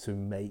to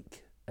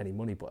make any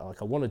money, but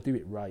like I want to do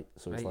it right.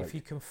 So it's like, if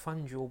you can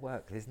fund your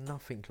work, there's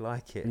nothing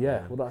like it.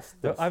 Yeah, man. well that's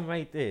I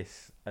made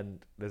this,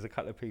 and there's a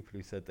couple of people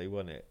who said they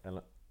want it,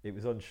 and it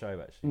was on show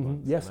actually.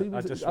 Once, yes, it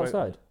was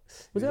outside.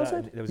 Was it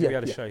outside? We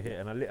had a show here,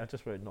 and I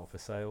just wrote not for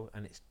sale,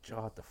 and it's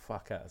jarred the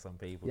fuck out of some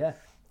people. Yeah.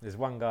 There's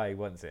one guy who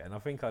wants it, and I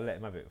think I let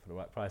him have it for the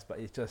right price,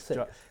 but it's just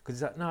because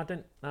he's like, no,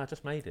 I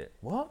just made it.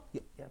 What? Yeah,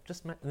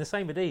 just and the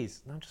same with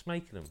these. No, I'm just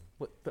making them.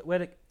 But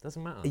where it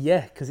doesn't matter.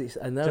 Yeah, because it's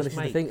and this is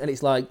the thing, and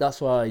it's like that's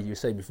why you were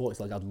saying before.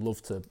 It's like I'd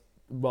love to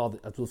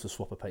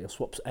swap a paint or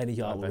swap any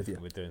art with you.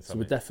 So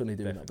we're definitely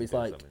doing that. But it's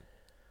like,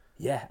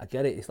 yeah, I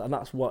get it. It's like and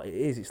that's what it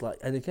is. It's like,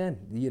 and again,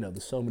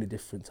 there's so many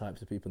different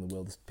types of people in the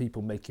world. There's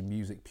people making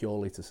music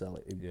purely to sell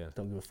it.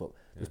 Don't give a fuck.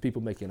 There's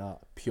people making art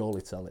purely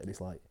to sell it, and it's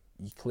like.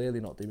 You're clearly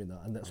not doing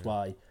that, and that's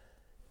why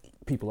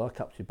people are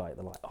captured by it.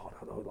 They're like, oh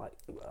no, like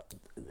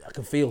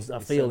I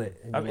feel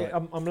it.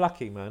 I'm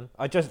lucky, man.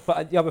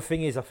 But the other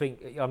thing is, I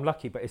think I'm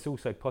lucky, but it's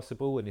also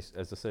possible, and it's,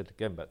 as I said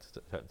again, back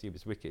to you,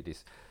 it's wicked.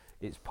 It's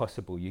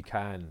possible you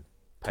can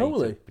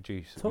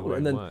produce your own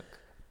and then, work.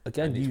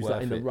 Again, use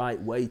that in the right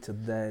way to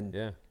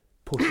then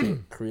push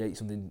it, create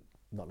something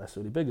not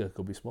necessarily bigger,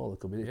 could be smaller,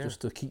 could be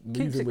just to keep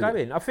moving. Keeps it with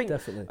going. I think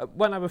definitely.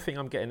 One other thing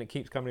I'm getting that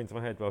keeps coming into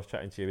my head while I was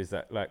chatting to you is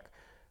that like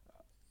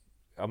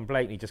I'm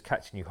blatantly just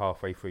catching you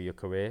halfway through your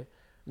career.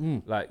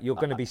 Like you're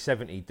going to be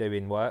 70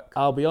 doing work.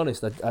 I'll be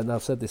honest, and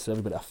I've said this to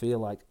everybody, I feel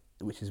like,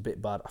 which is a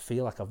bit bad, I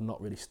feel like I've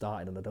not really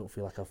started, and I don't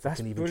feel like I've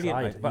fucking even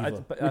tried.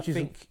 Mate.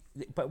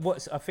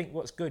 But I think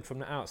what's good from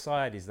the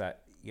outside is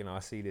that, you know, I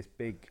see this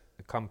big,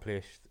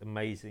 accomplished,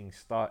 amazing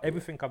start.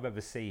 Everything I've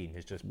ever seen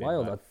has just been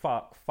Wild. like,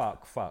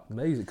 fuck.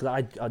 Amazing,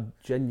 because I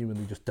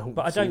genuinely just don't.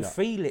 But I don't that.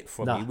 feel it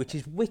from you, which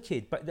is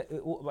wicked. But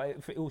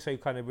it also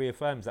kind of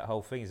reaffirms that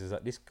whole thing is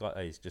that this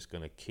guy is just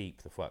going to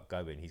keep the fuck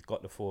going. He's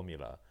got the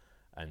formula.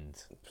 And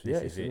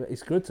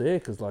it's good to hear,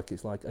 because like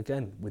it's like,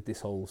 again, with this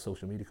whole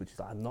social media culture,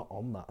 like, I'm not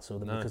on that, so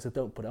because I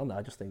don't put it on there,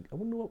 I just think, I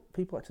wonder what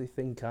people actually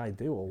think I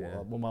do, or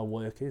what my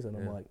work is, and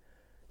I'm like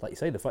you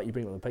say, the fact you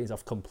bring up the pains,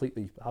 I've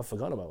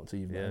forgotten about until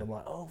you've and I'm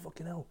like, oh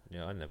fucking hell,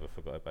 I never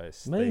forgot about it.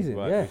 Amazing,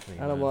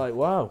 and I'm like,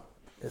 wow,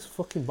 it's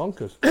fucking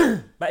bonkers.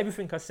 But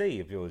everything I see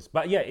of yours,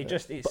 but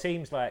it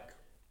seems like.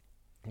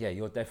 Yeah,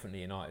 you're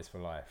definitely an artist for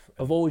life.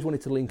 I've always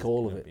wanted to link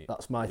all of it.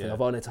 That's my thing. Yeah. I've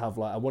wanted to have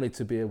I wanted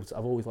to be able to.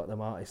 I've always liked them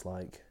artists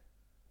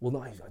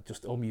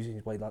all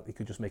musicians way like they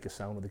could just make a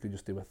sound, or they could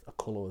just do a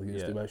colour, or they could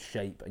just do a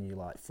shape, and you're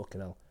like,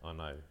 fucking hell. I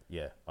know.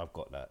 Yeah, I've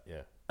got that.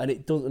 Yeah. And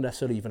it doesn't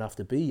necessarily even have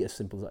to be as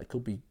simple as that. It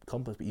could be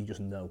complex, but you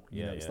just know.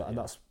 And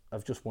that's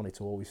I've just wanted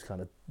to always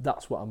kind of.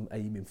 That's what I'm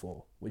aiming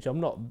for, which I'm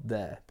not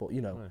there, but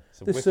you know,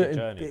 it's a there's wicked certain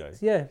journey, bits,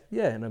 though.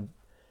 yeah, and I'm,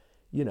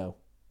 you know.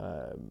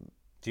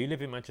 Do you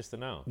live in Manchester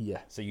now?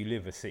 Yeah. So you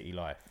live a city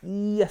life?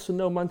 Yes and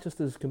no.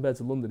 Manchester's compared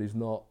to London is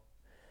not.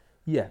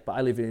 Yeah, but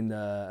I live in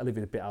a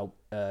bit out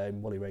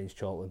in Whalley Range,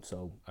 Charlton.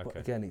 So, but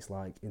again, it's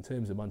like in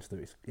terms of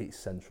Manchester, it's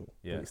central.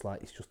 Yeah. But it's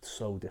like it's just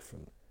so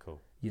different.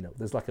 Cool. You know,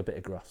 there's like a bit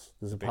of grass.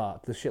 There's a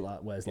park. There's shit like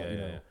that. Whereas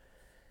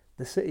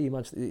the city of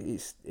Manchester,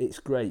 it's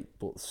great,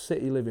 but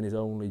city living is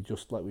only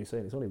just like we were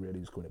saying. It's only really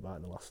just coming about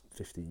in the last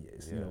 15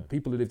 years. Yeah. You know,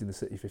 people who lived in the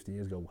city 15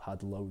 years ago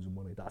had loads of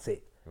money. That's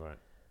it. Right.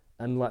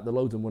 And like the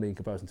loads of money in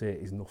comparison to here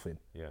is nothing.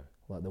 Yeah.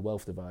 Like the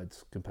wealth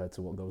divides compared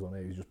to what goes on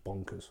here is just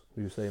bonkers.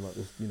 We were saying like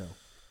this, you know,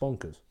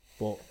 bonkers.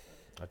 But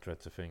I dread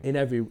to think. In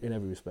every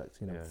respect,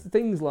 you know,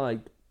 things like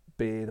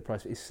beer, the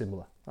price is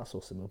similar. That's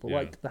all similar. But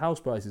like the house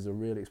prices are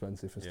really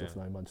expensive for stuff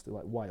now in Manchester,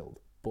 like wild.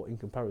 But in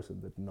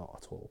comparison, they're not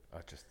at all.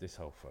 This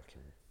whole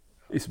fucking.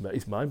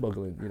 It's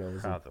mind-boggling, you know.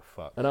 How the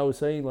fuck? And I was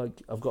saying,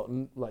 like, I've got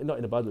like not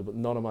in a bad way, but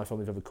none of my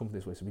family have ever come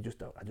this way, so I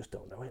just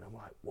don't know it. And I'm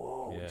like,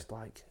 whoa, it's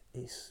like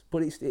it's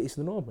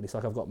the norm. And it's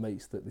like I've got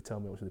mates that they tell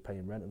me how much they're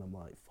paying rent, and I'm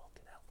like,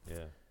 fucking hell.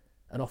 Yeah.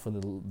 And often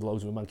the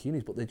loads of them are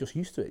Mancunis, but they're just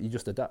used to it. You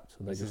just adapt,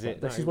 and this is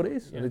what it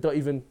is. Yeah. And they don't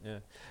even. Yeah.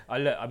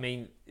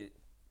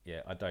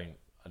 I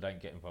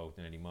don't get involved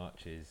in any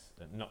marches.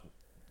 Not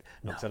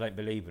because I don't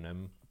believe in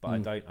them,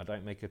 but I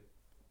don't make a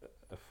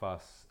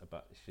fuss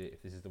about shit.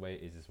 If this is the way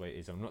it is, this is the way it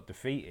is. I'm not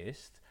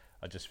defeatist.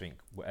 I just think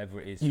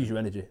whatever it is. Use your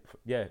energy.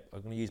 Yeah,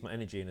 I'm going to use my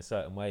energy in a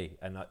certain way,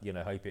 and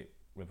hope it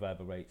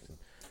reverberates. And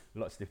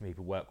lots of different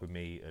people work with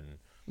me, and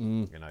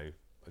I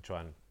try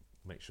and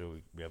make sure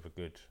we have a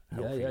good,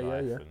 healthy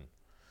life. Yeah. And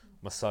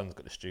my son's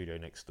got the studio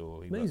next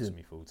door. He works with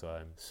me full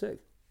time. Sick.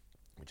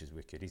 Which is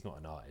wicked. He's not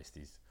an artist.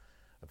 He's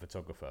a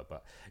photographer,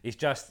 but it's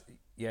just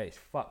it's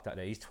fucked out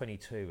there. He's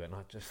 22, and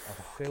I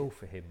feel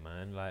for him,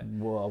 man. Like,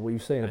 what were you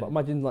saying about?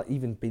 Imagine like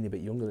even being a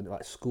bit younger than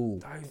like school.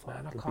 Don't,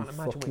 man. I can't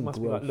imagine what it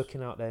must be like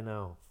looking out there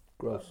now.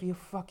 Gross. It'd be a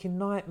fucking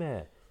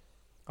nightmare.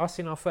 Us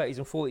in our 30s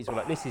and 40s were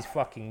like, this is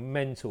fucking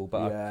mental,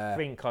 but I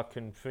think I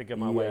can figure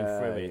my way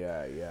through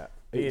it. Yeah.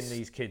 Being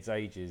these kids'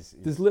 ages.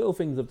 There's little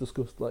things I've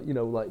discussed, like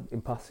like in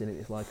passing.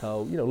 It's like how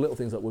little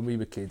things like when we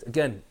were kids.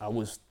 Again,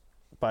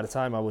 by the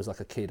time I was like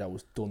a kid, I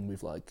was done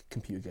with like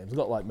computer games. I've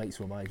got like mates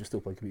who are my age who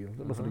still play computer. I've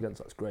got nothing against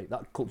that. It's great.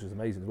 That culture's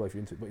amazing as well if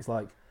you're into it. But it's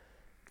like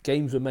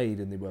games were made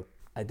and they were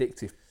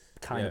addictive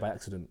kind of by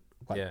accident.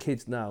 Like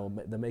kids now,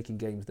 they're making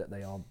games that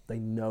they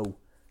know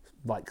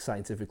like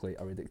scientifically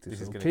are addictive.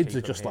 So kids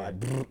are just like,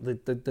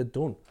 they're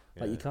done.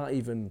 Like you can't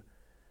even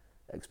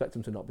expect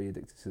them to not be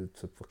addicted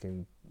to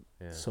fucking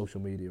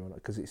social media or not,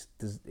 because it's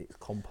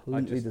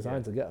completely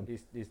designed to get them.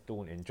 It's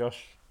daunting.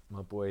 Josh,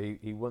 my boy,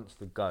 he wants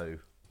to go.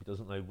 He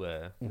doesn't know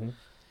where. Mm-hmm.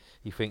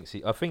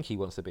 I think he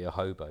wants to be a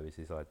hobo is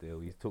his ideal.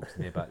 He talks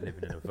to me about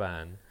living in a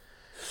van.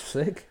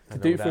 Sick. To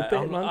do it for a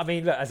bit, man. I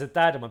mean, look, as a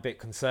dad, I'm a bit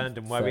concerned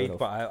and worried,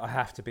 but I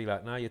have to be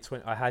like, no, you're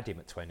 20. I had him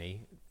at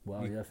 20.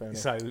 Well, fair enough.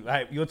 So,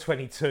 like, you're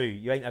 22.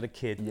 You ain't had a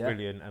kid. Yeah.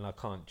 Brilliant. And I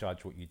can't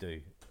judge what you do.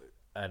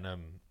 And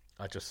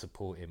I just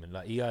support him. And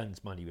like, he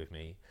earns money with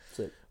me.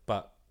 Sick.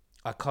 But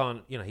I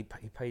can't, he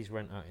pays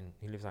rent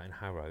he lives out in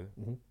Harrow.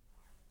 Mm-hmm.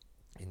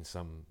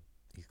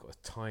 He's got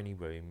a tiny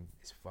room.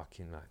 It's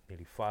fucking like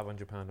nearly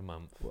 £500 a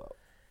month. Wow.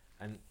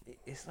 And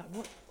it's like,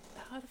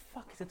 how the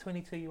fuck is a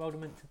 22-year-old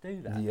meant to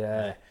do that?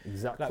 Yeah,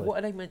 exactly. Like, what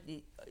are they meant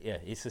to... Yeah,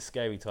 it's a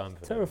scary time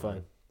for terrifying.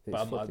 them.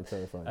 It's fucking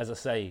terrifying. As I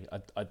say,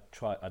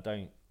 I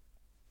don't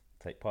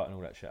take part in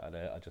all that shit out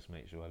there. I just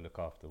make sure I look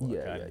after what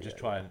I can. Just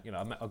try and,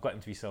 I got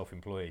him to be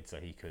self-employed so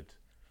he could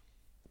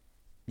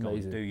go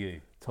and do you.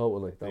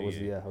 Totally. I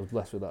was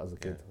blessed with that as a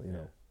kid,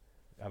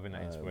 having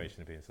that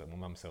inspiration of being my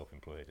mum's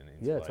self-employed and it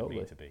Yeah, inspired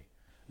totally. me to be.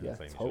 And Yeah, the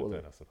same totally.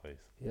 as I suppose.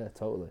 Yeah,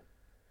 totally.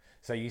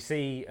 So you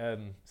see,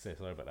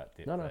 sorry about that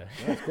dip. No, there.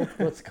 it's good.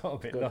 Good. It's got a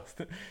bit Good.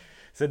 lost.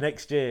 So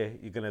next year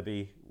you're going to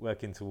be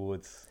working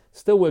towards.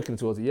 Still working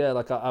towards it. Yeah,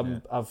 like Yeah.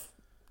 I've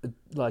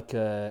like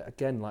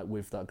again, like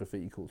with that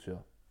graffiti culture,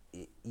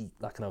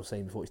 like I was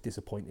saying before, it's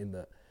disappointing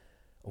that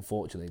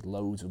unfortunately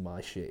loads of my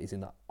shit is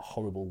in that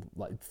horrible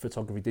like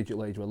photography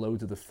digital age where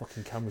loads of the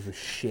fucking cameras are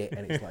shit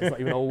and it's not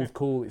even old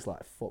cool. It's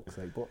like fuck's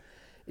sake, but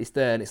it's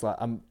there and it's like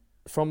I'm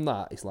from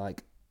that. It's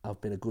like I've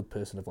been a good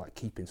person of like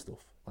keeping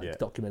stuff, like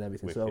document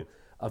everything. Wicked. So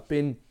I've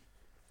been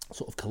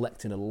sort of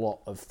collecting a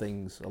lot of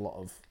things, a lot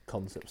of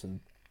concepts and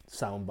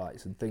sound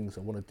bites and things.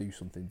 I want to do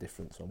something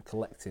different, so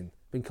I'm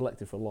been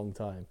collecting for a long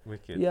time.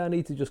 Wicked. Yeah, I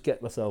need to just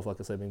get myself, like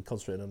I said, been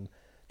concentrating on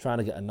trying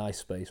to get a nice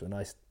space or a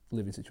nice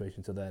living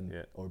situation to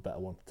then, or a better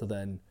one, to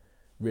then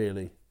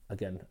really,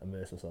 again,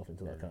 immerse myself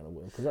into that kind of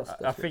world. Because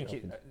that's I think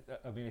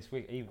it's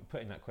weird, even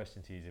putting that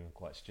question to you is even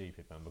quite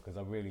stupid, man, because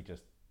I really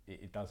just,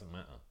 it doesn't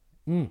matter.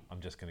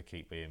 I'm just going to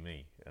keep being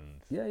me.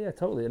 And yeah,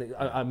 totally. And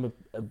I'm,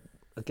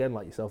 again,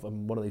 like yourself,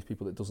 I'm one of these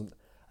people that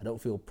I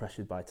don't feel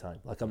pressured by time.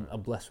 Like I'm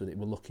blessed with it.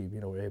 We're lucky,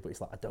 we're here. But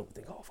it's like I don't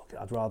think, oh fuck it.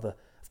 I've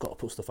got to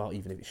put stuff out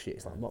even if it's shit.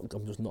 It's like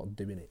I'm just not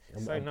doing it.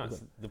 It's so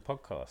nuts. The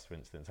podcast, for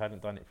instance, I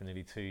hadn't done it for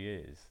nearly 2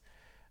 years,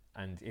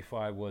 and if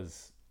I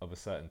was of a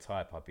certain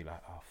type, I'd be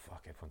like, oh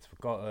fuck, everyone's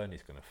forgotten.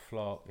 It's gonna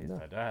flop. It's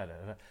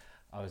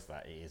I was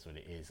like, it is what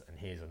it is, and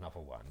here's another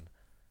one.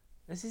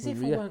 It's as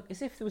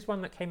if there was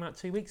one that came out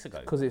 2 weeks ago.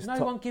 Because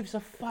no one gives a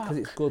fuck. Because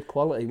it's good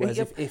quality. Whereas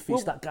if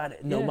it's that guy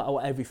that no matter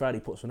what, every Friday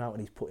puts one out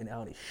and he's putting it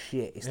out and it's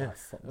shit, it's like,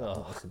 fuck.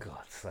 Oh, for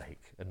God's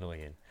sake,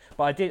 annoying.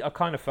 But I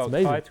kind of felt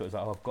tied to it. I was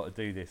like, oh, I've got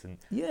to do this. And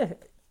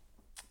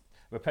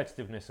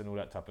repetitiveness and all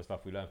that type of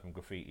stuff we learn from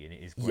graffiti, and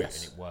it is great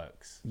and it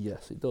works.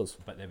 Yes, it does.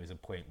 But there is a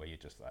point where you're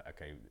just like,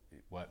 okay,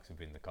 it works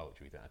within the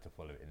culture. We don't have to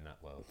follow it in that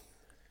world.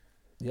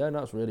 Yeah,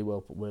 no, it's really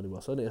well.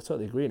 So I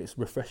totally agree, and it's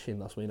refreshing.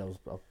 That's when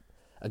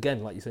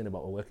again, like you're saying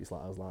about my work, it's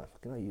like I was like,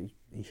 you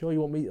sure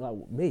you want me?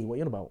 Like me? What are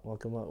you on about?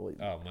 Like I'm like,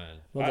 oh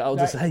man, I'll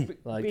just say.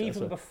 Like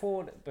even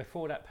before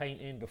that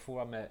painting,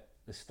 before I met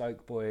the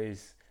Stoke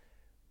boys,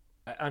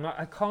 and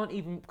I can't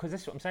even, because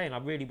that's what I'm saying. I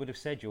really would have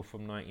said you're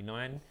from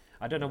 '99.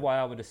 I don't know why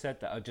I would have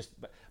said that.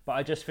 But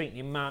I just think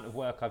the amount of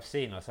work I've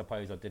seen, I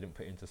suppose I didn't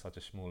put into such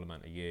a small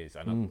amount of years.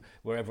 And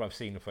wherever I've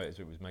seen the photos,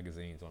 it was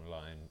magazines,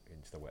 online,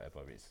 Insta, whatever.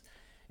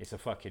 It's a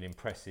fucking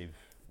impressive,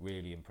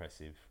 really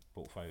impressive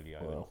portfolio.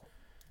 Wow.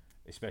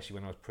 Especially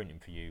when I was printing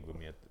for you when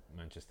we had the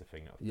Manchester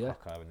thing, that was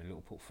pucker, and the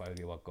little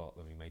portfolio I got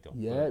when we made it.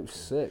 Yeah, it was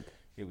sick.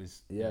 It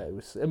was. It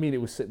was. I mean, it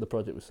was sick. The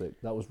project was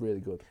sick. That was really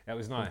good. That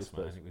was nice,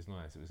 man. It was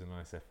nice. It was a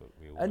nice effort.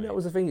 And that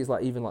was the thing. Is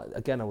like even like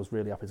again, I was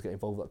really happy to get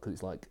involved with that because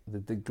it's like the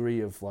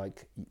degree of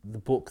like the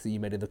book that you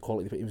made and the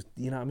quality. It was,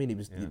 you know what I mean. It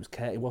was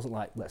care. It wasn't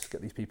like let's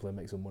get these people and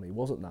make some money. It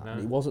wasn't that. No.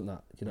 And it wasn't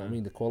that. You know what I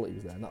mean? The quality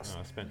was there. And that's. No,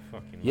 I spent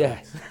fucking.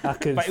 I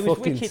could. But it was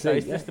wicked though.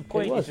 It's just the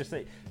point. It's just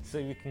that so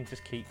you can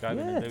just keep going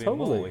and doing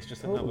more. It's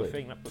just another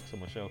thing that puts on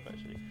my shelf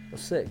actually.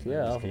 That's sick.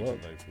 Yeah, I'll have a look.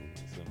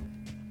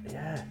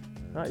 Yeah,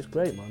 that is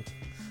great, man.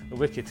 A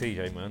wicked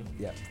TJ, man.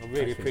 Yeah, I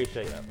really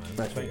appreciate that,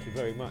 man. Thank you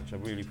very much. I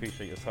really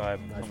appreciate your time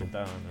and coming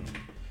down, and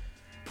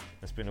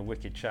it's been a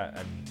wicked chat.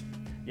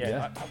 And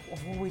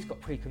I've always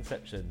got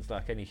preconceptions,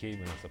 like any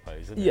human, I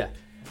suppose. Isn't it?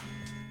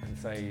 And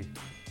so,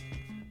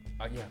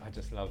 I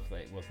just love that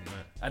it wasn't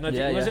that, and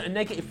it wasn't a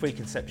negative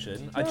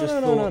preconception. I just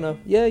thought, no.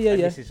 Yeah.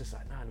 This is just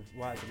like, no,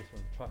 why is this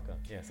one fucker?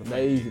 Yeah, so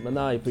amazing, man.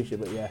 No, I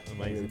appreciate it. Yeah,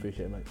 amazing. I really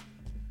appreciate it, mate.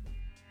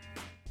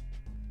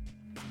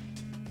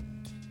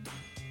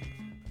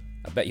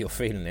 I bet you're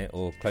feeling it,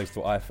 or close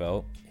to what I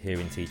felt,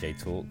 hearing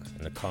TJ talk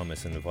and the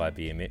calmness and the vibe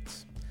he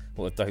emits.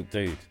 What a dope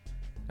dude.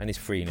 And his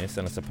freeness,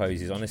 and I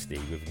suppose his honesty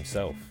with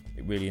himself.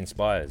 It really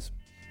inspires.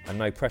 A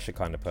no pressure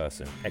kind of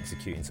person,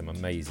 executing some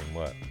amazing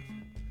work.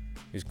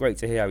 It was great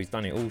to hear how he's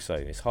done it also.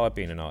 It's hard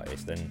being an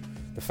artist,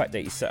 and the fact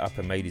that he set up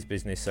and made his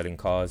business selling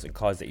cars, and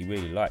cars that he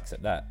really likes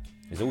at that,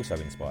 is also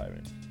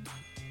inspiring.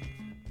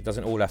 It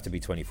doesn't all have to be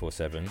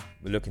 24/7.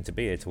 We're looking to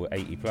be here till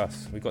 80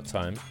 plus. We've got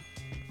time.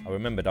 I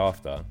remembered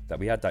after that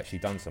we had actually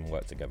done some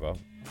work together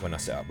when I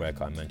set up Rare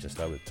Car in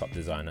Manchester with top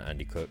designer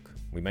Andy Cook.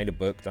 We made a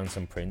book, done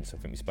some prints, I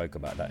think we spoke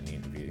about that in the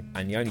interview.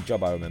 And the only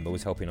job I remember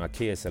was helping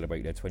IKEA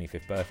celebrate their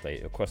 25th birthday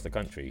across the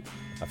country.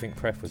 I think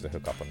Pref was the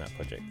hookup on that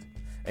project.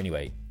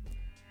 Anyway,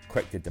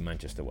 Queck did the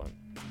Manchester one.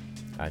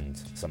 And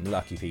some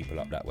lucky people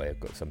up that way have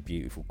got some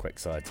beautiful Queck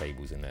side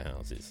tables in their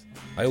houses.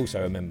 I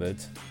also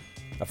remembered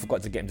I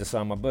forgot to get him to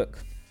sign my book.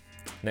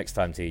 Next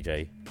time,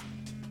 TJ.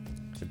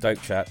 A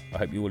dope chat. I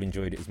hope you all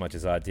enjoyed it as much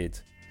as I did.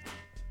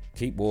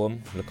 Keep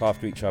warm, look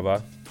after each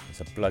other. It's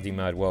a bloody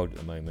mad world at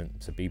the moment,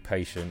 so be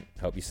patient,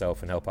 help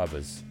yourself and help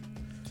others.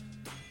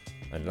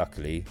 And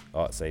luckily,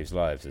 art saves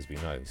lives, as we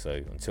know.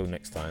 So until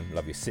next time,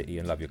 love your city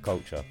and love your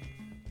culture.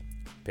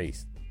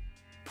 Peace.